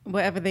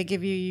whatever they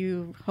give you,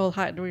 you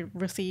wholeheartedly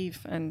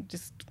receive and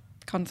just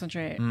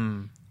concentrate.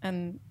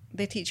 And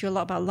they teach you a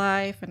lot about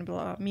life and a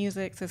lot about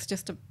music. So it's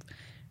just a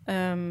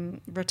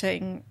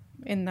rotating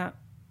in that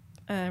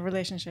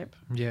relationship.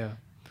 Yeah.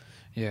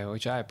 Yeah,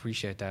 which I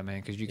appreciate that,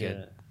 man, because you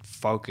get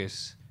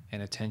focus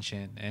and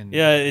attention and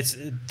Yeah, it's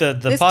the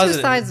There's two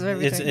positive. sides of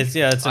everything. It's Oh,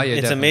 yeah, it's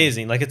definitely.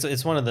 amazing. Like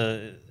it's one of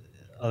the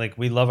like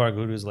we love our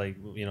gurus like,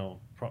 you know,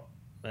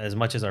 as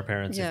much as our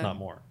parents, Yeah. if not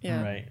more.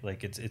 Yeah. Right.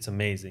 Like it's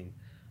amazing.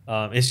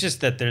 It's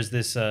just that there's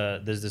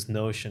this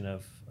notion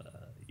of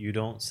you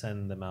don't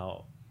send them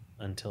out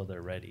until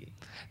they're ready.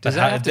 Does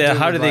But that have to do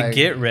how with, do they like-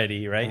 get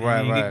ready? Right.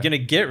 Right, You're right. gonna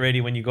get ready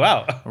when you go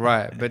out.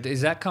 Right, but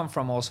does that come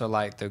from also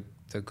like the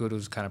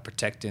gurus kind of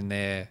protecting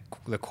the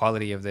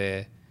quality of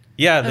their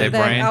Yeah. their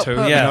their brand too?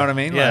 output. You know what I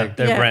mean? Yeah, Like,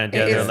 their Yeah, brand, it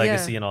their is,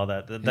 legacy, yeah. and all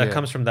that. That Yeah.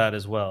 comes from that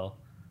as well.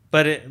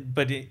 But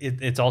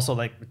it's also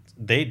like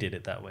they did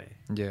it that way.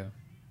 yeah,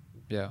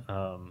 yeah,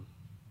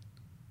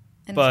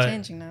 And But- it's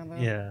changing now, though.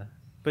 Yeah,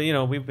 but you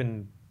know we've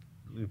been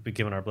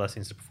given our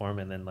blessings to perform,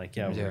 and then like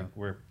Yeah.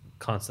 we're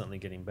constantly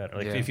getting better.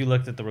 Like Yeah. if you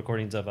looked at the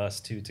recordings of us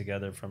two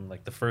together from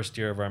like the first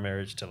year of our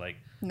marriage to like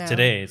Now.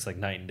 today, it's like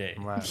night and day.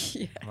 right,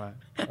 Yeah. right.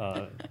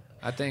 Uh,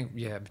 I think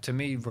to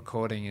me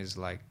recording is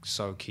like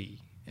so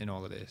key in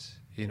all of this.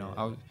 You know,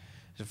 Yeah.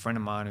 there's a friend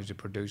of mine who's a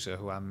producer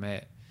who I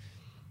met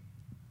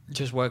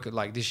just working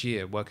like this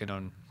year working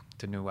on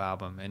the new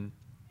album and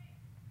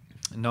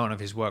known of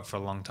his work for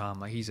a long time.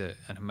 Like he's an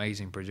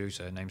amazing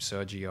producer named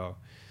Sergio,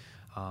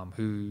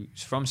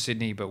 who's from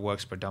Sydney but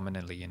works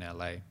predominantly in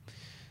LA.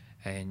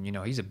 And you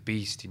know he's a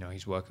beast. You know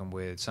he's working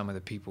with some of the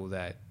people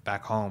that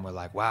back home were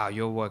like, wow,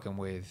 you're working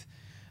with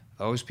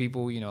those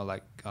people. You know,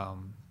 like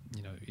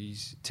you know,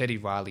 Teddy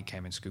Riley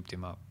came and scooped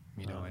him up.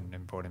 You know,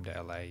 and brought him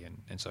to LA,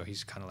 and so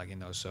he's kind of like in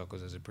those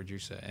circles as a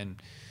producer.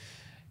 And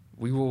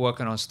we were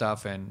working on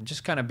stuff, and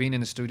just kind of being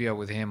in the studio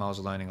with him, I was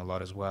learning a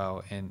lot as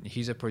well. And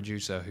he's a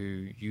producer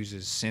who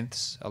uses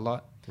synths a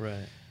lot.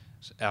 right.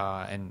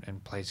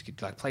 And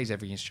plays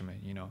every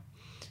instrument, you know.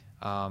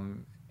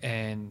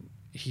 And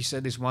he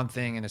said this one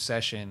thing in a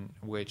session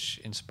which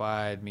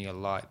inspired me a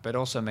lot, but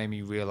also made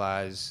me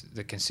realize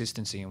the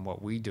consistency in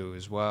what we do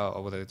as well,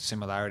 or the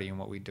similarity in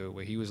what we do.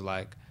 Where he was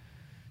like,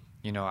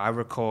 you know, I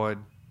record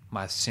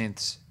my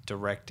synths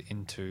direct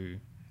into,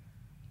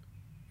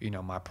 you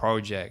know, my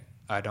project.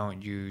 I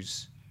don't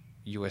use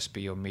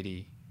USB or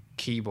MIDI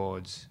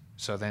keyboards.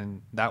 So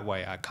then that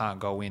way I can't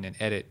go in and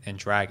edit and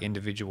drag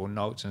individual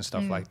notes and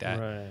stuff like that.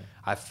 Right.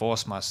 I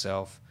force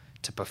myself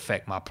to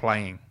perfect my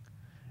playing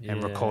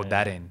and record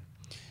that in,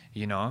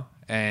 you know?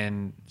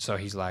 And so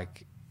he's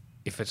like,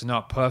 if it's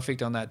not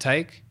perfect on that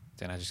take,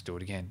 then I just do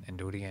it again and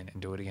do it again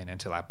and do it again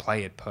until I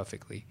play it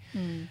perfectly.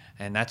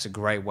 And that's a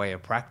great way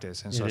of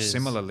practice. And so It is.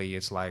 similarly,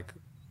 it's like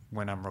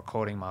when I'm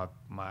recording my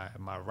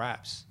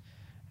raps,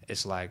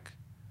 it's like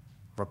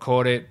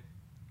record it,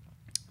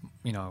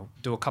 you know,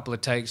 do a couple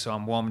of takes so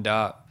I'm warmed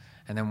up.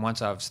 And then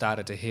once I've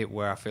started to hit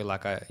where I feel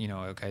like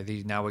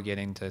now we're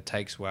getting to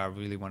takes where I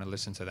really want to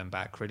listen to them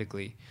back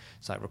critically.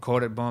 It's like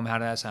record it, boom, how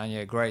did that sound?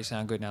 Yeah, great,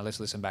 sound good. Now let's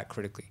listen back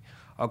critically.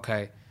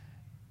 Okay,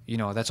 you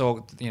know, that's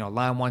all, you know,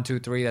 line 1, 2,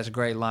 3, that's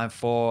great. Line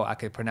 4, I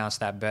could pronounce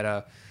that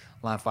better.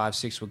 line 5,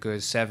 6 were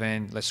good.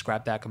 7, let's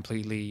scrap that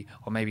completely.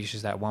 Or maybe it's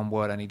just that one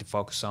word I need to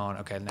focus on.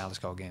 Okay, now let's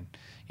go again.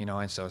 You know,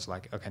 and so it's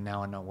like, okay,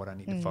 now I know what I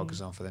need to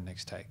focus on for the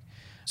next take.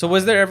 So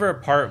was there ever a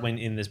part when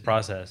in this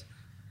process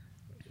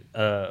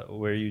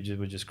where you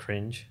would just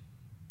cringe?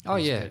 Oh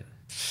yeah.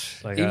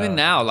 Like, Even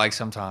now, like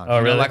sometimes, Oh,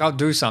 you know, really? like I'll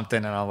do something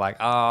and I'm like,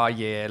 oh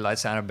yeah, that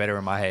sounded better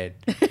in my head.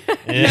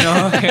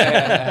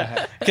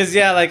 Yeah. Because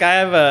like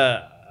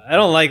I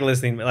don't like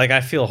listening. Like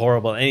I feel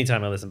horrible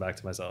anytime I listen back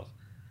to myself.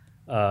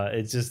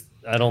 It's just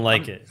I don't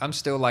like it. I'm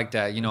still like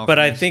that, you know. But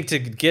I think to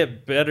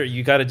get better,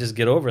 you got to just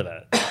get over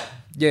that.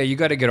 Yeah, you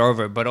got to get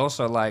over it. But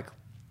also, like,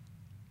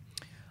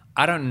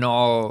 I don't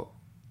know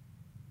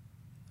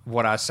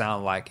what I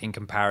sound like in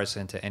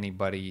comparison to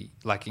anybody,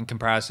 like in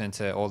comparison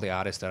to all the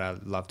artists that I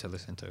love to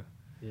listen to.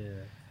 Yeah.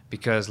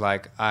 Because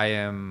like I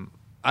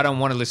don't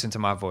want to listen to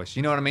my voice.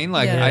 You know what I mean?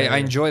 Like Yeah. I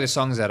enjoy the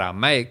songs that I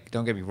make.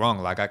 Don't get me wrong.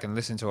 Like I can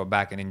listen to it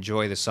back and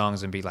enjoy the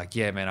songs and be like,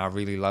 yeah, man, I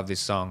really love this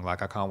song.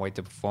 Like I can't wait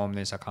to perform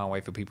this. I can't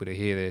wait for people to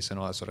hear this and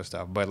all that sort of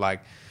stuff. But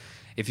like,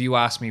 if you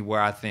ask me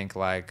where I think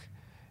like,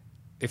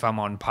 if I'm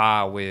on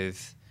par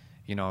with,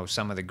 you know,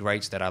 some of the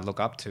greats that I look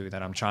up to,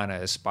 that I'm trying to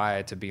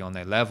aspire to be on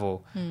their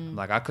level,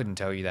 like I couldn't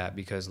tell you that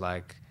because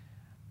like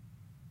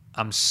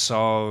I'm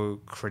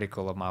so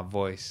critical of my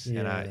voice,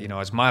 and I, you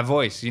know, it's my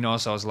voice, you know,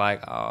 so it's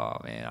like, oh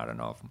man, I don't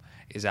know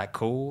is that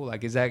cool?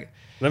 Like, is that?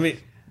 Let me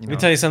know.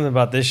 tell you something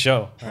about this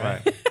show.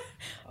 Right.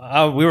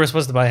 We were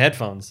supposed to buy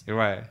headphones, You're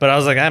right. but I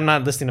was like, I'm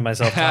not listening to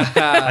myself talk.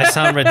 I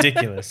sound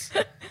ridiculous.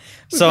 both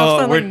So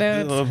sound like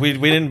nerds. we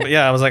didn't.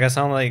 Yeah, I was like, I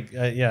sound like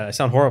I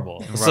sound horrible.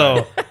 Right.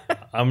 So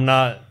I'm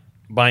not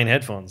buying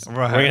headphones.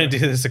 Right. We're gonna do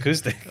this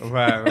acoustic.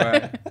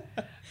 Right.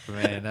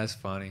 Man, that's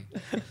funny.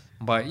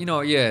 But you know,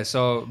 yeah.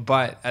 So,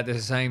 but at the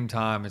same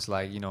time, it's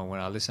like, you know, when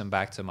I listen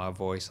back to my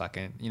voice, I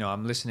can, you know,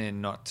 I'm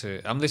listening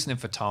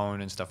for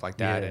tone and stuff like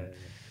that, and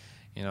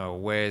you know,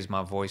 where's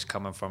my voice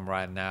coming from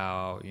right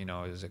now? You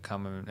know, is it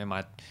coming? Am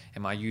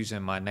I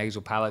using my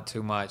nasal palate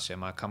too much?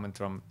 Am I coming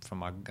from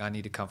my? I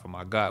need to come from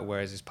my gut. Where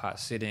is this part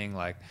sitting?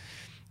 Like,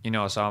 you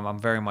know, so I'm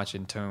very much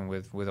in tune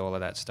with all of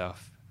that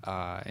stuff.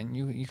 And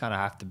you kind of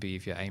have to be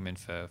if you're aiming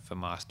for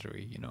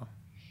mastery. You know.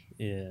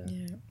 Yeah.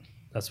 Yeah.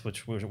 That's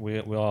what we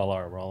all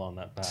are. We're all on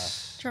that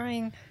path.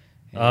 Trying.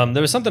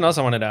 There was something else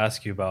I wanted to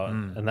ask you about,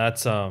 and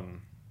that's it was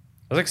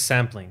like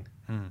sampling.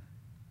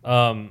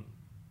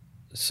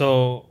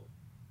 So,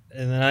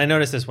 and then I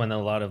noticed this when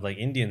a lot of like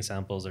Indian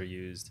samples are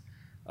used.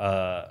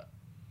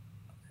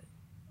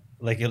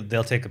 Like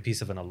they'll take a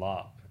piece of an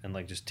alap and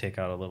like just take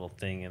out a little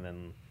thing and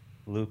then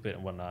loop it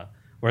and whatnot.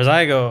 Whereas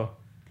I go,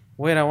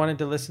 wait, I wanted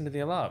to listen to the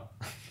alap.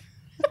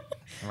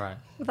 Right.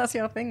 Well, that's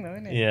your thing, though,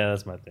 isn't it? Yeah,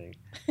 that's my thing.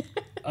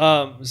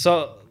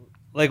 So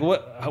like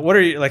what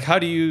are you like? How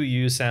do you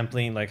use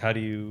sampling? Like how do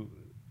you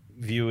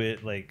view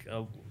it? Like I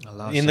love in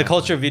sampling. the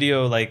culture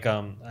video, like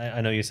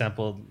I know you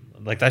sampled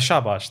like that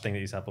Shabash thing that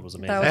you sampled was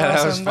amazing. That was Yeah,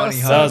 that was awesome. funny.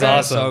 That was huh? so That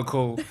was good. so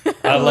cool.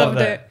 I love loved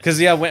that it. because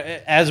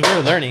as we're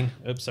learning,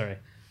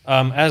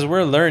 as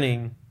we're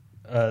learning,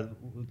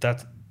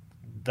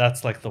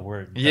 that's like the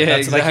word. Yeah,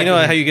 that's like, you know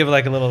exactly. how you give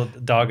like a little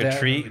dog a That-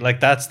 treat. Like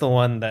that's the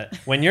one that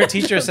when your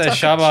teacher says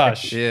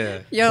Shabash, Yeah.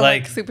 You're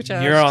like like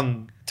supercharged. you're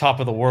on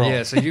top of the world.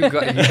 Yeah, so you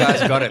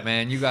guys got it,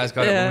 man. You guys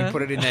got it. When Yeah. we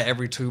put it in there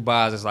every 2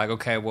 bars, it's like,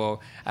 okay,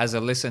 well, as a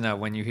listener,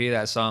 when you hear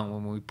that song,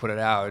 when we put it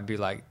out, it'd be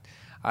like,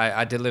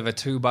 I deliver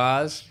 2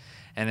 bars,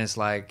 and it's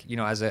like, you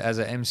know, as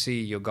a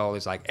MC, your goal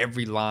is like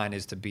every line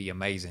is to be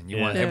amazing. You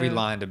want Yeah. every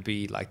line to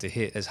be like to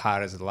hit as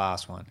hard as the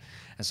last one.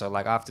 And so,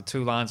 like, after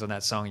 2 lines on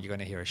that song, you're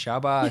gonna hear a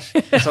shabash.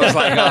 So it's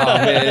like, oh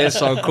man, it's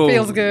so cool.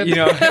 Feels good. you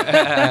know.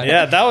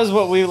 Yeah, that was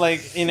what we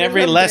like in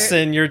every Remember-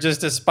 lesson. You're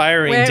just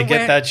aspiring Where- to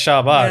get where- that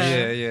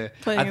Shabash. Yeah.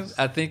 Playing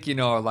I think, you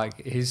know,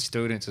 like his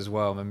students as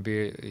well.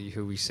 Remember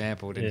who we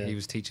sampled, and Yeah. he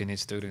was teaching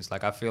his students.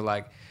 Like I feel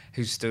like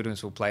his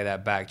students will play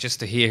that back just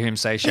to hear him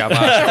say Shabash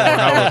over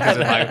and over, because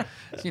like,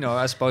 you know,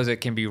 I suppose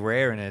it can be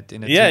rare in a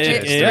Yeah, teacher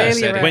It's setting,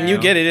 really you rare. When you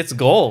know? get it, it's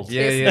gold.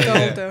 Yeah, It's yeah,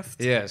 gold yeah.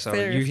 dust. Yeah, so you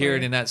hear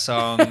it Seriously. in that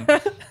song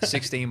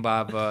 16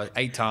 bar verse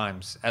 8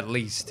 times at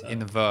least in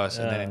the verse,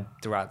 and then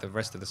throughout the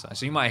rest of the song.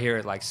 So you might hear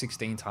it like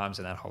 16 times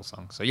in that whole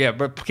song. So yeah,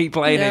 but keep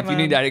playing Yeah, it if you man.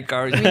 need that We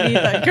encouragement. need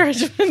that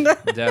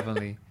encouragement.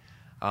 Definitely.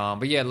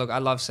 But yeah, look, I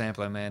love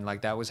sampling, man.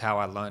 Like that was how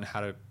I learned how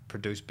to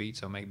produce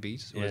beats or make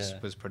beats. Yeah.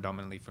 Was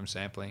predominantly from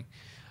sampling.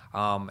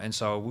 And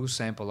so we'll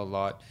sample a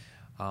lot.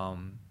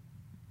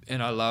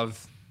 And I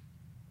love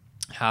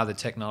how the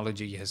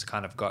technology has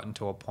kind of gotten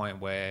to a point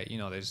where, you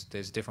know,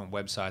 there's different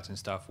websites and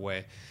stuff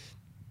where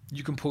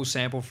you can pull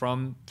samples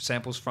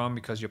from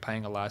because you're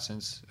paying a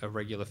license, a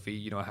regular fee.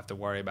 You don't have to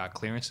worry about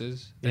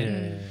clearances,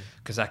 Yeah.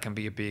 because that can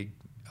be a big,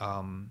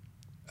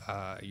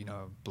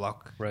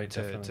 block Right,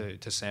 definitely.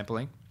 to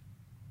sampling.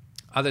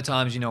 Other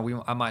times, you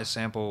know, I might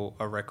sample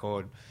a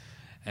record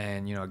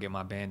and, you know, get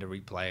my band to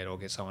replay it or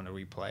get someone to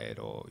replay it,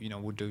 or, you know,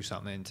 we'll do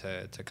something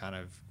to kind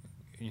of,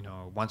 you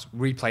know, once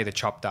replay the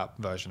chopped up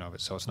version of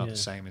it, so it's not Yeah. the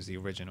same as the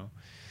original.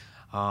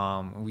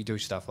 We do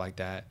stuff like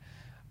that,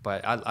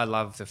 but I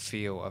love the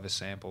feel of a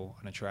sample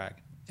on a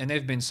track. and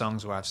there've been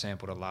songs where I've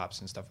sampled a laps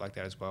and stuff like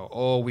that as well.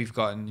 Or we've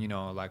gotten,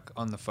 like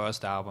on the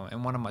first album,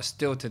 and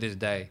still to this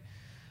day,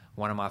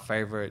 one of my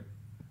favorite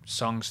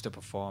songs to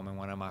perform and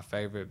one of my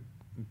favorite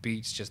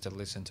beats just to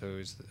listen to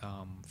is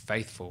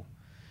Faithful.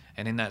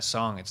 And in that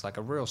song, it's like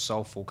a real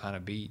soulful kind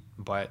of beat,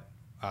 but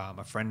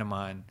a friend of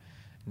mine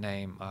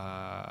named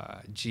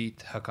Jeet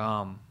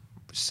Hakam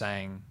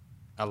sang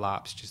a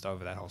laps just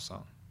over that whole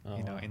song,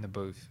 in the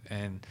booth.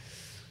 And,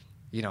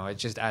 it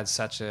just adds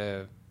such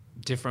a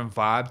different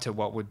vibe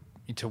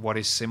to what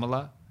is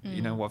similar,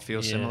 what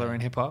feels similar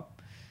in hip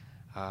hop.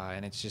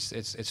 And it's just,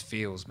 it's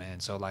feels, man.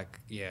 So like,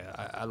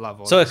 I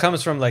love all So it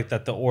comes from like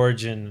that the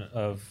origin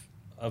of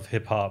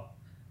hip hop,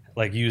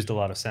 like used a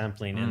lot of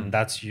sampling, and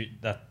that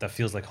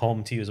feels like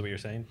home to you, is what you're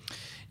saying?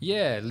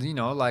 Yeah,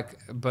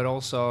 but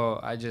also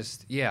I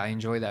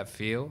enjoy that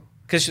feel.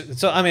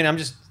 I'm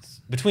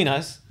just, between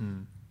us,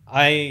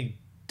 I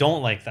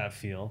don't like that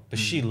feel, but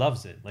she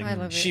loves it. Like I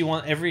love she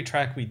want every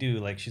track we do,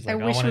 like she's like,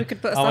 I wish we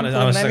could put a I want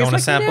sample in there. to He's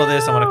like, sample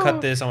this, I want to "No."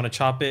 cut this, I want to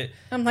chop it.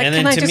 I'm like, and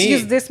can then I to just me,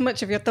 use this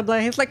much of your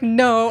tabla? He's like,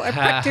 no, I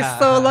practiced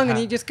so long and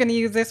you're just going to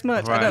use this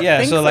much. I Right. don't yeah,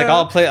 think so like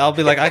I'll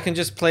be like, I can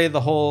just play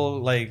the whole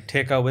like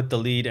Tekka with the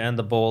lead and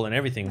the bowl and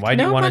everything. Why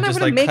do you want to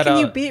just like cut making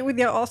you out? beat with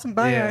your awesome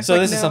bio. Yeah. It's So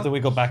like, this is no. something we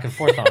go back and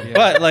forth on.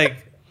 But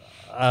like,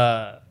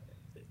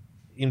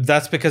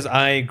 that's because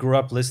I grew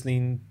up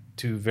listening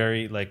to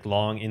very like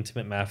long,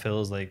 intimate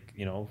mahfils, like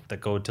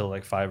that go till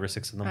like 5 or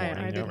 6 in the morning,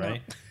 I did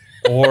right?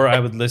 Or I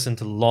would listen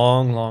to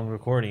long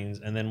recordings,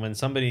 and then when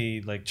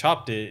somebody like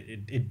chopped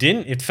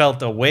it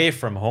felt away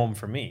from home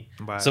for me.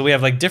 Right. So we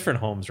have like different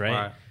homes, right?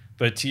 Right.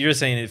 But you're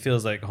saying it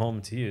feels like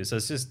home to you, so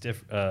it's just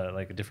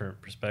like a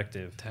different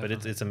perspective. Definitely.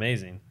 But it's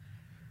amazing.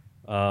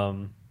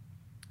 So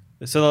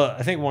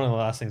I think one of the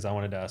last things I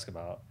wanted to ask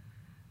about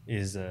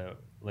is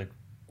like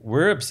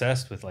we're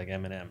obsessed with like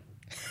Eminem.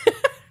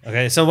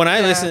 Okay, so when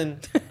I listen,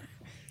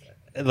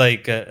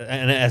 like,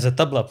 and as a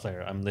tabla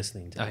player, I'm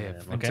listening to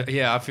Eminem. Okay,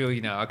 Yeah, I feel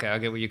you now. Okay, I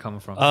get where you're coming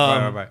from.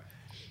 Right.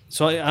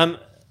 so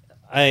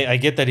I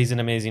get that he's an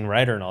amazing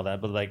writer and all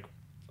that, but like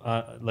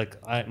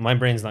my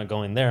brain's not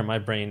going there. My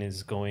brain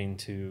is going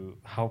to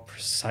how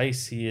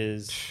precise he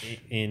is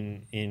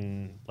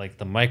in like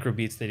the micro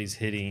beats that he's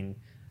hitting,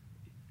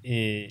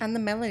 And the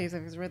melodies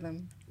of his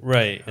rhythm.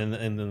 right, and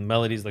the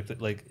melodies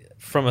like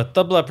from a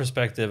tabla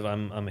perspective,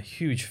 I'm a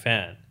huge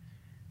fan,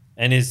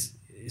 and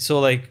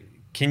like.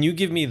 Can you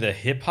give me the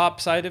hip hop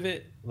side of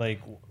it?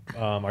 Like,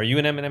 are you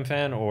an Eminem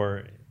fan,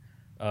 or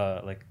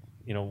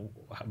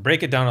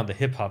break it down on the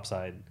hip hop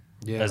side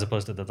as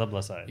opposed to the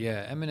tabla side?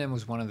 Yeah, Eminem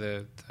was one of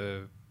the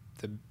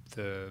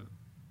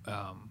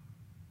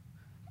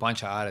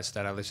bunch of artists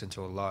that I listened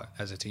to a lot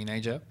as a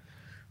teenager.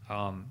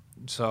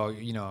 So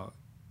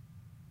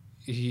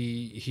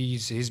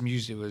his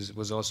music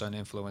was also an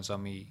influence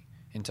on me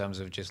in terms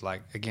of just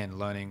like, again,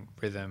 learning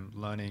rhythm,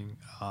 learning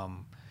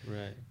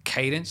Right.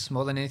 cadence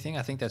more than anything.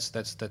 I think that's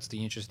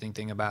the interesting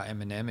thing about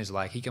Eminem is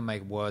like he can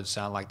make words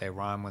sound like they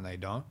rhyme when they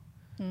don't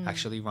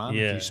actually rhyme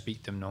if you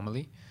speak them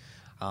normally.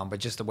 But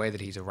just the way that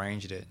he's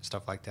arranged it and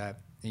stuff like that,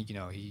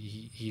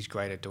 he's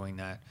great at doing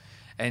that.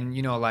 And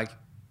like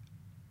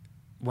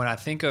when I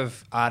think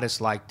of artists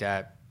like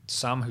that,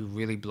 some who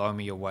really blow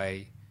me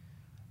away,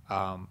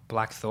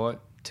 Black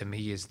Thought to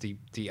me is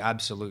the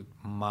absolute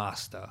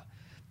master.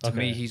 To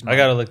me, I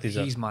gotta look these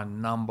up. He's my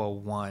number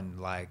one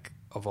like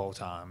of all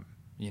time.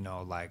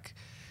 Like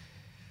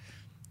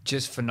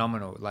just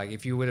phenomenal. Like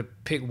if you were to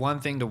pick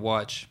one thing to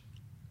watch,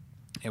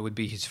 it would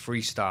be his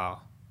freestyle.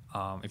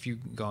 If you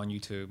go on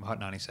YouTube, Hot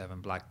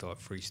 97 Black Thought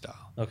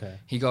freestyle. Okay.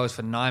 He goes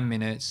for 9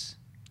 minutes,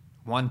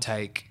 one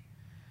take,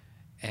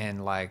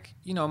 and like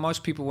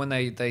most people when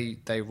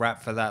they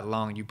rap for that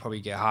long, you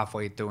probably get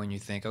halfway through and you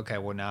think, okay,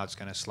 well now it's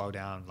gonna slow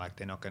down. Like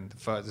they're not gonna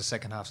the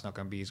second half's not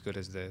gonna be as good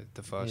as the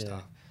first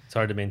half. It's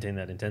hard to maintain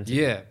that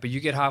intensity. Yeah, but you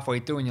get halfway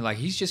through and you're like,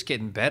 he's just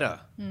getting better.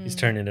 He's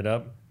turning it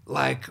up.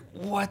 Like,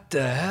 what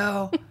the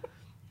hell?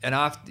 And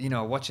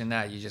after, watching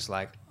that, you're just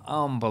like,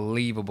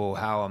 unbelievable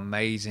how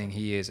amazing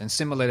he is. And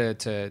similar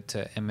to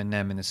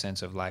Eminem in the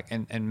sense of like,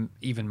 and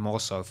even more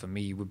so for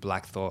me with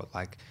Black Thought,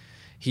 like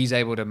he's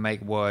able to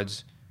make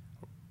words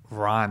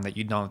rhyme that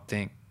you didn't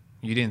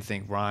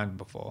think rhymed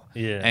before.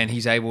 Yeah. And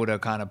he's able to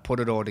kind of put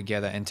it all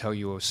together and tell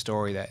you a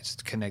story that's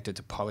connected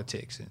to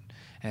politics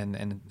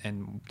and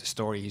the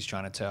story he's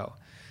trying to tell.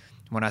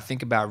 When I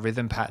think about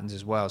rhythm patterns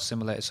as well,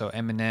 similar. So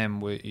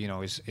Eminem,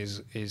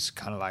 is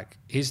kind of like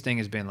his thing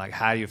has been like,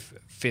 how do you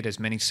fit as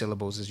many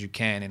syllables as you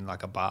can in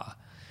like a bar,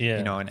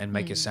 and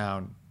make it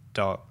sound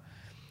dope.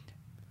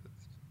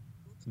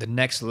 The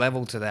next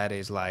level to that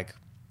is like,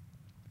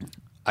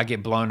 I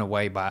get blown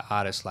away by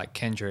artists like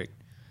Kendrick,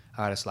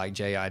 artists like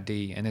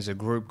JID, and there's a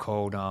group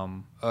called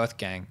Earth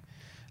Gang.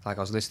 Like I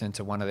was listening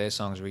to one of their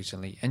songs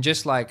recently, and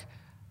just like,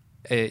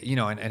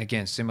 and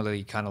again,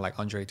 similarly, kind of like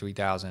Andre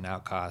 3000,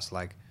 Outkast,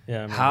 like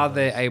how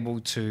they're able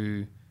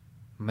to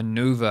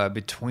maneuver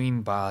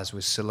between bars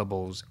with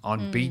syllables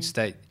on beats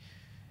that,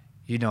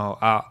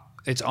 are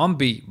it's on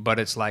beat, but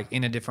it's like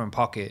in a different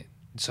pocket,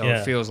 So Yeah.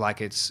 it feels like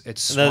it's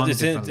swung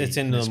differently. It's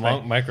in and the it's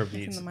right- micro It's in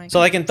beats. the micro So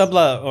like in beats.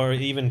 tabla or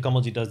even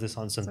Kamalji does this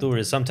on santur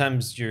is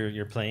sometimes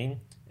you're playing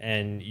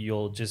and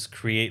you'll just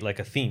create like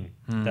a theme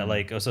that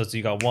like so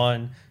you got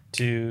 1,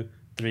 2,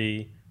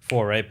 3,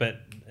 4, right?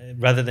 But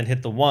rather than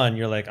hit the 1,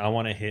 you're like I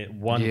want to hit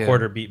one Yeah.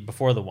 quarter beat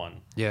before the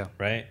 1, Yeah.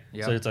 right?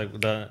 Yeah. So it's like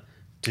the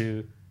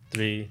 2,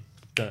 3,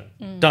 done,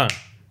 done,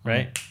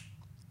 right?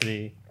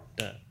 3,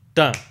 done,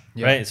 done.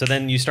 Yeah. Right, so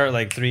then you start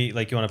like 3,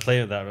 like you want to play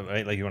with that,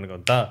 right? Like you want to go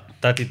da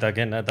da ti ta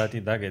ke na da ti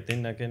da ke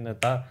tin na ke na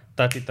da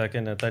ti ta ke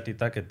na da ti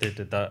ta ke ti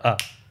ti da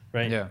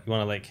right? Yeah. You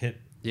want to like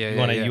hit. Yeah, You yeah,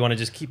 want to yeah. you want to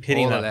just keep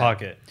hitting All of that that.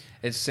 pocket,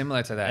 It's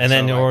similar to that. and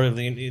then So,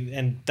 like,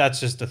 and that's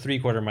just a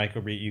 3/4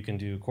 microbeat. You can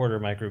do quarter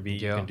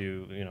microbeat. Yeah. You can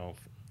do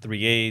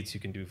 3/8. You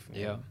can do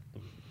Yeah.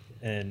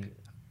 and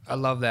I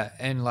love that.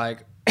 And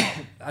like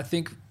I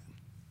think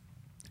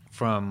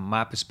from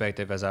my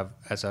perspective as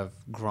I've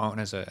grown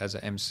as a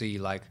MC,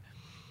 like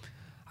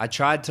I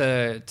tried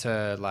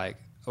to like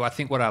I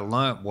think what I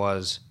learned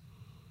was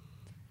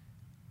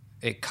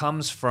it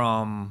comes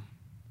from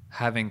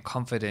having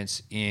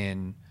confidence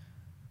in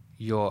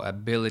your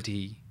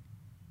ability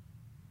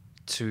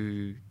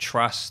to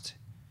trust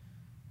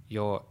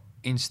your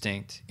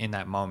instinct in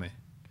that moment.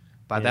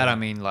 By that Yeah. I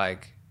mean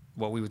like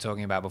what we were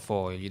talking about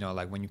before,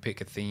 like when you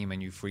pick a theme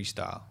and you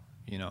freestyle,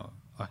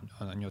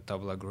 on your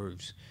tabla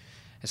grooves.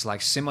 It's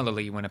like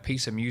similarly when a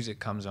piece of music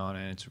comes on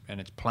and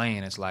it's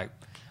playing, it's like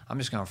I'm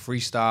just gonna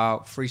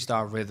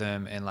freestyle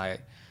rhythm, and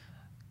like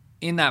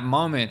in that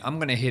moment I'm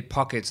gonna hit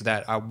pockets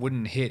that I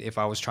wouldn't hit if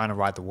I was trying to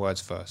write the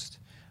words first.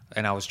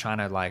 And I was trying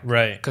to like,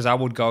 Right. because I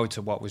would go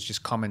to what was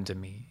just common to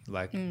me,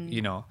 like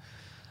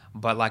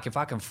but like if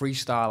I can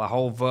freestyle a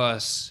whole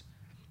verse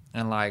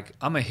and like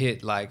I'm gonna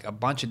hit like a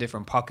bunch of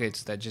different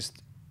pockets that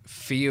just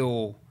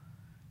feel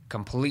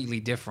completely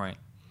different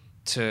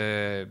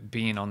to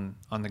being on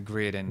the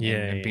grid and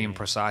being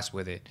precise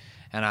with it.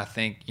 And I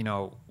think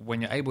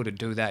when you're able to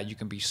do that, you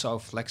can be so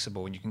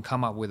flexible and you can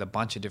come up with a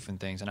bunch of different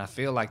things. And I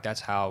feel like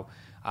that's how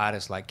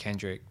artists like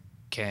Kendrick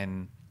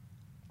can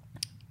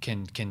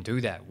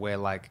do that, where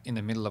like in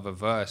the middle of a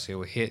verse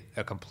he'll hit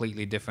a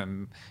completely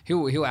different,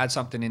 he'll add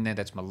something in there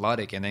that's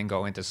melodic and then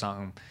go into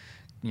something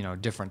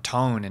different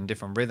tone and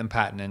different rhythm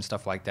pattern and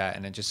stuff like that,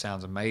 and it just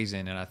sounds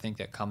amazing. And I think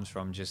that comes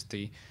from just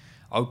the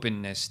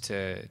openness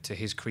to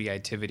his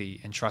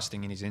creativity and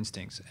trusting in his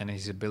instincts and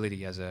his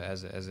ability as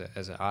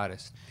an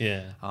artist.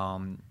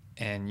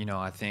 And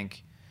I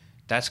think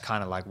that's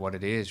kind of like what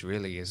it is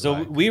really, is so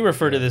like, we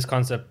refer to this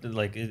concept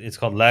like it's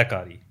called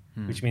lakari,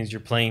 which means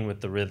you're playing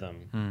with the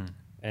rhythm.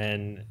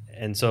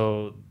 And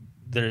so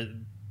there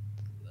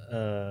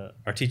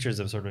our teachers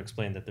have sort of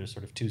explained that there's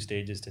sort of 2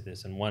 stages to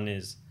this, and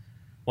one's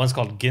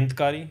called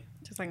gintkari,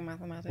 Just like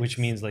mathematics. which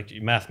means like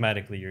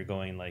mathematically you're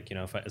going like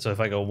if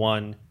I go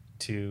 1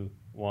 2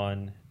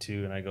 1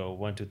 2 and I go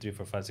 1 2 3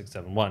 4 5 6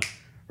 7 1,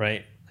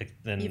 right? Like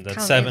then You've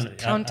that's counted-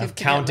 7. I've to get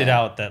counted there.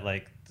 out that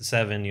like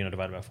 7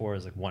 divided by 4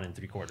 is like 1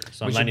 3/4.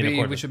 So I'm 9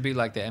 1/4. which would be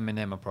like the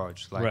Eminem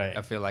approach, like Right.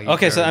 I feel like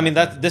okay. So very I mean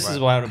much- this is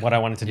right. what I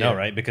wanted to know, Yeah.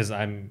 right? Because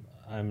I'm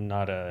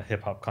not a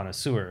hip hop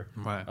connoisseur.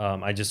 Right.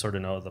 I just sort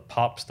of know the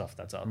pop stuff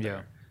that's out there.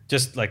 Yeah.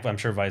 Just like I'm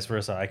sure vice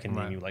versa, I can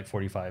Right. name you like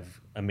 45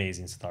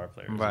 amazing sitar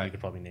players. And Right. you could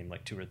probably name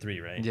like 2 or 3,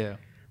 right? Yeah.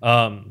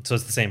 So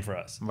it's the same for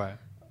us. Right.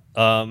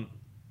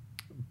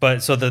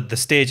 But so the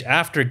stage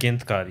after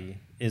Gintkari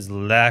is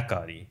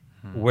Lakari,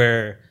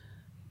 where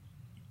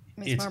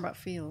It's it's- more about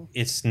feel.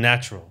 it's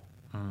natural.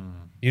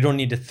 You don't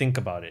need to think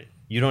about it.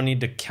 You don't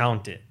need to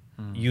count it.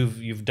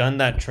 You've done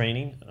that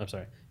training. I'm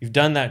sorry. You've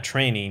done that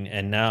training,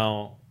 and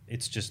now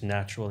it's just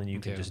natural, and you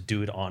can Yeah. just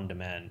do it on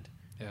demand.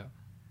 Yeah.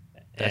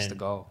 That's the And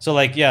goal. So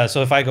like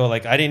so if I go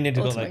like I didn't need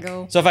to Ultimate go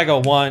goal. like so if I go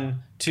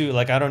 1 2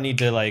 like I don't need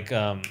to like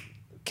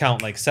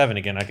count like 7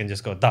 again. I can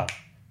just go da,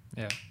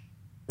 Yeah.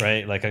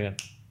 right? Like I go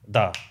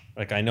da.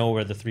 Like I know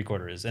where the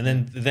 3/4 is, and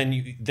then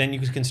you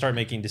can start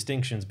making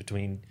distinctions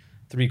between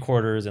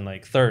 3/4 and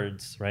like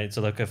thirds, right?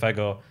 So like if I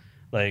go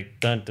like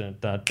dun dun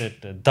dun dun,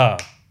 dun da,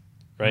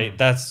 right?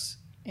 That's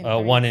In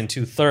 1 thirds. and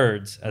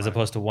 2/3 as Right.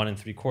 opposed to 1 and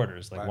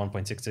 3/4, like Right.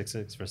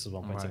 1.666 versus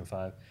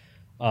 1.75.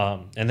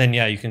 And then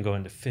you can go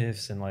into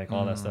fifths and like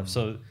all that stuff.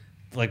 So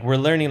like we're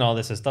learning all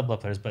this as tabla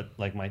players, but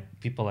like my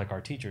people, like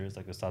our teachers,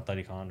 like Ustad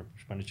Tariq Khan or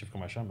Pandit Shiv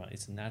Kumar Sharma,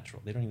 it's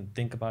natural. They don't even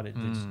think about it;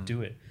 they just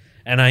do it.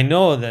 And I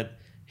know that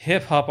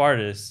hip hop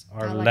artists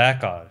are I like-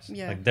 lakars,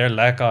 yeah. like they're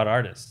lakar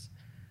artists.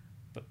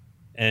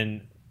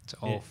 And It's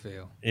all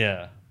feel.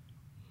 yeah,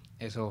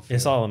 It's all feel.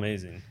 it's all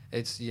amazing.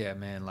 It's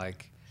man,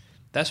 like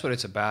that's what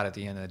it's about at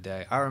the end of the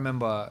day. I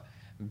remember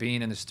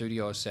being in the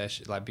studio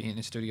session, like being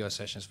in studio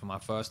sessions for my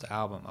first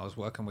album. I was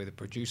working with a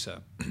producer,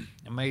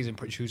 amazing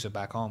producer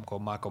back home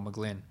called Michael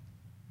McGlynn,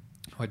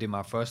 who I did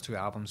my first 2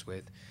 albums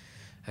with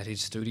at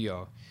his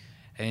studio.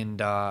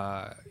 And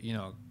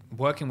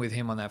working with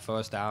him on that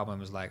first album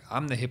was like,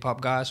 I'm the hip hop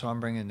guy, so I'm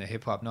bringing the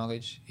hip hop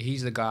knowledge.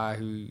 He's the guy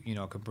who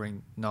could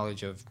bring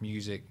knowledge of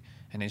music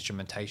and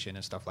instrumentation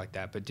and stuff like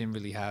that, but didn't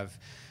really have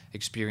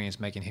experience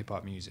making hip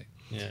hop music.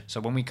 Yeah. So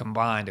when we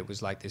combined, it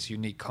was like this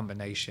unique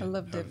combination. I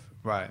loved it.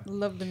 Right.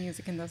 Love the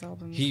music in those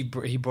albums. He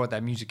brought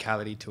that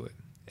musicality to it.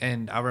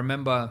 And I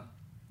remember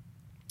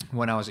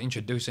when I was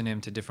introducing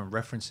him to different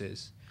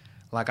references,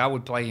 like I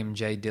would play him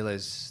Jay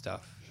Dilla's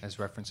stuff as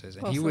references,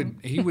 and Awesome.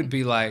 he would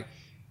be like,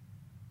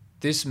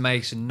 this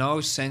makes no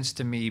sense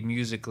to me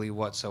musically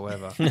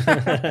whatsoever,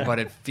 but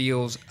it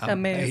feels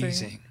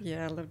amazing.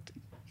 Yeah, I loved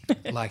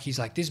it. Like he's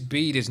like, this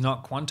beat is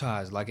not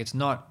quantized, like it's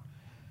not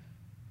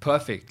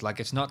perfect,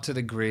 like it's not to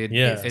the grid.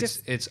 Yeah.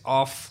 It's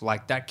off,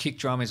 like that kick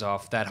drum is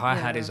off, that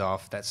hi-hat Yeah. is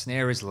off, that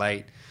snare is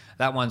late,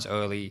 that one's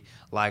early,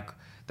 like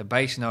the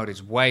bass note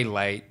is way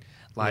late,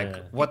 like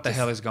Yeah. what the Just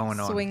hell is going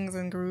on? Swings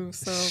and grooves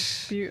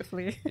so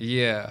beautifully.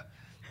 Yeah.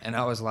 And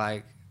I was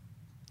like,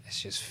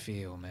 it's just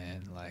feel,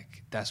 man.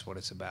 Like that's what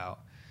it's about.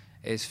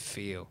 It's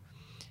feel.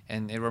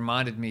 And it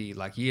reminded me,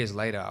 like years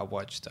later, I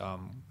watched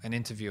an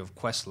interview of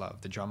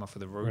Questlove, the drummer for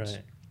The Roots.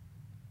 Right.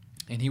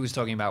 And he was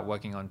talking about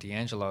working on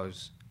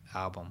D'Angelo's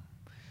album,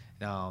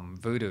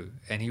 Voodoo.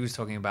 And he was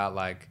talking about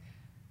like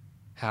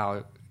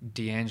how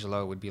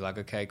D'Angelo would be like,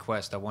 okay,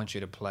 Quest, I want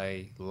you to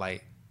play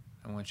late.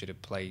 I want you to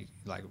play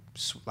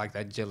like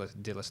that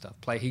Dilla stuff.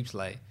 Play heaps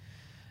late.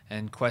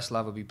 And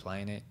Questlove would be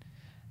playing it.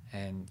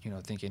 And, you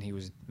know, thinking he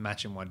was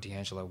matching what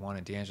D'Angelo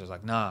wanted. D'Angelo's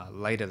like, nah,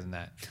 later than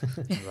that. I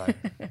was like,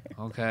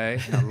 okay.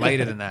 No,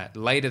 later than that.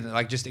 Later than,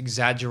 like, just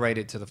exaggerate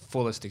it to the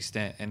fullest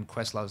extent. And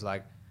Questlove's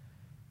like,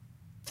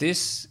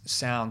 this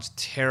sounds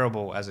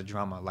terrible as a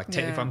drummer. Like,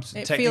 if I'm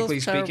It technically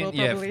feels terrible, speaking,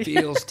 yeah, probably. it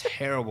feels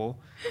terrible.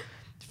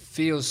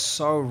 Feels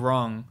so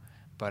wrong,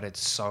 but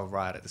it's so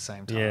right at the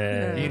same time.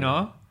 Yeah. You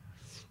know?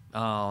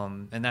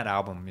 And that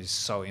album is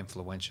so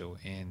influential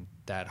in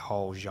that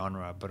whole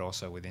genre, but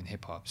also within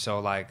hip hop. So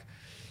like,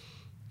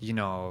 you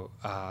know,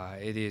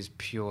 it is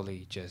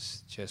purely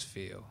just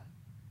feel.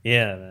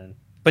 Yeah, man.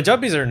 But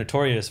Punjabis are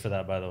notorious for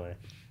that, by the way.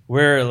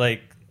 We're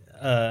like,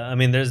 I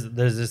mean, there's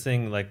this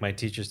thing, like my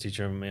teacher's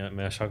teacher,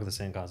 my shak the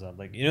same concept.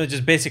 Like, you know,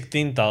 just basic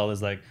teen tal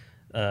is like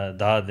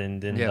da din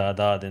din Yeah.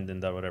 da din din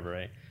da whatever,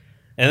 right?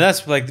 And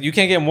that's like, you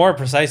can't get more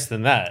precise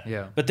than that.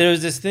 Yeah. But there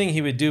was this thing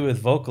he would do with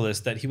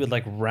vocalists that he would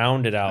like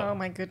round it out. Oh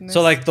my goodness.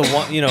 So like the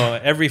one, you know,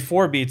 every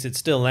 4 beats it's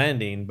still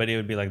landing, but it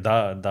would be like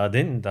da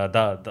din da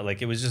da.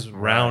 Like it was just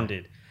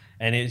rounded,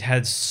 and it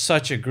had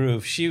such a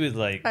groove. She would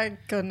like, I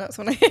go nuts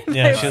when I hear that.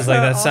 yeah, she was like,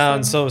 that So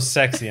sounds awesome. so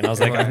sexy, and I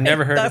was like, I've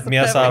never heard That's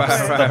Mia the Saab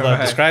perfect way. tabla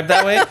Right. described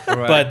that way,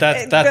 but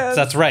It does.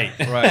 that's right.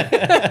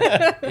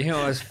 Right. You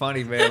know, it's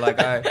funny, man. Like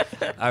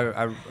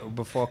I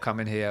before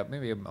coming here,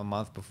 maybe a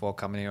month before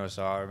coming here or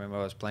so, I remember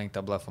I was playing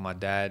tabla for my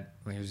dad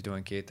when he was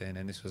doing kirtan,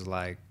 and this was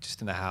like just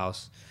in the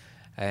house.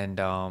 And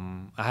I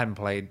hadn't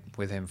played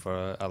with him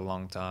for a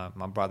long time.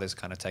 My brother's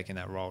kind of taking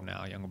that role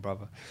now, younger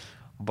brother.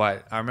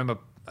 But I remember,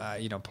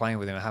 you know, playing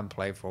with him. I haven't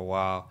played for a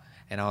while.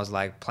 And I was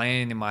like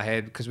playing in my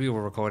head because we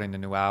were recording the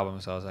new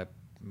album. So I was like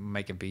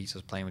making beats. I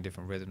was playing with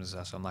different rhythms and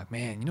stuff. So I'm like,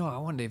 man, you know, I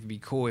wonder if it'd be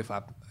cool if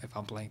I'm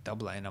playing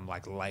tabla and I'm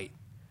like late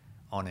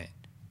on it,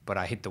 but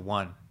I hit the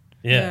one.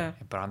 Yeah.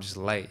 But I'm just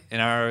late.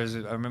 And I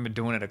remember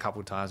doing it a couple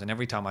of times. And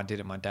every time I did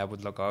it, my dad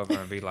would look over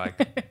and be like,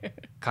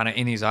 kind of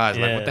in his eyes,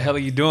 like, Yeah. what the hell are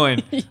you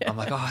doing? I'm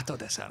like, oh, I thought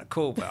that sounded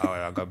cool. But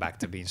I'll go back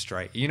to being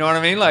straight. You know what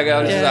I mean? Like,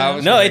 I was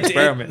No, trying to it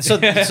experiment. so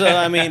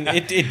I mean,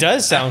 it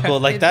does sound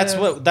cool. Like It that's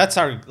does. that's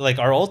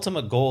our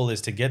ultimate goal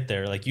is to get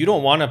there. Like you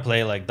don't want to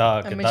play like da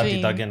A da ti da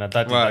machine. gina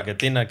da ti da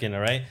tina kina,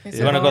 right? It's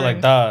You want to go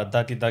like boring.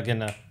 da ti da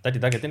gina da ti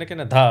da tina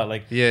kina da.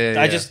 Like Yeah,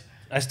 yeah.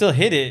 I still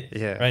hit it.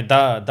 Yeah. Right.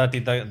 Da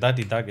ti da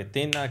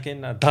tina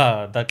kina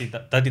da ti da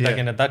Yeah.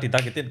 kina da ti da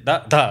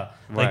tina da.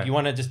 Like Right. you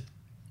want to just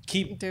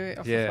keep. Do it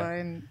off Yeah. the fly,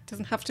 and it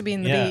doesn't have to be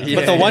in the Yeah. beat.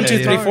 But the Yeah, 1, 2,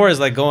 yeah, 3, yeah. 4 is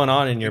like going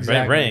on in your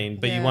Exactly. brain,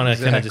 but you Yeah. want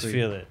to kind of just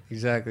Exactly. feel it.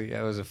 Exactly.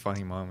 That was a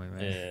funny moment,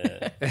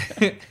 man.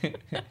 Yeah.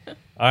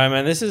 All right,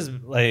 man. This has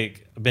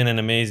like been an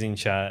amazing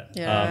chat.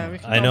 Yeah, we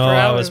can I go know for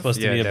I was hours. supposed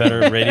to Yeah, be a definitely.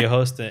 better radio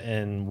host,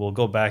 and we'll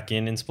go back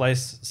in and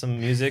splice some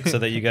music so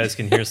that you guys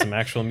can hear some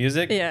actual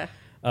music. Yeah.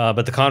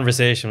 But the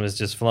conversation was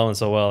just flowing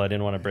so well, I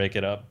didn't want to break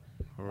it up.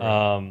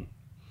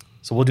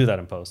 So we'll do that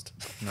in post.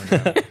 No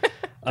doubt.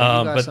 Thank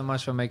you guys but so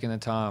much for making the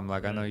time.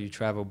 Like, I know you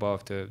traveled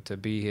both to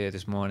be here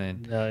this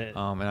morning. And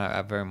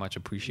I very much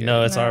appreciate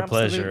no, it. it's No, our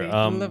pleasure.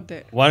 absolutely. Loved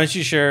it. Why don't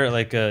you share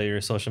like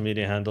your social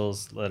media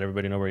handles? Let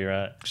everybody know where you're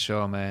at.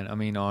 Sure, man. I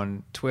mean,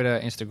 on Twitter,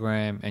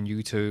 Instagram, and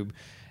YouTube,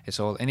 it's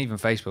all, and even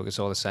Facebook, it's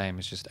all the same.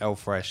 It's just L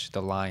Fresh,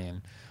 the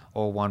Lion,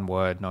 all one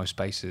word, no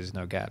spaces,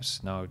 no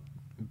gaps, no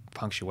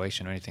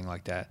punctuation or anything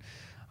like that.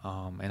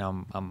 And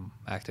I'm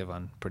active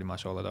on pretty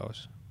much all of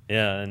those.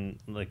 Yeah, and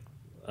like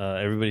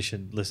everybody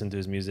should listen to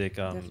his music.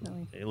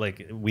 Definitely.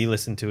 Like we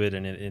listen to it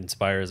and it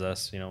inspires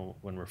us. You know,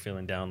 when we're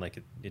feeling down, like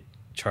it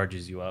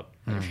charges you up.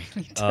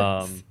 It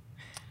does.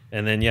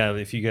 And then yeah,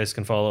 if you guys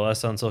can follow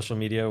us on social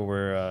media,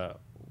 we're at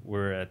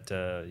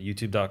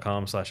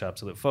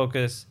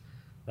youtube.com/absolutefocus,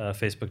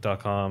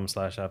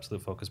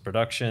 facebook.com/absolutefocus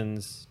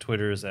productions,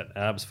 Twitter's at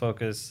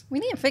absfocus. We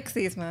need to fix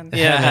these, man.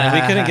 Yeah, man,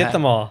 we couldn't get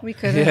them all. We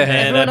couldn't.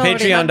 And Everyone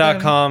already had them.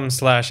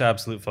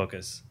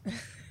 patreon.com/absolutefocus.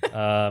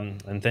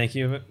 And thank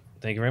you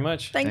very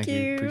much. Thank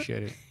you.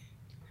 Appreciate it.